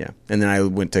 So, yeah. And then I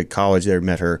went to college there,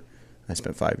 met her. I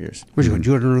spent 5 years. Where'd you go? Did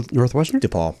you go to Northwestern?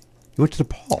 DePaul. You went to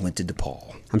DePaul. Went to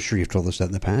DePaul. I'm sure you've told us that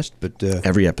in the past, but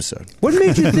Every episode. what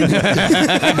made you think?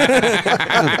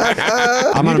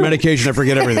 I'm on a medication. I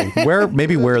forget everything.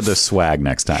 Maybe wear the swag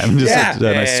next time. Just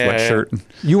a nice sweatshirt.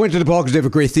 You went to DePaul because they have a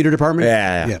great theater department.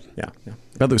 Yeah.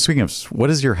 By the way, speaking of, what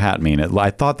does your hat mean?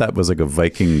 I thought that was like a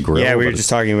Viking grill. Yeah, we were but just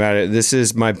talking about it. This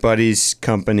is my buddy's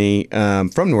company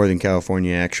from Northern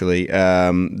California, actually.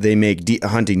 They make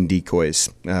hunting decoys.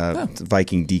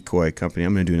 Viking Decoy Company.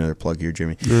 I'm going to do another plug here,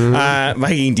 Jimmy.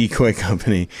 Viking Decoy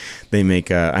Company. They make,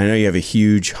 I know you have a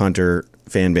huge hunter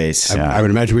fan base. I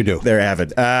would imagine we do. They're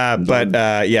avid. A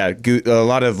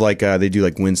lot of they do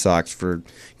like windsocks for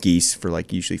geese for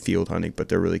like usually field hunting, but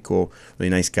they're really cool,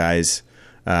 really nice guys.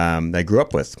 That I grew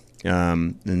up with.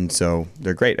 And so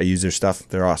they're great. I use their stuff.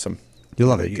 They're awesome. You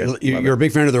love it. You're a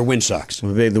big fan of their wind socks.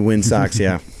 The wind socks,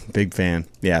 yeah. Big fan.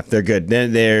 Yeah, they're good.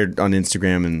 They're on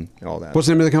Instagram and all that. What's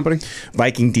the name of the company?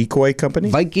 Viking Decoy Company.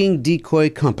 Viking Decoy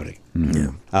Company.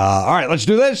 Yeah. All right, let's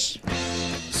do this.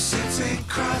 Sitting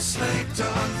cross-legged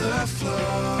on the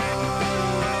floor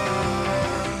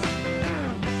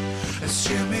as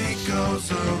Jimmy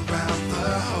goes around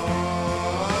the hall.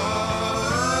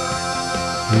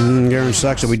 Garen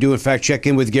sucks, and we do in fact check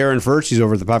in with Garen first. He's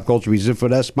over at the Pop Culture Zip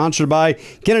with us, sponsored by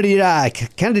Kennedy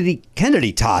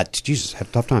Todd. Jesus, I had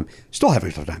a tough time. Still having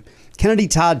a tough time. Kennedy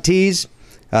Todd Tees,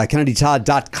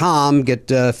 KennedyTodd.com. Get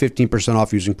 15%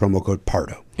 off using promo code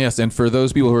Pardo. Yes, and for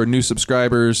those people who are new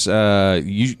subscribers,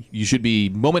 you should be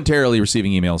momentarily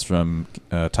receiving emails from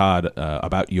Todd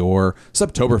about your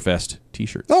Subtoberfest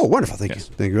T-shirts. Oh, wonderful! Thank Yes.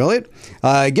 you, thank you, Elliot.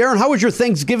 Garen, how was your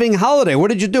Thanksgiving holiday? What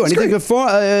did you do? Anything good for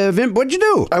event? What did you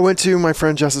do? I went to my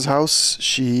friend Jess's house.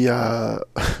 She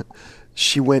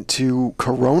went to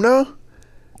Corona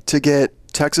to get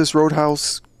Texas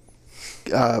Roadhouse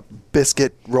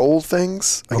biscuit roll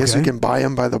things. I guess you can buy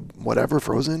them by the whatever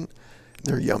frozen.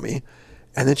 They're yummy.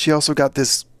 And then she also got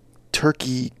this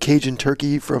Cajun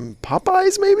turkey from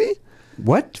Popeyes, maybe?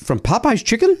 What? From Popeye's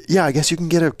Chicken? Yeah, I guess you can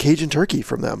get a Cajun turkey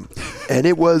from them. And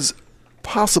it was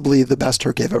possibly the best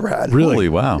turkey I've ever had. Really? Holy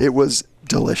wow. It was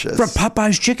delicious. From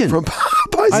Popeye's Chicken. From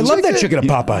Popeyes I love that chicken at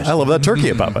Popeyes. I love that turkey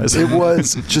at Popeyes. It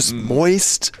was just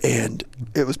moist and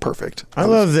it was perfect. I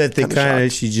love that they kinda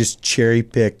she just cherry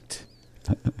picked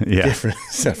Yeah. different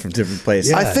stuff from different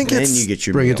places. I think then it's- you get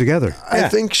your Bring meal. it together. I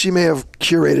think she may have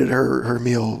curated her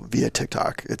meal via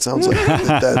TikTok. It sounds like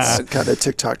that's kind of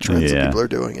TikTok trends that Yeah. people are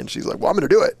doing. And she's like, well, I'm going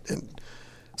to do it. And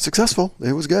successful.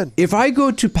 It was good. If I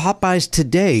go to Popeyes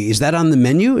today, is that on the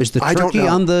menu? Is the I don't turkey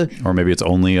know. on the... Or maybe it's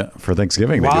only for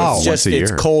Thanksgiving. They do it Wow. once Just a year.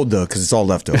 it's cold though because it's all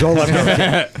leftover.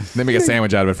 They make a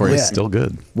sandwich out of it for you. Yeah. Still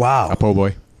good. Wow. A po'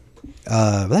 boy.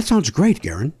 That sounds great,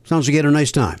 Garen. Sounds like you had a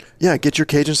nice time. Yeah, get your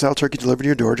Cajun style turkey delivered to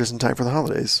your door just in time for the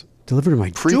holidays. Delivered to my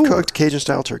door. Pre-cooked Cajun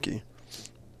style turkey.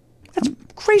 That's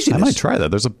craziness. I might try that.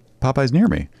 There's a Popeyes near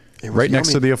me. It was Right next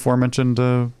yummy. to the aforementioned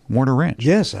Warner Ranch.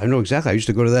 Yes, I know exactly. I used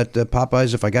to go to that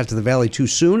Popeyes if I got to the Valley too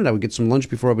soon, and I would get some lunch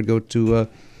before I would go to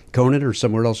Conan or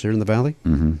somewhere else here in the Valley.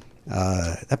 Mm-hmm.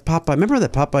 That Popeye, remember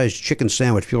that Popeye's chicken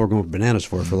sandwich people were going bananas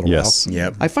for a little Yes. while?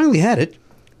 Yep. I finally had it.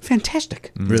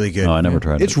 Fantastic. Really good. Oh, I never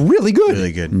tried it. It's really good.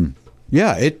 really good.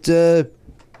 Yeah,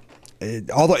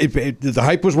 although the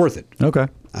hype was worth it. Okay.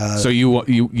 So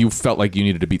you felt like you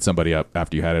needed to beat somebody up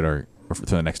after you had it, or for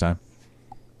the next time?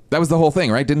 That was the whole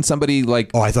thing, right? Didn't somebody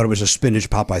like? Oh, I thought it was a spinach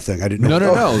Popeye thing. I didn't know.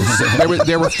 No.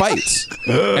 There were fights,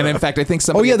 and in fact, I think Oh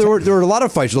somebody. yeah, there were a lot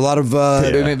of fights. A lot of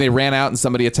They ran out and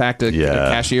somebody attacked a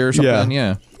cashier or something.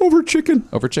 Yeah. over chicken.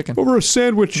 Over chicken. Over a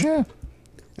sandwich. Yeah.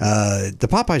 The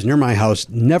Popeyes near my house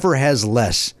never has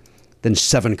less than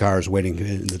 7 cars waiting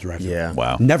in the drive-thru. Yeah.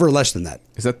 Wow. Never less than that.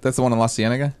 That's the one in La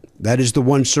Cienega? That is the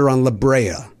one, sir, on La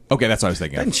Brea. Okay, that's what I was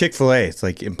thinking. And Chick-fil-A, it's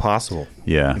like impossible.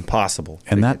 Yeah. Impossible.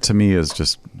 And that to me is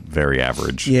just very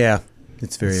average. Yeah.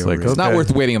 It's very It's like, overrated. It's not Okay.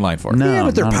 worth waiting in line for. No. Yeah,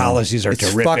 but their no, no. policies are It's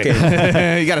terrific.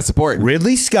 fucking You got to support.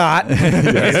 Ridley Scott.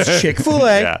 It's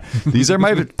Chick-fil-A. Yeah. These are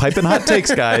my piping hot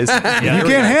takes, guys. You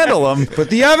can't handle them.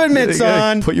 Put the oven mitts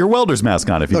on. Put your welder's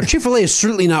mask on if you. No, Chick-fil-A is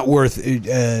certainly not worth.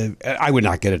 I would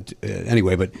not get it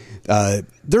anyway, but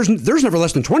there's never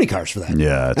less than 20 cars for that.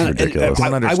 Yeah, it's ridiculous. I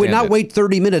would understand not it. wait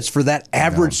 30 minutes for that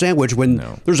average sandwich when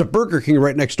there's a Burger King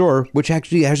right next door, which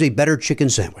actually has a better chicken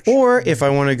sandwich. Or if I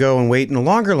want to go and wait in a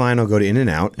longer line, I'll go to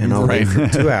In-N-Out and I'll wait for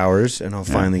 2 hours and I'll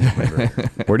finally get my burger.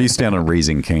 Where do you stand on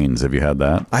Raising Cane's? Have you had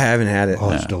that? I haven't had it.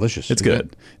 Oh, it's delicious. It's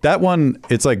good. That one,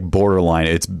 it's like borderline.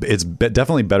 It's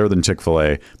definitely better than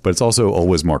Chick-fil-A, but it's also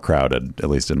always more crowded, at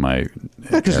least in my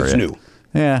Because it's area. new.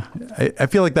 Yeah, I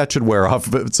feel like that should wear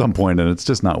off at some point, and it's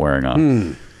just not wearing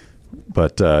off.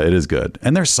 But it is good,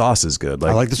 and their sauce is good.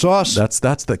 I like the sauce.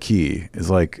 That's the key. Is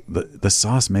like the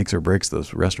sauce makes or breaks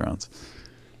those restaurants.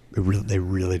 They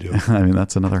really do. I mean,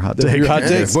 that's another hot take. Your hot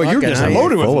take. Boy, you're just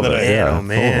loaded with Full of them. it. Yeah, Oh,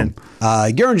 man.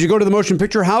 Garen, did you go to the motion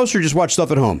picture house or just watch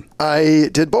stuff at home? I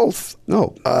did both.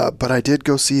 No. But I did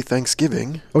go see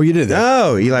Thanksgiving. Oh, you did that?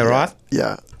 Oh, Eli Roth?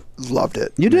 Yeah, loved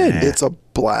it. You did? It's a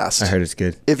blast. I heard it's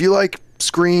good. If you like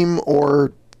Scream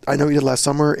or I Know You Did Last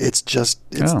Summer,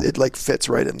 Oh. it like fits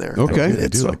right in there. Okay. I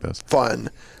It's do like those. fun.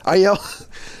 I yell.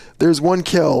 There's one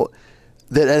kill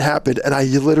that had happened, and I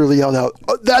literally yelled out,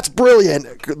 "Oh, that's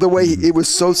brilliant!" The way it was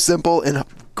so simple and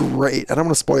great. I don't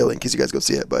want to spoil it in case you guys go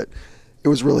see it, but it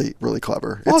was really, really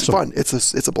clever. It's Awesome. fun.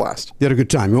 It's a blast. You had a good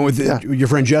time. You went with Yeah. your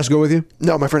friend Jess go with you?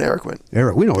 No, my friend Eric went.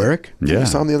 Eric. We know Eric. Yeah, We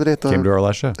saw him the other day at the came to our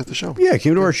last show, at the show. Yeah,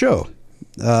 came to our show.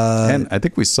 and I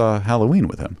think we saw Halloween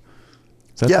with him.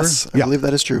 Is that Yes, true? I believe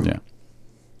that is true. Yeah,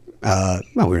 Well,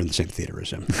 we were in the same theater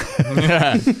as him.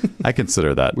 I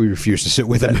consider that. We refused to sit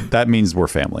with him. That means we're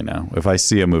family now. If I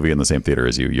see a movie in the same theater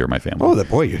as you, you're my family. Oh, that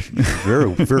boy, you're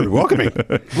very, very welcoming.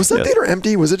 Was that theater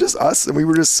empty? Was it just us and we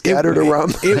were just scattered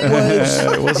around?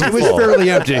 It was full.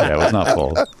 fairly empty. Yeah, it was not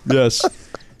full. Yes.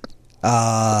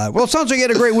 Well, it sounds like you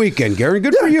had a great weekend, Garen.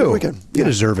 Good for you. good weekend. You Yeah.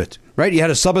 deserve it, right? You had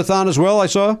a subathon as well. I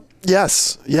saw.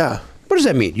 Yes. Yeah. What does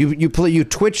that mean? You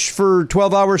Twitch for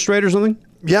 12 hours straight or something?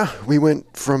 Yeah. We went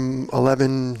from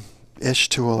 11-ish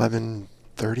to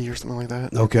 11:30 or something like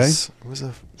that. Okay. It was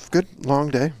a good long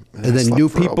day. And I then slept new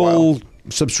for a people while.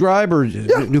 subscribe or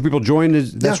new people join,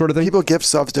 that sort of thing? People give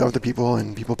subs to other people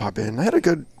and people pop in. I had a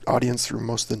good audience through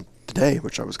most of the day,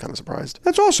 which I was kind of surprised.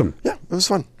 That's awesome. Yeah, it was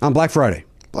fun. On Black Friday.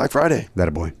 Black Friday. That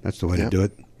a boy. That's the way to Yeah. do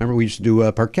it. Remember we used to do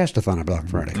a Parkastathon on Black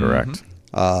Friday. Correct.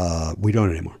 We don't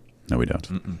anymore. No, we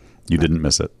don't. You didn't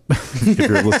miss it. If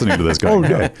you're listening to this, going,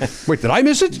 Wait, did I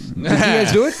miss it? Did you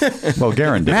guys do it? well,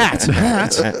 Garen did. Matt.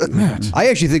 I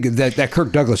actually think that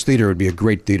Kirk Douglas Theater would be a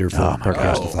great theater for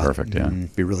Parkastathon. Perfect, yeah.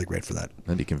 Be really great for that.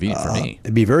 That'd be convenient for me.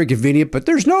 It'd be very convenient, but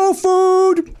there's no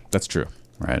food. That's true.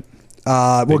 Right.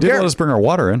 Well, They did Garrett- let us bring our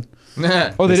water in.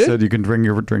 Oh, they did? said you can bring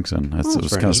your drinks in. I was fair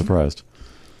kind of enough. surprised.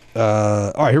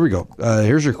 All right, here we go.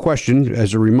 Here's your question.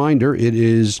 As a reminder, it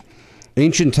is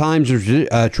ancient times or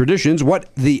traditions.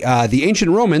 What the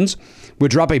ancient Romans would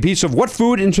drop a piece of what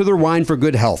food into their wine for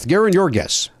good health? Garen, your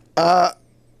guess.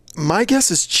 My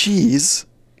guess is cheese.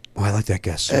 Oh, I like that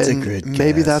guess. And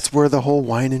maybe that's where the whole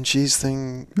wine and cheese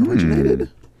thing originated.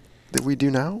 That we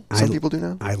do now. Some people do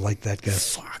now. I like that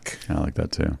guess. I like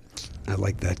that too. I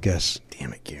like that guess.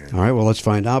 Damn it, Garen. All right, well, let's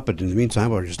find out. But in the meantime,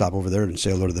 we'll just stop over there and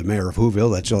say hello to the mayor of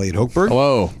Whoville. That's Elliot Hochberg.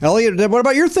 Hello. Elliot, what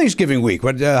about your Thanksgiving week?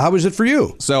 How was it for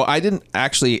you? So I didn't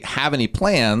actually have any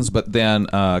plans, but then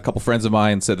a couple friends of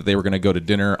mine said that they were going to go to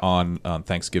dinner on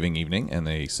Thanksgiving evening, and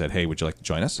they said, "Hey, would you like to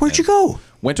join us?" Where'd you And go?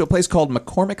 Went to a place called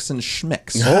McCormick's and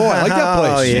Schmick's. Oh, I like that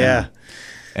place. Oh, yeah.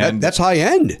 And That's high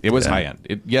end. it was high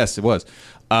end. Yes, it was.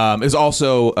 It was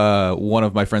also one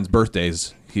of my friend's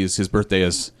birthdays. His birthday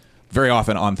is very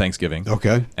often on Thanksgiving.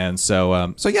 Okay. And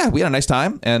so yeah, we had a nice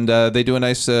time, and they do a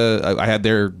nice. I had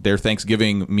their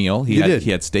Thanksgiving meal. He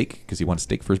had steak because he wanted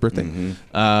steak for his birthday.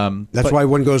 That's why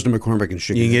one goes to McCormick and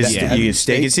Chicken. You can get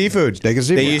steak and seafood. Steak and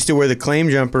seafood. They used to where the claim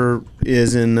jumper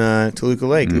is in Toluca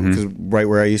Lake, because right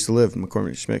where I used to live,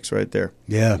 McCormick Schmick's right there.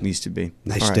 Yeah. It used to be.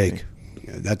 Nice R.I.P. steak.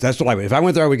 Yeah, that's what I would. If I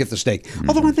went there, I would get the steak.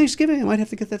 Although on Thanksgiving, I might have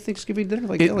to get that Thanksgiving dinner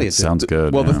like Elliot did. Sounds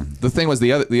good. Well, yeah. the thing was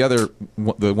the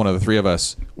one of the three of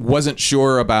us wasn't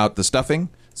sure about the stuffing,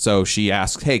 so she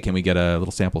asked, "Hey, can we get a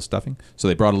little sample of stuffing?" So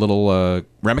they brought a little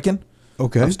ramekin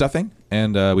of stuffing,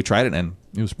 and we tried it, and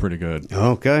it was pretty good.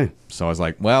 Okay. So I was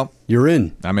like, "Well, You're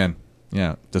in. I'm in."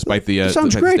 Yeah, despite the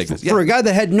Sounds despite great. the steakness. For a guy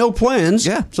that had no plans,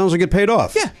 Yeah. sounds like it paid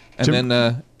off. Yeah, and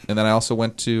then I also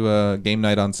went to game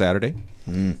night on Saturday,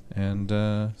 and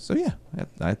so yeah,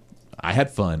 I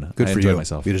had fun. Good I for enjoyed you.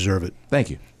 myself. You deserve it. Thank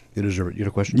you. You deserve it. You had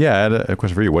a question? Yeah, I had a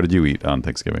question for you. What did you eat on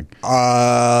Thanksgiving?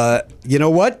 You know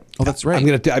what? Oh, that's right. I'm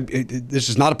gonna. This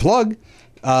is not a plug.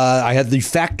 I had the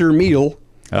Factor meal.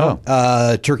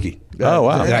 Turkey. Oh,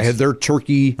 wow. I had their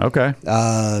turkey. Okay.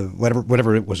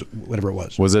 Whatever it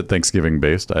was. Was it Thanksgiving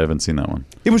based? I haven't seen that one.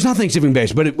 It was not Thanksgiving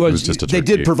based, but it was. just a they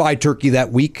turkey. did provide turkey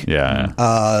that week.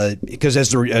 Yeah. Because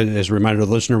as a reminder to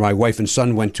the listener, my wife and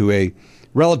son went to a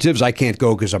relatives. I can't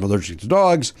go because I'm allergic to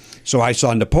dogs. So I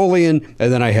saw Napoleon,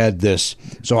 and then I had this.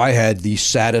 So I had the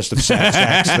saddest of sad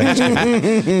sacks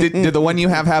Thanksgiving. Did the one you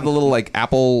have the little like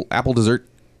apple dessert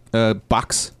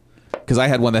box? Because I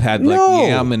had one that had like No.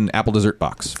 yam and apple dessert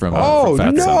box from. Oh, from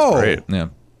Fats. no. Sounds great. Yeah,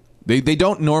 they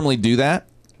don't normally do that.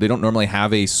 they don't normally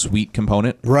have a sweet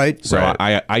component. Right. So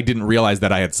Right. I didn't realize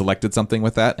that I had selected something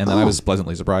with that, and then I was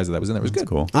pleasantly surprised that was in there. It was good.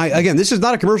 Cool. Again, this is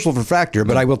not a commercial for Factor,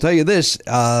 but I will tell you this.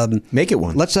 Make it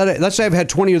one. Let's say I've had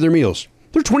 20 of their meals.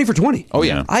 They're 20 for 20. Oh,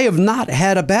 yeah. I have not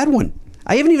had a bad one.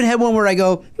 I haven't even had one where I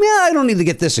go, yeah, I don't need to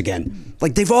get this again.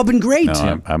 Like, they've all been great.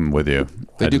 No, I'm with you.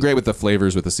 They do great with the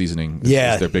flavors, with the seasoning.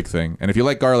 Yeah. Is their big thing. And if you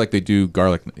like garlic, they do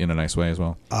garlic in a nice way as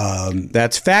well.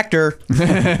 That's Factor.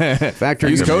 Factor.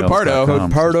 Use code Pardo.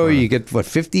 Code Pardo, you get, what,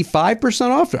 55%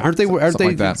 off? Aren't they Something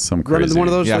like that. Some running crazy. one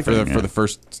of those? Yeah, like for the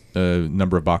first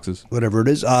number of boxes. whatever it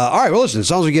is. All right, well, listen, it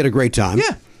sounds like you had a great time.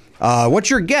 Yeah. What's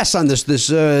your guess on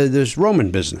this Roman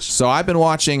business? So I've been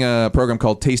watching a program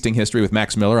called Tasting History with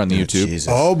Max Miller on the YouTube. Jesus.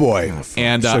 Oh, boy.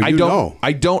 And So I you don't know.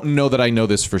 I don't know that I know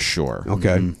this for sure.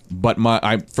 Okay. But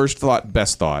my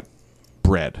best thought,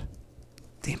 bread.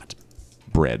 Damn it.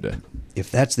 Bread. If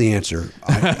that's the answer,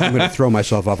 I'm going to throw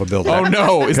myself off a building. Oh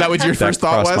no! Is that what your That first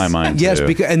thought crossed was? my mind. Yes,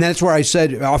 too. and that's where I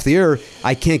said off the air,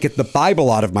 I can't get the Bible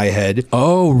out of my head.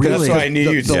 Oh, That's why I knew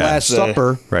the, you'd the say Last that.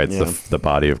 Supper. Right, it's the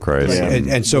body of Christ. Yeah.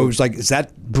 And so it was like, is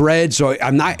that bread? So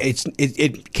I'm not.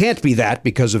 It can't be that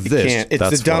because of this. Can't. It's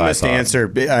That's the what I dumbest thought.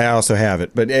 answer. I also have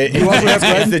it, but also have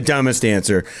bread? it's the dumbest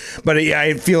answer. But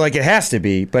I feel like it has to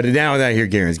be. But now that I hear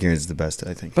Garen's the best,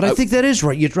 I think. But I think that is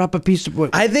right. You drop a piece of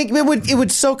what? I think it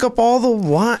would soak up all the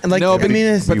wine. Like, No, I but, mean,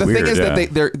 it's, but the Weird, thing is yeah.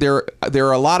 that there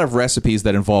are a lot of recipes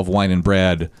that involve wine and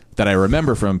bread that I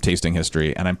remember from Tasting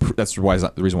History, and that's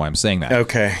the reason why I'm saying that.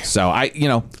 Okay. So I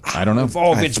don't know.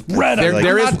 Oh, if it's bread.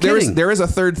 There is a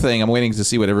third thing. I'm waiting to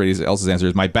see what everybody else's answer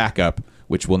is. My backup,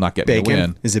 which will not get me a bacon.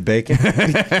 win. Is it bacon?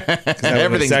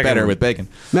 Everything's better with bacon.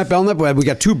 Matt Belknap, we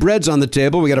got two breads on the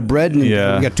table. We got a bread and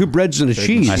Yeah. we got two breads and a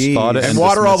cheese. I thought it And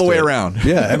water all the way dismissed it. around.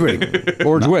 Yeah, everything.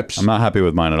 Orange whips. I'm not happy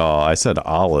with mine at all. I said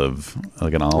olive,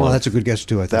 like an olive. Well, that's a good guess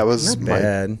too. I think. That was Not my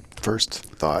bad. first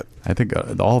thought. I think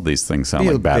all of these things sound Be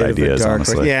a like bad bit of a ideas, dark-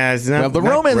 honestly. Yeah, it's not. Well, the not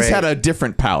Romans great. had a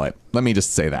different palate. Let me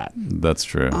just say that. That's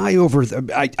true.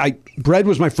 I bread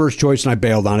was my first choice and I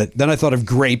bailed on it. Then I thought of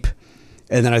grape,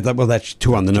 and then I thought, well, that's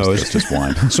too on the nose. It's just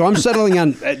wine. So I'm settling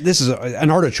on this is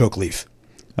an artichoke leaf.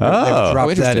 Oh, Drop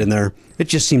that interesting. in there. It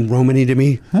just seemed Romany to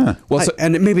me. Well, so-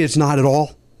 and maybe it's not at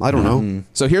all. I don't know.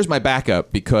 So here's my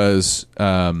backup because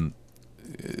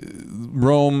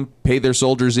Rome paid their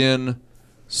soldiers in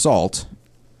salt.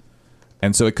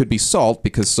 And so it could be salt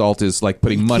because salt is like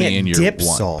putting money Can't in your dip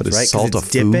wine. salt, But is right? 'Cause salt it's a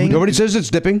food? dipping. Nobody says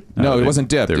it's dipping, No, it they- wasn't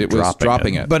dipped. they're It was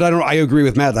dropping it. but I agree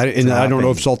with Matt. I don't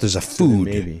know if salt is a food.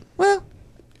 Maybe. Well,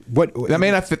 What? that may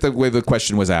not fit the way the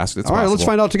question was asked. It's all right, let's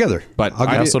possible. find out together. But I'll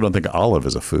I give also you- don't think olive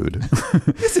is a food.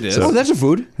 Yes, it is. Oh, that's a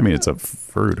food. I mean, it's a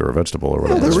fruit or a vegetable or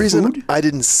whatever. that's The reason food. I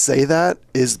didn't say that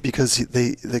is because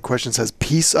the question says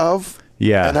piece of.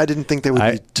 Yeah, And I didn't think they would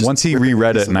be just once he ripping a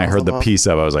reread piece it of and I heard the olive off. piece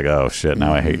of, I was like, oh shit!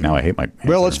 Now I hate my.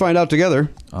 Well, let's find out together.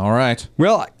 All right.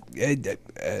 Well,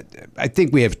 I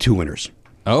think we have two winners.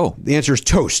 Oh, The answer is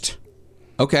toast.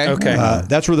 okay. Okay.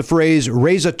 That's where the phrase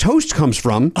 "raise a toast" comes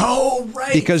from. Oh,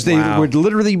 right. Because they Wow. would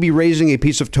literally be raising a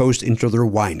piece of toast into their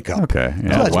wine cup. Okay,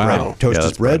 yeah. So that's Wow. bread. Toast Yeah, is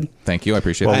that's bread. Thank you. I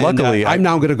appreciate Well, that. And, luckily, I'm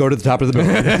now going to go to the top of the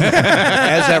building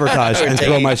as advertised and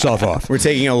throw myself off. We're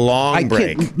taking a long I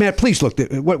break. can't, Matt, please look.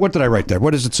 What did I write there?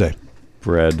 What does it say?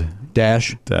 bread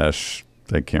Dash. dash.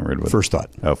 I can't read what First thought.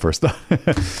 Oh, first thought.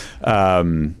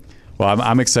 Well,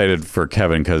 I'm excited for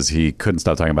Kevin because he couldn't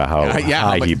stop talking about how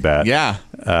high but- he bet. yeah.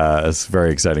 It's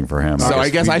very exciting for him. So I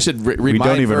guess I should read we mine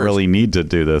don't even first. really need to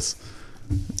do this.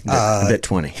 I bet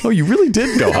 20. Oh, you really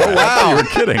did go high. I thought you were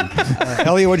kidding.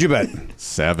 Elliot, what'd you bet?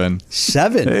 7.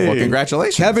 7. Well,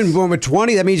 congratulations. Kevin went with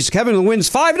 20. That means Kevin wins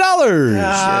 $5.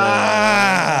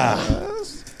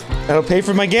 That'll pay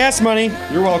for my gas money.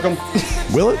 You're welcome.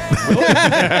 Will it?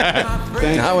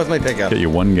 Not with my pickup. Get you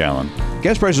 1 gallon.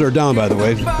 Gas prices are down, by the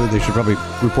way. They should probably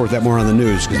report that more on the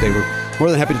news because they were more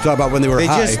than happy to talk about when they were They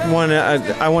high. just want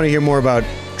to. I want to hear more about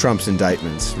Trump's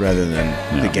indictments rather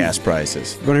than the gas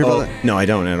prices. You wanna hear about that? No, I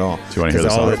don't at all. Do you wanna hear 'Cause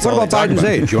this all all? that's What all about they talk Biden's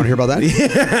age? You want to hear about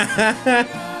that?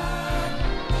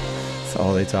 That's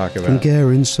all they talk about.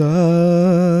 Garen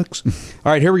sucks.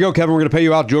 All right, here we go, Kevin. We're going to pay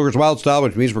you out Joker's Wild Style,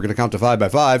 which means we're going to count to 5 by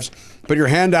 5s. Put your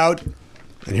hand out,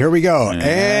 and here we go.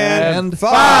 And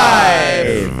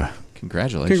 5.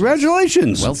 Congratulations.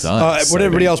 Congratulations. Well done. What did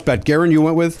everybody else bet? Garen, you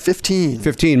went with 15.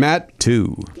 15. Matt?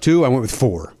 2. 2. I went with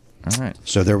 4. All right.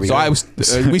 So there we So go. I was.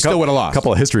 We still would have lost. A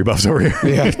couple of history buffs over here.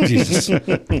 Yeah, Jesus.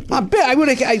 I bet I would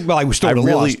have. Well, I was still I would have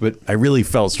really, lost, but I really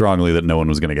felt strongly that no one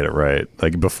was going to get it right.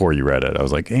 Like before you read it, I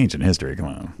was like, ancient history. Come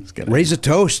on, let's get it. raise a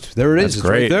toast. There it is. That's It's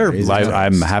great. right there.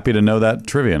 I'm happy to know that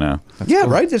trivia now. Yeah,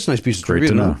 right. That's a nice piece of Great trivia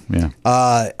to know. Yeah.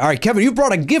 All right, Kevin, you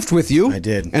brought a gift with you. I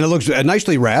did. and it looks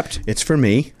nicely wrapped. It's for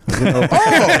me.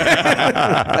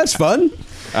 That's fun.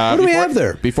 What do we have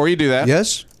there? Before you do that,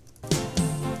 Yes.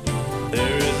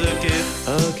 There is a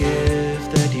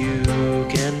gift that you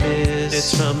can miss.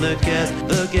 It's from the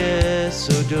guest,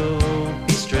 so don't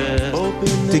be stressed.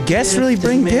 Open the Do guests gift really and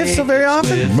bring gifts so make very it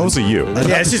often? swift. Mostly you.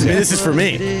 Yeah, it's just this is for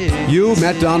me. You,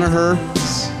 Matt Donaher,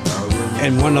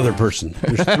 and one other person.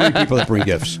 There's 3 people that bring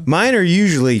gifts. Mine are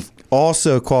usually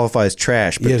also qualify as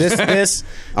trash, but Yes. this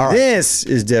All right. this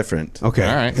is different. Okay.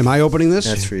 All right. Am I opening this?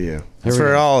 That's for you. Here That's we for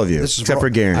go. all of you, This is except for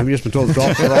Garen. I've just been told it's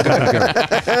all for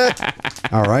Garen.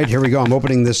 All right, here we go. I'm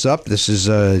opening this up. This is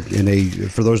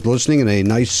for those listening, in a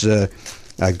nice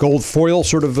gold foil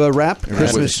sort of wrap.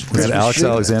 Christmas. Is that Christmas Alex treat.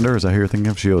 Alexander? Is that who you're thinking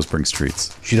of? She always brings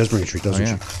treats. She does bring a treat, doesn't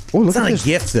yeah. she? Oh, look It's at not a this.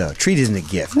 gift though. Treat isn't a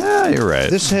gift. Yeah, you're right.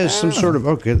 This has some sort of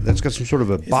that's got some sort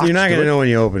of a box. You're not to going to it. know when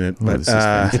you open it, but this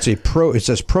is It's a pro. It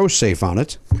says Pro Safe on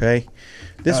it. okay.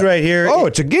 This right here. Oh,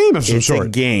 it's a game of some It's sort. a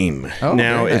game. Oh,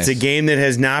 now, very it's a nice. game that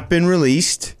has not been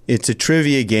released. It's a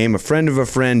trivia game. A friend of a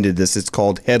friend did this. It's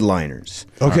called Headliners.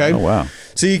 Okay. Oh wow.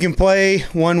 So you can play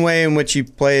one way in which you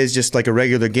play is just like a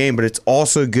regular game, but it's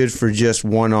also good for just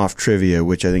one-off trivia,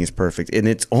 which I think is perfect. And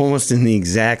it's almost in the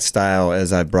exact style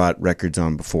as I brought records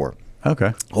on before.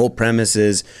 Okay. Whole premise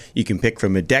is you can pick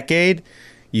from a decade,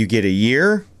 you get a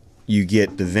year, you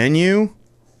get the venue,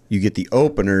 you get the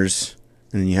openers,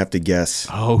 and then you have to guess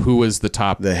Oh, who was the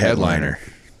top the headliner.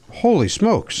 Holy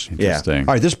smokes. Interesting.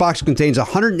 All right, this box contains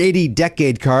 180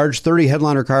 decade cards, 30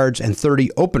 headliner cards, and 30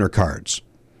 opener cards.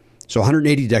 So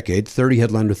 180 decade, 30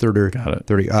 headliner, 30. Got it.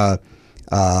 30. All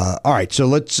right, so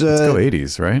let's Go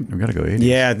 80s, right? We got to go 80s.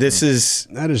 Yeah, this is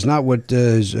that is not what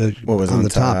is what was on the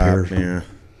top here.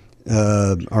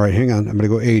 Yeah. All right, hang on. I'm going to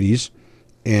go 80s.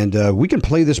 And we can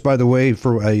play this, by the way,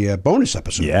 for a bonus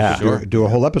episode. Yeah. Do a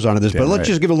whole episode of this. Damn but let's right.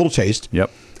 just give a little taste.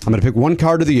 Yep. I'm going to pick one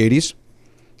card of the 80s.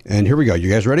 And here we go. You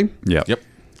guys ready? Yep. Yep.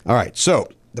 All right. So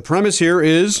the premise here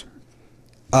is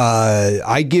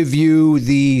I give you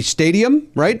the stadium,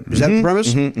 right? Is that the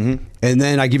premise? And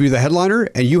then I give you the headliner,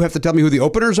 and you have to tell me who the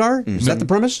openers are? Is that the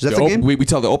premise? Is that the game? We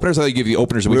tell the openers. I give you the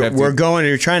openers. And we have We're to, going.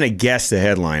 You're trying to guess the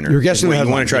headliner. You're guessing the You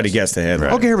headliner, want to try to yes. guess the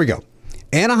headliner. Okay, here we go.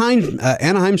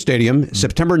 Anaheim Stadium,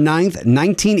 September 9th,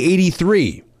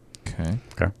 1983. Okay.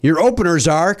 Okay. Your openers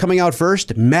are coming out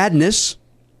first, Madness.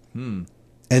 And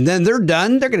then they're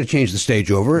done. They're going to change the stage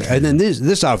over. And then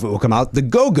this outfit will come out, the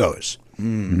Go-Go's.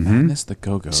 Madness the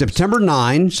Go-Go's. September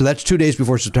 9, so that's 2 days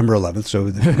before September 11th. So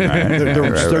there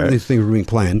were certainly things were being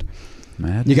planned.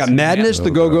 Madness. You got Madness,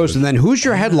 the Go-Go's, and then who's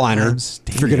your headliner? Anaheim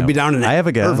If you're going to be down in I have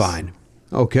a guess. Irvine.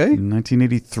 Okay.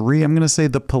 1983. I'm going to say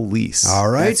the Police. All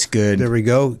right. That's good. There we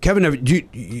go. Kevin,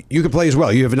 you can play as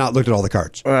well. You have not looked at all the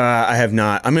cards. I have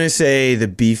not. I'm going to say the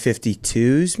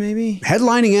B-52s, maybe.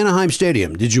 Headlining Anaheim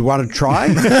Stadium. Did you want to try?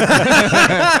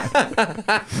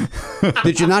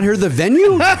 Did you not hear the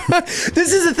venue?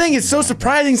 This is the thing. It's so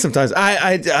surprising sometimes.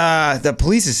 The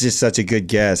Police is just such a good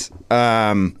guess.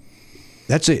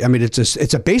 That's it. I mean,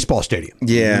 it's a baseball stadium.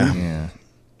 Yeah. Yeah.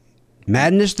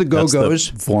 Madness, the That's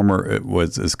Go-Go's. the former.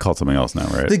 It's called something else now,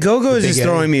 right? The Go-Go's is Big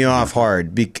throwing A. me off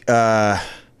hard. I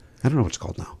don't know what it's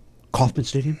called now. Kauffman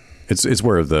Stadium. It's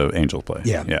where the Angels play.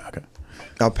 Yeah. Yeah. Okay.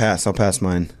 I'll pass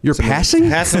mine. You're passing?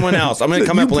 Pass someone else. I'm going to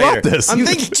come You up brought later. this. I'm You-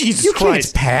 thinking, Jesus You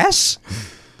Christ. can't pass.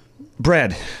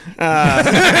 Bread. The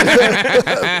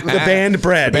band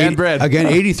Bread. Band bread. Again,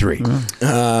 83.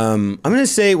 I'm going to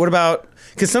say, what about,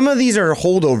 because some of these are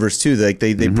holdovers too. Like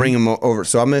they bring them over.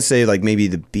 So I'm going to say like maybe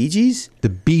the Bee Gees. The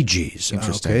Bee Gees.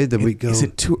 Interesting. Okay, then we go. Is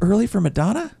it too early for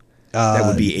Madonna? That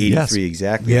would be 83 yes.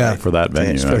 exactly. Yeah. right. For that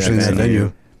venue, especially in that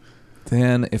venue.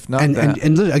 Then, if not And,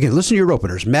 that, again, listen to your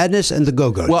openers. Madness and the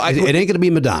Go-Go's. Well, it ain't going to be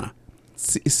Madonna.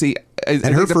 see I And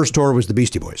think her the- first tour was the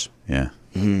Beastie Boys. Yeah.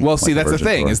 Well, see, Like that's the Virgin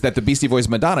thing Tour. is that the Beastie Boys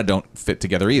and Madonna don't fit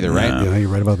together either, right? Yeah, you're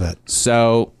right about that.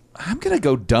 So I'm gonna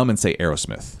go dumb and say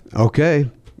Aerosmith Okay,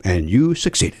 and you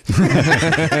succeeded. because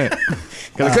I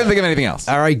couldn't think of anything else.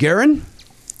 All right, Garen.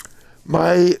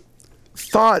 My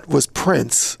thought was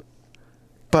Prince,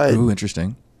 but Ooh,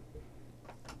 interesting.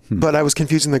 but I was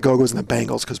confusing the Go-Go's and the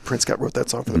Bangles because Prince wrote that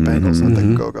song for the Bangles, not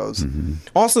the Go-Go's.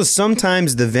 Also,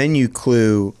 sometimes the venue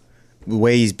clue, the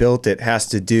way he's built it, has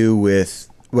to do with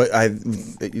what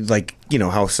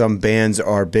how some bands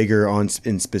are bigger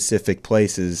in specific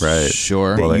places. Right.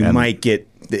 Sure. That Well, you and- might get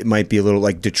it might be a little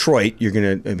like Detroit.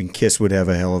 Kiss would have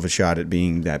a hell of a shot at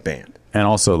being that band. And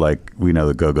also, like, we know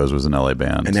the Go-Go's was an LA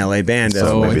band. An LA band.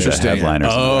 So maybe interesting. the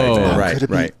headliners in LA band. right, Could it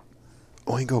be right.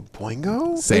 Oingo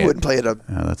Boingo? Say They it. wouldn't play it. Oh,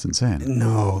 that's insane.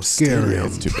 No,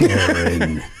 Garen.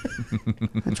 Garen.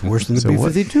 That's worse than the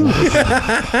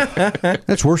B-52.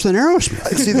 That's worse than Aerosmith.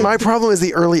 See, my problem is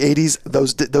the early '80s.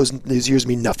 Those years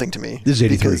mean nothing to me. This is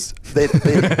 83.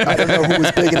 Because I don't know who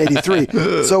was big in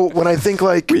 '83. So when I think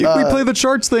like We play the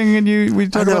charts thing, and we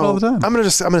talk about it all the time. I'm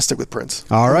gonna stick with Prince.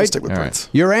 All I'm gonna right. stick with All right. Prince.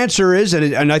 Your answer is,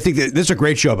 and I think that this is a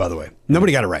great show, by the way.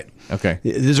 Nobody got it right. Okay.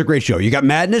 This is a great show. You got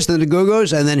Madness, then the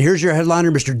Go-Go's, and then here's your headliner,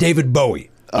 Mr. David Bowie.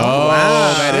 Oh,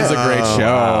 that is a great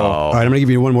show. All right, I'm going to give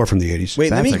you one more from the 80s.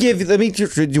 Wait, let me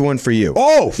do one for you.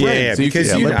 Oh, yeah, Frank. yeah, So you- because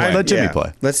yeah, let Jimmy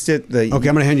play. Let's do the. Okay, I'm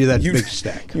going to hand you that big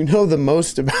stack. You know the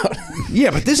most about.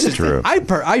 Yeah, but this is True.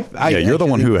 Yeah, You're the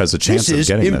one who has a chance of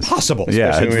getting this. impossible. Yeah,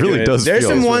 Especially it when we're really doing does There's feel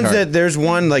some really ones hard. that there's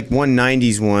one like one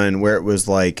 '90s one where it was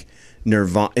like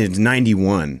Nirvana. It's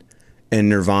 '91. And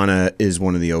Nirvana is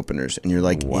one of the openers, and you're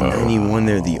like, in '91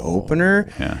 they're the opener,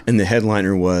 Yeah. and the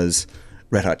headliner was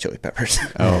Red Hot Chili Peppers.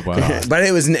 Oh, wow. But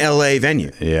it was an LA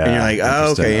venue. Yeah, and you're like,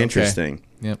 oh, okay, interesting.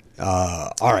 interesting.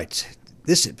 Yep. All right.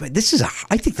 I think this is a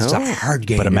hard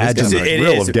game. But imagine It is the gonna-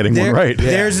 thrill of getting one right.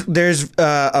 There's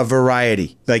a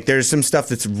variety. Like there's some stuff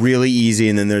that's really easy,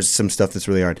 and then there's some stuff that's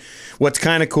really hard. What's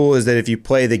kind of cool is that if you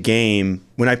play the game,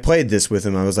 when I played this with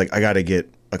him, I was like, I got to get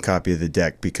a copy of the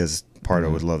deck because Pardo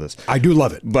would love this. I do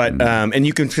love it. But and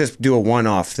you can just do a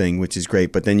one-off thing, which is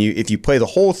great. But then if you play the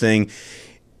whole thing,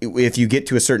 if you get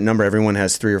to a certain number, everyone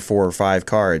has 3 or 4 or 5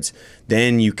 cards.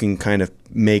 Then you can kind of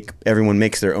everyone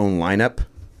makes their own lineup.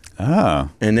 Oh,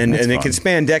 And then that's and it fun. can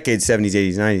span decades, 70s,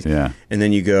 80s, 90s. Yeah. And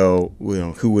then you go,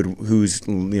 whose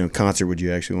concert would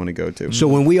you actually want to go to? So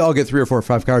when we all get 3 or 4 or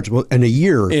 5 cards in a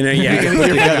year,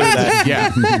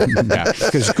 Yeah.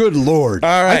 because good Lord,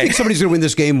 All right. I think somebody's going to win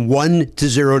this game 1-0 to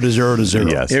 0 to 0.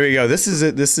 Yes. Here we go. This is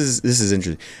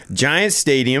interesting. Giant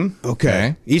Stadium, Okay.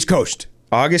 Okay. East Coast.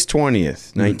 August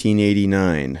 20th,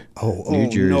 1989. New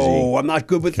Jersey. No, I'm not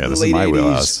good with Yeah, the this is late my 80s.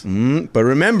 wheelhouse. But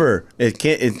remember,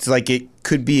 it's like it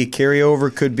could be a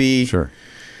carryover, could be. Sure.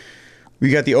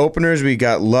 We got the openers. We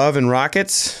got Love and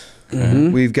Rockets.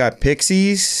 We've got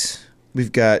Pixies.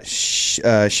 We've got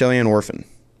Shelly and Orphan.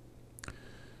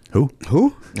 Who?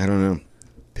 I don't know.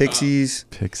 Pixies.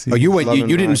 Pixie. Oh, you went. Love You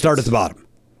and didn't start at Rockets. the bottom.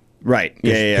 Right.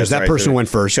 Yeah. 'cause that sorry. person went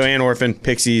first. Shelly and Orphan,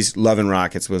 Pixies, Love and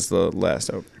Rockets was the last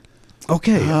opener.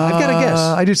 Okay, I've got a guess.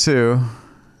 I do too.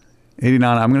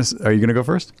 89. Are you gonna go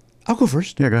first? I'll go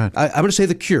first. Yeah, go ahead. I'm going to say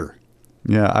The Cure.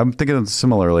 Yeah, I'm thinking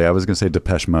similarly. I was gonna say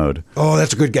Depeche Mode. Oh,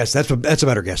 that's a good guess. That's a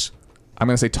better guess. I'm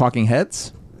going to say Talking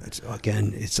Heads.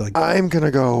 It's like I'm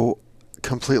gonna go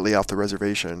completely off the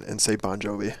reservation and say Bon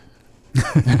Jovi.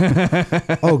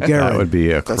 oh, Gary. That would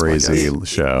be a That's my crazy guess.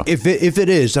 show. If it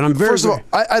is, and I'm very First of all,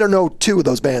 I don't know 2 of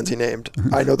those bands he named.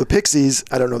 I know the Pixies.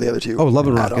 I don't know the other 2. oh, Love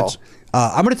and at Rockets.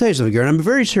 all. I'm going to tell you something, Gary. And I'm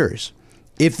very serious.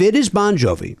 If it is Bon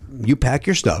Jovi, you pack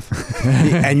your stuff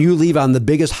and you leave on the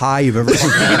biggest high you've ever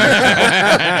seen.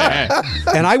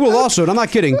 And I will also, and I'm not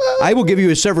kidding, I will give you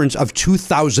a severance of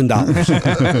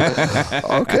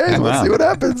 $2,000. Okay, let's see what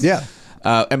happens. Yeah.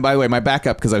 And by the way, my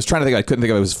backup, because I was trying to think, I couldn't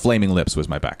think of it, was Flaming Lips was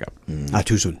my backup. Not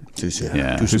too soon. Too soon.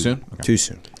 Yeah. Too soon? Okay. Too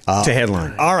soon. To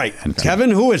headline. All right.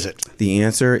 Kevin, who is it? The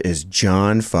answer is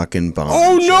John fucking Bon.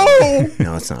 Oh, no!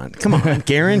 No, it's not. Come on,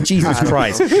 Garen. Jesus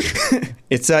Christ.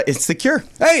 It's The Cure.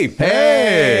 Hey.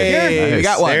 Hey, we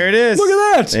got one. There it is. Look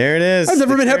at that. There it is. I've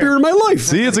never been happier in my life.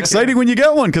 See, it's exciting when you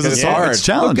get one because it's hard. It's Look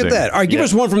challenging. at that. All right, give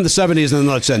us one from the 70s and then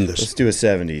let's end Let's this. do a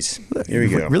 70s. Here we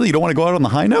go. Really, you don't want to go out on the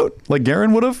high note like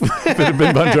Garen would have if it had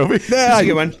been Bon Jovi? That's a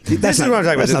good one. That's This is what I'm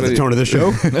talking about. That's not the tone of the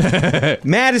show.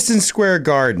 Madison Square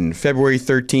Garden, February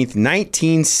 13th,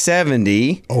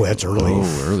 1970. Oh, that's early.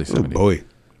 Oh, early 70s. Boy.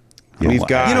 We've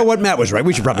got. You know what? Matt was right.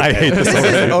 We should probably. I hate this.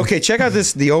 Okay, check out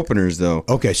the openers though.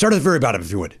 Okay, start at the very bottom if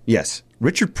you would. Yes,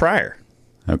 Richard Pryor.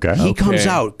 Okay. He comes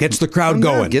out, gets the crowd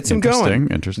going. Gets him going.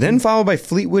 Interesting. Then followed by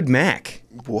Fleetwood Mac,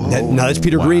 No, that's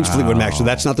Peter Green's Fleetwood Mac, so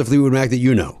that's not the Fleetwood Mac that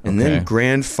you know. and then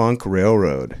Grand Funk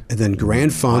Railroad. And then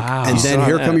Grand Funk, and then Saw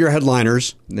here that. come your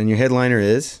headliners Then your headliner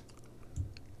is.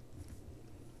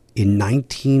 in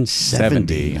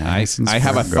 1970. 70. I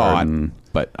have a thought, Garden.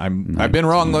 but I've been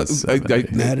wrong.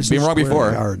 I've Madison been wrong Square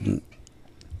before. Garden.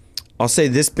 I'll say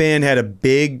this band had a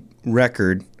big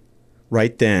record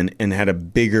right then, and had a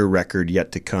bigger record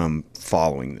yet to come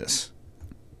following this.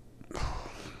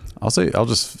 I'll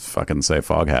just fucking say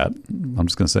Foghat. I'm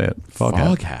just gonna say it.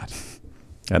 Foghat.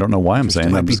 I don't know why I'm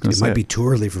saying that. I'm just gonna It say might be it. too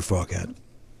early for Foghat.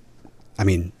 I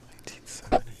mean,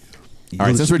 All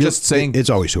right, since we're just saying it's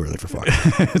always too early for fun.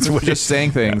 we're just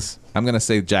saying things, I'm going to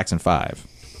say Jackson 5.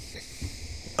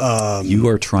 You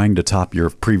are trying to top your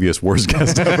previous worst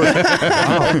guest ever.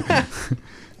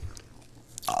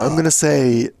 I'm going to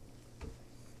say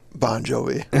Bon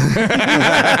Jovi.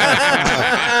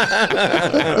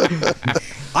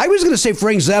 I was going to say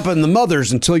Frank Zappa and the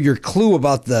Mothers until your clue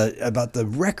about the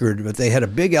record, but they had a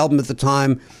big album at the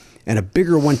time and a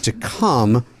bigger one to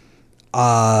come.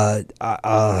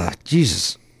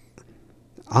 Jesus,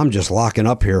 I'm just locking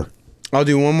up here. I'll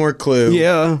do one more clue.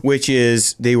 Yeah. Which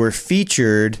is they were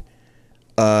featured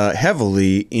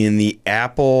heavily in the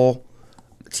Apple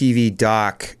TV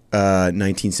doc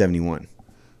 1971.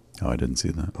 Oh, I didn't see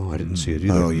that. Oh, I didn't see it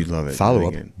either. Oh, you'd love it. Follow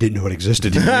up. Very good. Didn't know it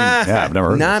existed. Yeah, I've never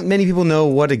heard Not many people know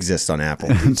what exists on Apple.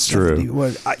 It's true.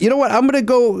 You know what? I'm going to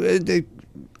go.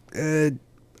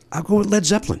 I'll go with Led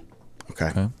Zeppelin.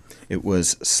 Okay. It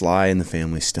was Sly and the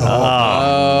Family Stone.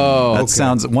 That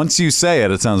sounds, once you say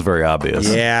it, it sounds very obvious.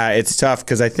 Yeah, it's tough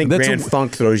because I think That's Grand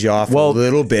Funk throws you off a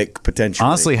little bit potentially.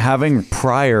 Honestly, having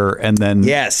Pryor and then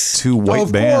Yes. two white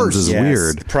Of bands course. is Yes.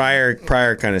 weird.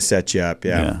 Pryor kind of sets you up.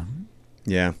 Yeah.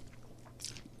 Yeah.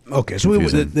 Okay, so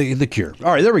the Cure.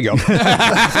 All right, there we go.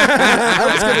 I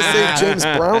was going to say James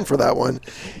Brown for that one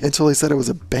until he said it was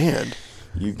a band.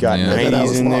 You've got And then I 90s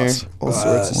was in there. lost. All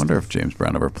sorts I wonder if James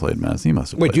Brown ever played Mass. He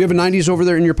must have. Wait, do you have a 90s over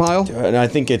there in your pile? And I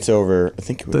think it's over. I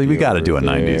think it would We be got to over do a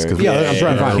 90s. there. Yeah, I'm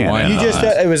trying to find one. You just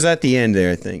it was at the end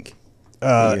there, I think.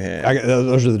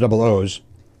 Those are the double O's.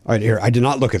 All right, here. I did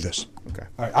not look at this. Okay.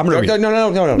 All right, I'm going to read it. No. No,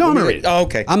 I'm going to read it. Oh,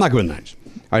 okay. I'm not going with 90s.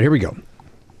 All right, here we go.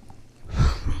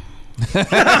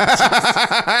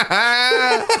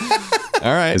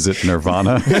 All right. Is it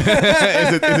Nirvana? is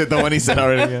it the one he said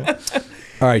already? Yeah.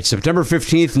 All right, September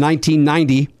 15th,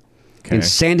 1990, in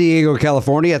San Diego,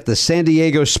 California, at the San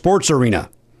Diego Sports Arena.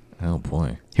 Oh,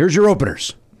 boy. Here's your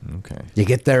openers. Okay. You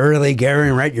get there early,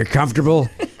 Gary, right? You're comfortable.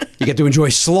 You get to enjoy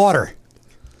Slaughter.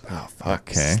 Oh, fuck.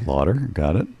 Okay. Slaughter.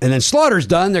 Got it. And then Slaughter's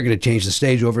done. They're going to change the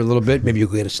stage over a little bit. Maybe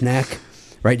you'll get a snack,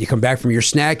 right? You come back from your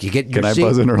snack. You get your Can I seat.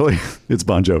 buzz in early? It's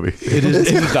Bon Jovi. It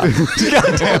is done.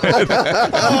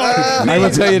 I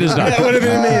will tell you it is done. That would have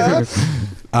been amazing.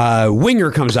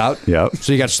 Winger comes out. Yep.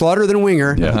 So you got Slaughter, then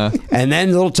Winger. Yeah. And then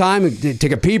a little time,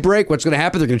 take a pee break. What's going to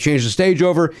happen? They're going to change the stage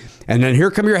over. And then here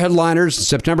come your headliners,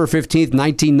 September 15th,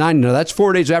 1990. Now, that's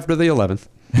 4 days after the 11th.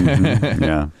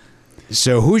 Yeah.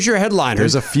 So who's your headliner?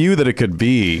 There's a few that it could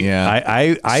be. Yeah.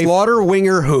 I Slaughter,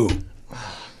 Winger, who?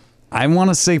 I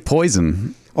want to say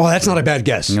Poison, Oh, that's not a bad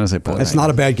guess. I'm gonna say Poison. That's not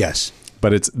a bad guess.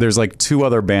 but there's like two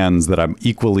other bands that I'm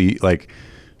equally like.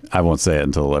 I won't say it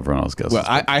until everyone else guesses. Well,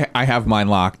 I have mine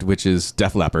locked, which is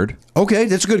Def Leppard. Okay,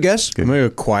 that's a good guess. I'm going to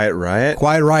go Quiet Riot.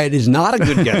 Quiet Riot is not a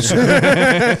good guess.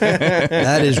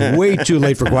 That is way too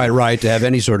late for Quiet Riot to have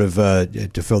any sort of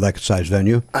to fill that size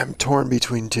venue. I'm torn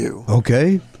between two.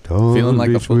 Okay. Feeling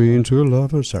like a fool. between two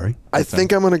lovers. Sorry. I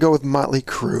think I'm going to go with Motley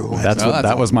Crue.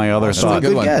 that was my other That's a thought.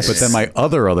 good one. guess. But then my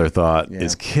other thought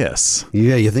is Kiss.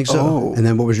 Yeah, you think so? Oh. And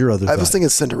then what was your other I thought? was thinking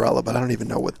Cinderella, but I don't even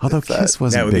know what. Although if that- Kiss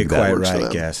wasn't That would be a big Quiet works for Riot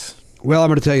them. guess. Well, I'm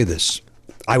going to tell you this.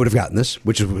 I would have gotten this,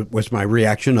 which was my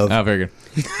reaction of Oh, very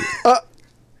good.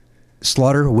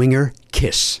 Slaughter, Winger,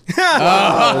 Kiss.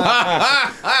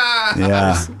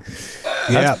 Yeah.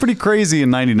 That's pretty crazy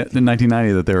in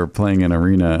 1990 that they were playing in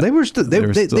arena. They were still. They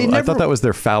never. I thought that was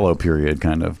their fallow period,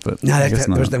 kind of. But No, I guess that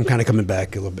not. was them kind of coming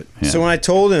back a little bit. Yeah. So when I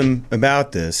told him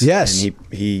about this, Yes. and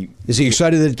he Is he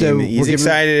excited that he's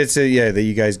excited. It's that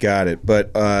you guys got it,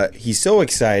 but he's so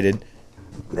excited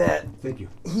that Thank you.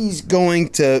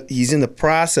 he's in the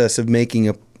process of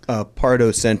making a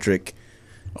Pardo-centric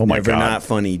Oh my Never God. Not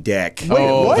Funny deck.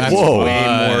 Oh, what? that's Whoa. Way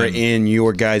fun. more in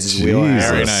your guys' wheelhouse.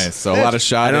 Very nice. So a lot of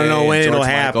shot. I don't know when it'll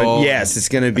happen. Yes, it's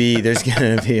gonna be. There's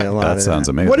gonna be a lot. That of sounds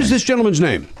amazing. What is this gentleman's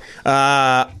name?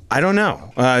 I don't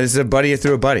know. This is a buddy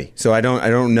through a buddy, so I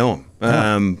don't know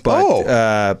him.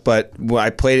 But I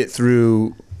played it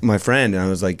through my friend, and I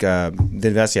was like, the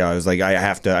Investio. I was like, I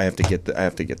have to get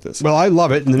this. Well, I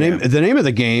love it. And the name of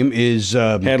the game is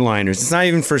Headliners. It's not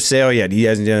even for sale yet. He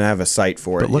doesn't have a site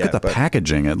for it. But look yet, at the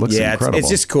packaging. It looks yeah, incredible. it's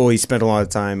just cool. He spent a lot of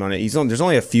time on it. There's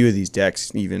only a few of these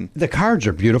decks even. the cards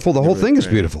are beautiful. The whole thing is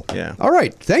beautiful. Yeah. All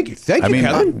right. Thank you. Thank I you, mean,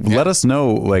 Kevin. let us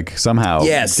know, like, somehow.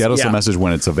 Yes, Get us yeah. a message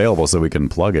when it's available so we can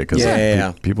plug it, because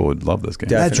Yeah. people would love this game.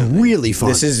 That's really fun.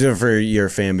 This is for your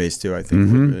fan base too. I think.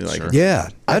 Mm-hmm. Really like it. yeah.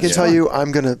 I can That's tell fun. you,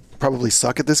 I'm going to probably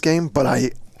suck at this game, but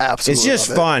I absolutely It's just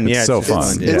love it. fun. It's so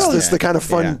fun. It's Yeah. just the kind of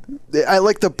fun. I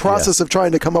like the process of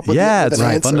trying to come up with Yeah, with it's an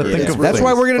right. answer. Fun to think It's of That's really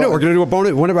why we're going to do it. fun. We're going to do a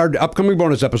bonus. One of our upcoming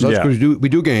bonus episodes, Yeah. because we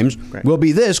do games, will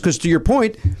be this. Because to your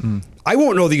point, I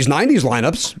won't know these 90s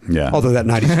lineups. Yeah. Although that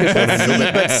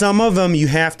 90s. But some of them you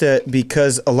have to,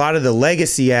 because a lot of the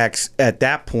legacy acts at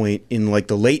that point in like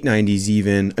the late 90s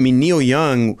even, I mean, Neil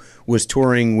Young was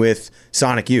touring with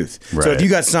Sonic Youth. Right. So if you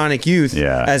got Sonic Youth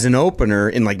as an opener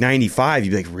in like 95,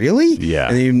 you'd be like, really? Yeah.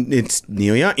 And then it's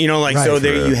Neil Young. You know, like, Right. so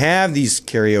there you have these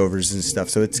carryovers and stuff.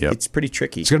 So it's pretty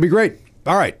tricky. It's going to be great.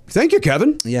 All right. Thank you,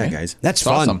 Kevin. Yeah, guys. That's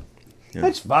fun. awesome.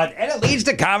 That's fun. And it leads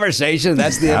to conversation.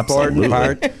 That's the important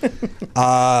part.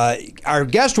 Our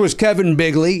guest was Kevin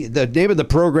Bigley. The name of the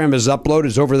program is Upload.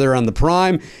 It's over there on the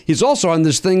Prime. He's also on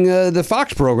this thing, the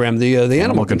Fox program, the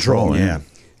Animal Control. Yeah.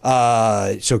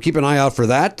 So keep an eye out for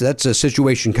that. That's a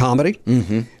situation comedy.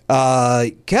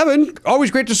 Kevin,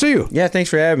 always great to see you. Yeah, thanks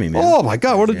for having me, man. Oh, my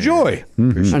God, what a joy.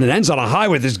 And it ends on a high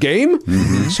with this game.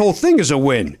 This whole thing is a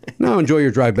win. Now enjoy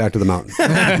your drive back to the mountain.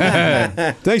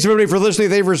 Thanks, everybody, for listening.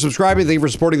 Thank you for subscribing. Thank you for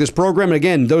supporting this program. And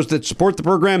again, those that support the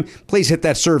program, please hit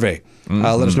that survey.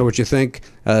 Let us know what you think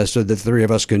so that the three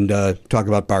of us can talk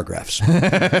about bar graphs. On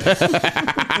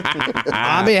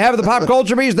behalf of the Pop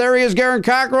Culture Beast, there he is, Garen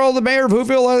Cockrell, the mayor of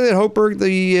Whoville, Elliot Hopeberg,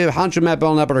 the Honcho Matt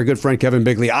Belknap, and our good friend Kevin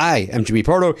Bigley. I am Jimmy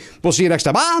Pardo. We'll see you next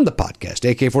time on the podcast.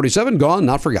 AK-47, gone,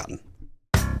 not forgotten.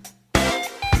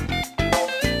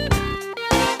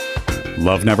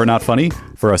 Love Never Not Funny?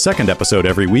 For a second episode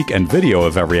every week and video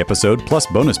of every episode, plus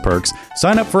bonus perks,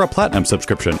 sign up for a platinum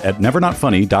subscription at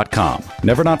nevernotfunny.com.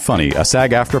 Never Not Funny, a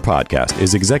SAG-AFTRA podcast,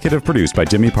 is executive produced by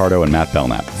Jimmy Pardo and Matt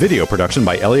Belknap. Video production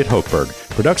by Elliot Hopeberg.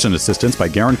 Production assistance by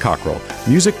Garen Cockrell.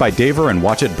 Music by Daver and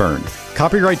Watch It Burn.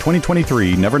 Copyright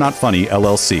 2023, Never Not Funny,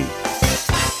 LLC.